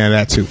a big fan of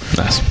that too.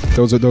 Nice.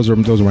 Those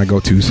are my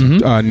go-tos.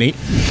 Nate.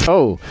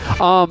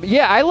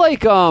 Yeah, I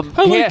like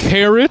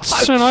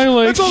carrots and I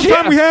like. That's all the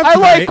time we have. I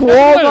like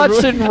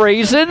walnuts and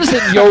raisins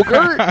and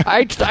yogurt.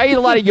 I eat a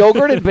lot of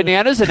yogurt and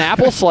bananas and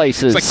apple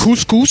slices. It's like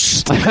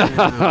couscous.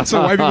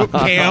 So white people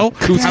kale.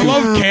 I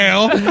love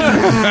kale.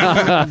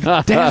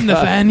 Damn,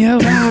 Nathaniel.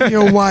 Damn,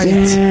 you're white.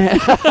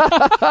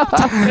 All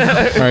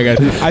right, guys.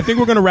 I think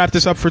we're gonna wrap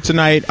this up for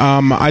tonight.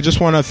 I just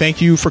want to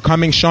thank you for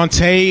coming.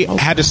 Shauntay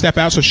had to step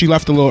out, so she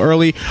left a little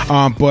early.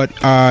 But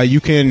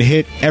you can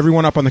hit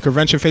everyone up on the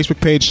Curvention Facebook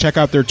page. Check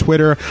out their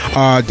Twitter.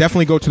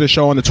 Definitely go to the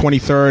show on the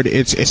 23rd.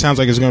 It sounds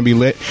like it's going to be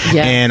lit.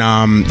 Yeah. And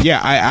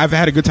I've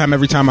had a good time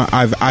every time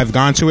I've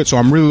gone to it. So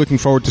I'm really looking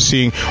forward to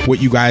seeing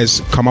what you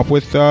guys come up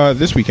with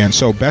this weekend.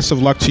 So best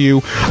of luck to you.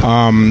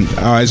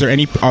 Is there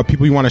any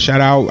people you want to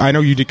shout out? I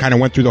know you did kind of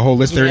went through the whole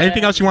list. Is there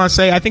anything else you want to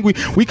say? I think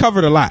we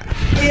covered a lot.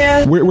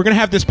 Yeah. We're going to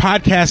have this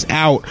podcast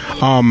out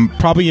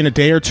probably in a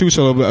day or two,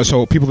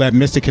 so people that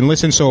missed it can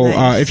listen. So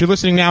if you're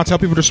listening now, tell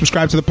people to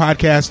subscribe to the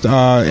podcast,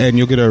 and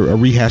you'll get a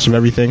rehash of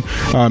everything.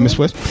 Miss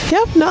Bliss?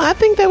 Yep. No, I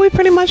think that we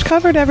pretty much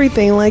covered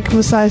everything. Like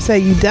Masai said,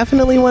 you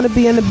definitely want to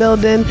be in the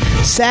building.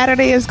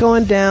 Saturday is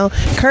going down.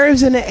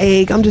 Curves in the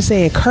egg. I'm just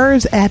saying,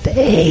 curves at the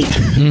egg.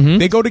 Mm-hmm.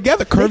 They go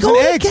together. Curves and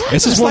eggs.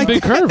 It's just one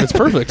big curve. It's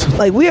perfect.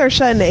 Like, we are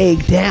shutting the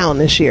egg down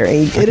this year.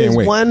 It is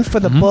one for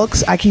the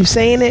books. I keep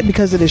saying it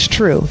because it is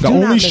true. The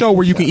only show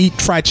where you can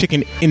eat fried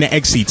chicken in the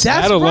egg seats.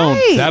 That's that alone.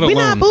 right. That We're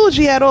not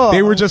bougie at all.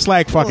 They were just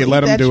like, fuck it,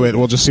 let them do it.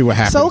 We'll just see what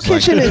happens. Soul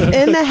Kitchen is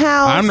in the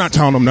house. I'm not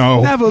telling them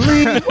no. Never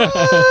leave.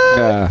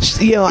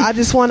 I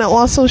just want to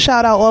also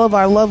shout out all of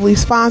our lovely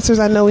sponsors.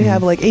 I know we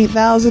have like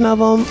 8,000 of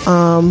them.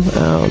 I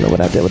don't know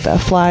what I did with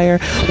that flyer,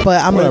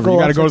 but I'm going to go. You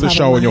got to go to the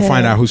show and you'll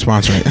find out who's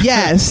sponsoring it.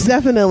 Yes,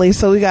 definitely.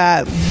 So we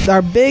got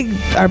our big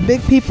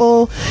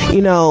people.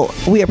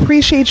 We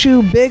appreciate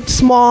you, big,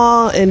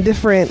 small, and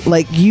different.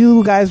 Like,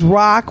 you guys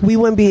rock. We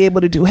wouldn't be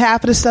able to do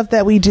half of the stuff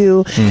that we do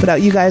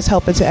without you guys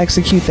helping to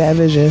execute that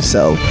vision.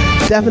 So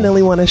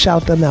definitely want to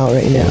shout them out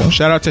right now.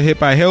 Shout out to Hit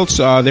by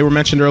Hilts. They were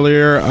mentioned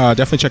earlier.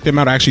 Definitely check them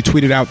out. I actually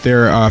tweeted out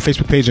their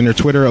Facebook page and their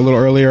Twitter a little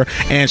earlier.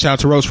 And shout out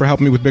to Rose for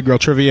helping me with Big Girl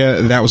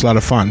Trivia. That was a lot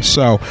of fun.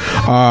 So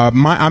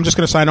I'm just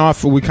going to sign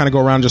off. We kind of go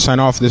around and just sign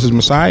off. This is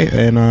Masai.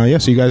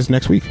 And see you guys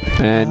next week.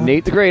 And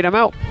Nate the Great, I'm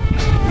out.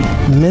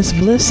 Miss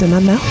Bliss, and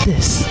I'm out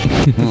this.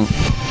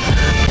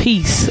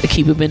 Peace,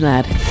 Akeba Bin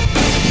Ladin.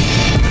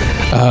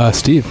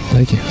 Steve,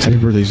 thank you. Happy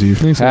birthday, Steve.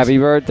 Thanks, happy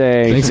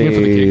birthday, Thanks again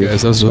for the cake,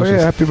 guys. That was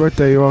delicious. Happy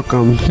birthday. You're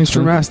welcome. Thanks,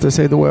 Mr. Master,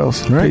 say the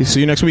whales. All right. Peace.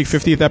 See you next week,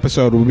 50th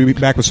episode. We'll be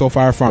back with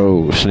SoulFlower Farm.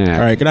 Oh, snap.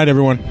 All right. Good night,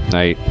 everyone.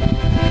 Night.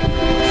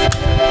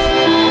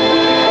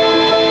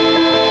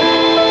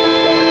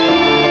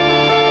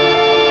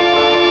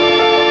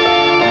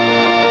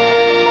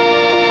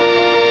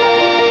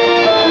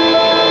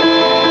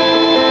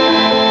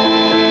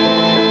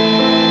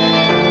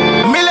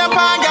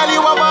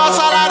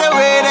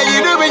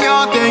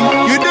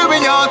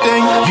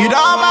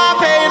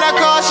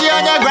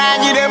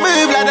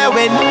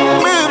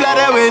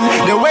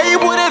 The way you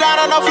put it out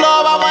on the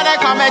floor, I wanna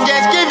come and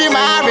just give you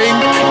my ring.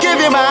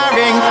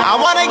 I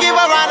wanna give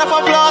a round of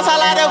applause.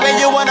 I like the way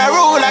you wanna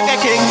rule like a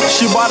king.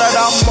 She bought a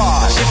dumb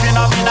bar, she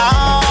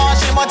phenomenal.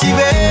 She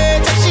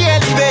motivates, she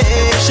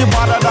elevates. She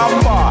bought a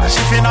dumb bar,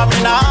 she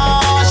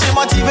phenomenal. She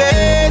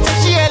motivates,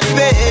 she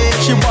elevates.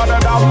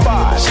 down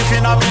bad. She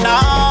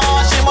phenomenal,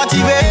 she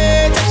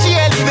motivate, she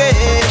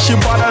elevate. She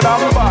bother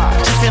down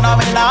bad. She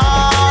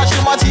phenomenal, she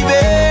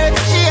motivate,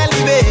 she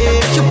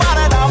elevate. She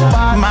bother down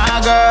bad.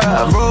 My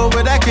girl, roll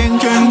with that king,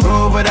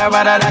 roll with that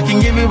brother that can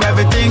give you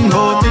everything.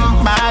 Go think,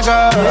 my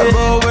girl,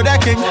 roll with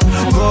that king,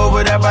 roll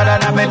with that brother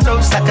that make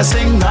those like a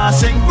sing. My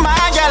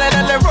girl,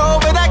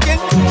 roll with that king,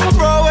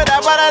 roll with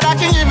that brother that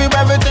can give you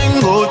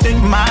everything. Go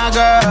think, my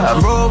girl,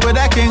 roll with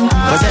that king.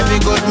 Cause every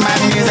good man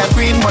is a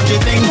queen. What you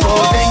think? Go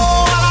think.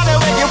 I love the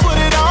way you put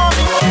it on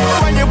me.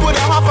 When you put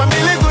it on for me,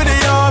 look good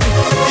on me.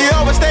 You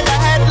always stay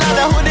ahead like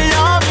the hoodie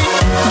on me.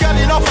 Girl,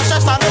 you know for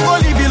sure, I don't go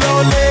leave you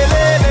lonely.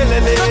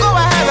 So go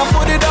ahead and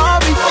put it on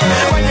me.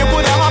 When you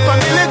put it on for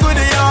me, look good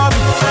on me.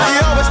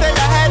 You always stay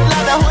ahead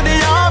like the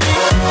hoodie on me.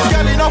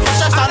 Girl, you know for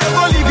sure, I don't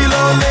go leave you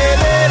lonely.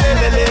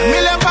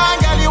 Million pound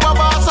girl, you a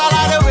boss all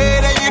of the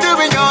way. That you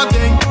doing your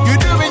thing, you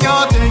doing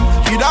your thing.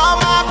 You don't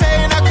mind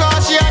paying a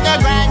cost, you on your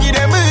grind, you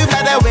don't move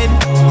like the wind,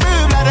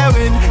 move like the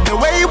wind. The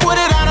way you put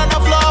it on the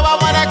floor, I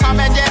wanna come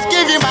and just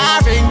give you my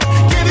ring,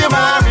 give you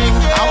my ring.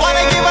 I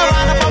wanna give a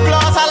round of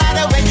applause. I like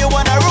the way you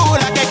wanna rule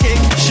like a king.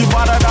 She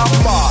bought a dumb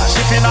bar,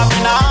 she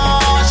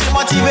phenomenal, she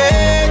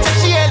motivate,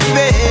 she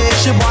elevate.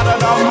 She bought a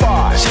dumb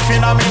bar, she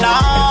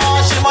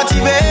phenomenal, she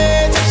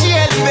motivate, she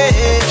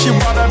elevate. She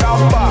bought a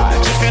dumb bar,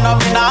 she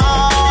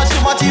phenomenal, she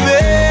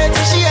motivate,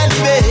 she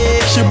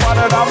elevate. She bought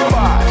a dumb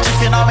bar, she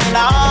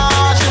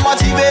phenomenal, she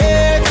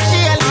motivate, she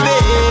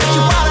elevate. She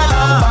bought a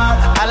dumb bar.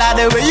 I like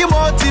the way you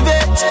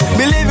motivate,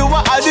 believe in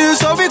what I do,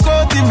 so we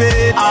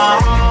cultivate.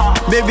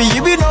 Baby,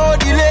 you be no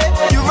delay.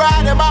 You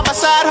ride by my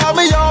side, help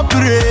me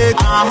operate.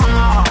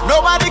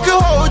 Nobody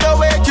can hold your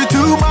weight. You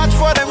too much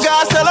for them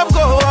guys, tell them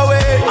go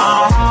away.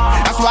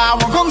 That's why I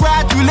want to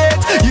congratulate.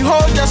 You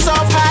hold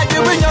yourself high,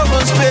 you in your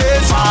own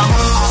space.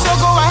 So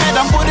go ahead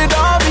and put it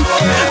on me.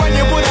 When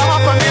you put it on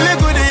for me, look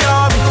good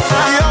on me.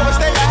 You always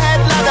stay ahead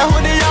like a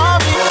hoodie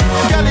on me.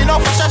 Girl, you know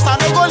for sure, I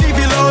don't go leave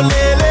you lonely.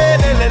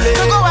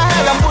 So go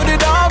ahead and put it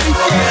on me.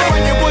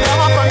 When you put it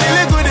on for me,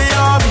 look good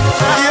on me.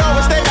 You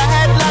always stay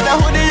ahead like a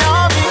hoodie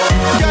on me.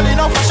 Girl, you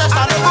know for sure,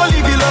 I don't go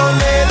leave you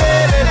lonely.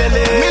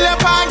 Million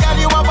pound girl,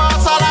 you a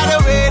boss all of the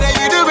way. That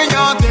you doing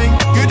your thing,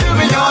 you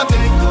doing your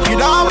thing. You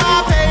don't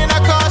mind paying a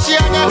cost, you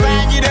on your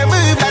grind, you don't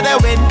move like the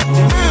wind,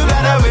 move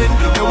like the wind.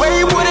 The way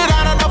you put it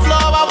on the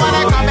floor, I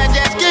wanna come and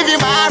just give you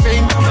my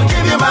ring,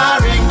 give you my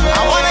ring.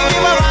 I wanna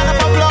give a round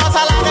of applause.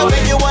 I like the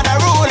way you wanna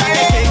rule like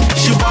a king.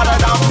 She bought a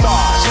dumb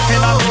bar, she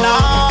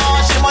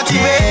phenomenal, she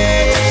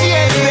motivate, she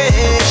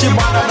elevate. She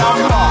bought a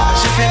dumb bar,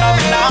 she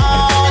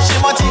phenomenal, she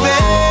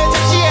motivate,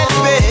 she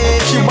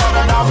elevate. She bought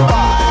a dumb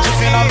bar, she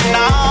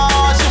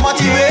phenomenal, she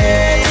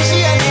motivate, she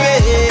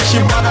elevate. She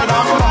bought a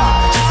dumb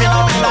bar, she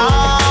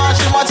phenomenal,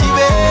 she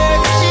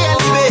motivate, she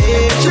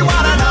elevate. She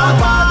bought a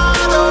dumb bar,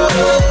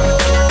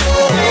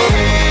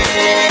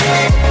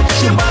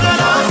 she bought a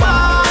dumb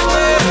bar,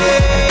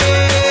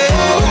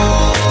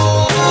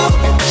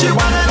 she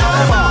bought a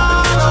dumb bar,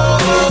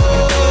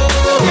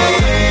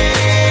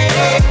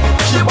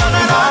 she bought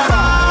a dumb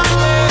bar,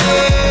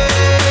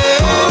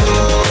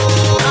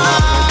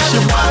 she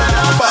bought a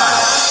dumb bar.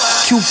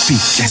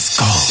 Cupid, let's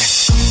go.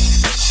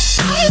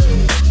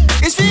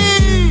 You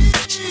see,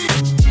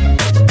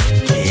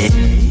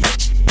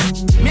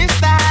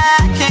 Mr.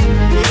 King.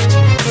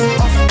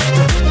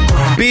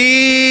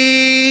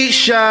 Be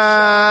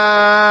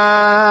shy.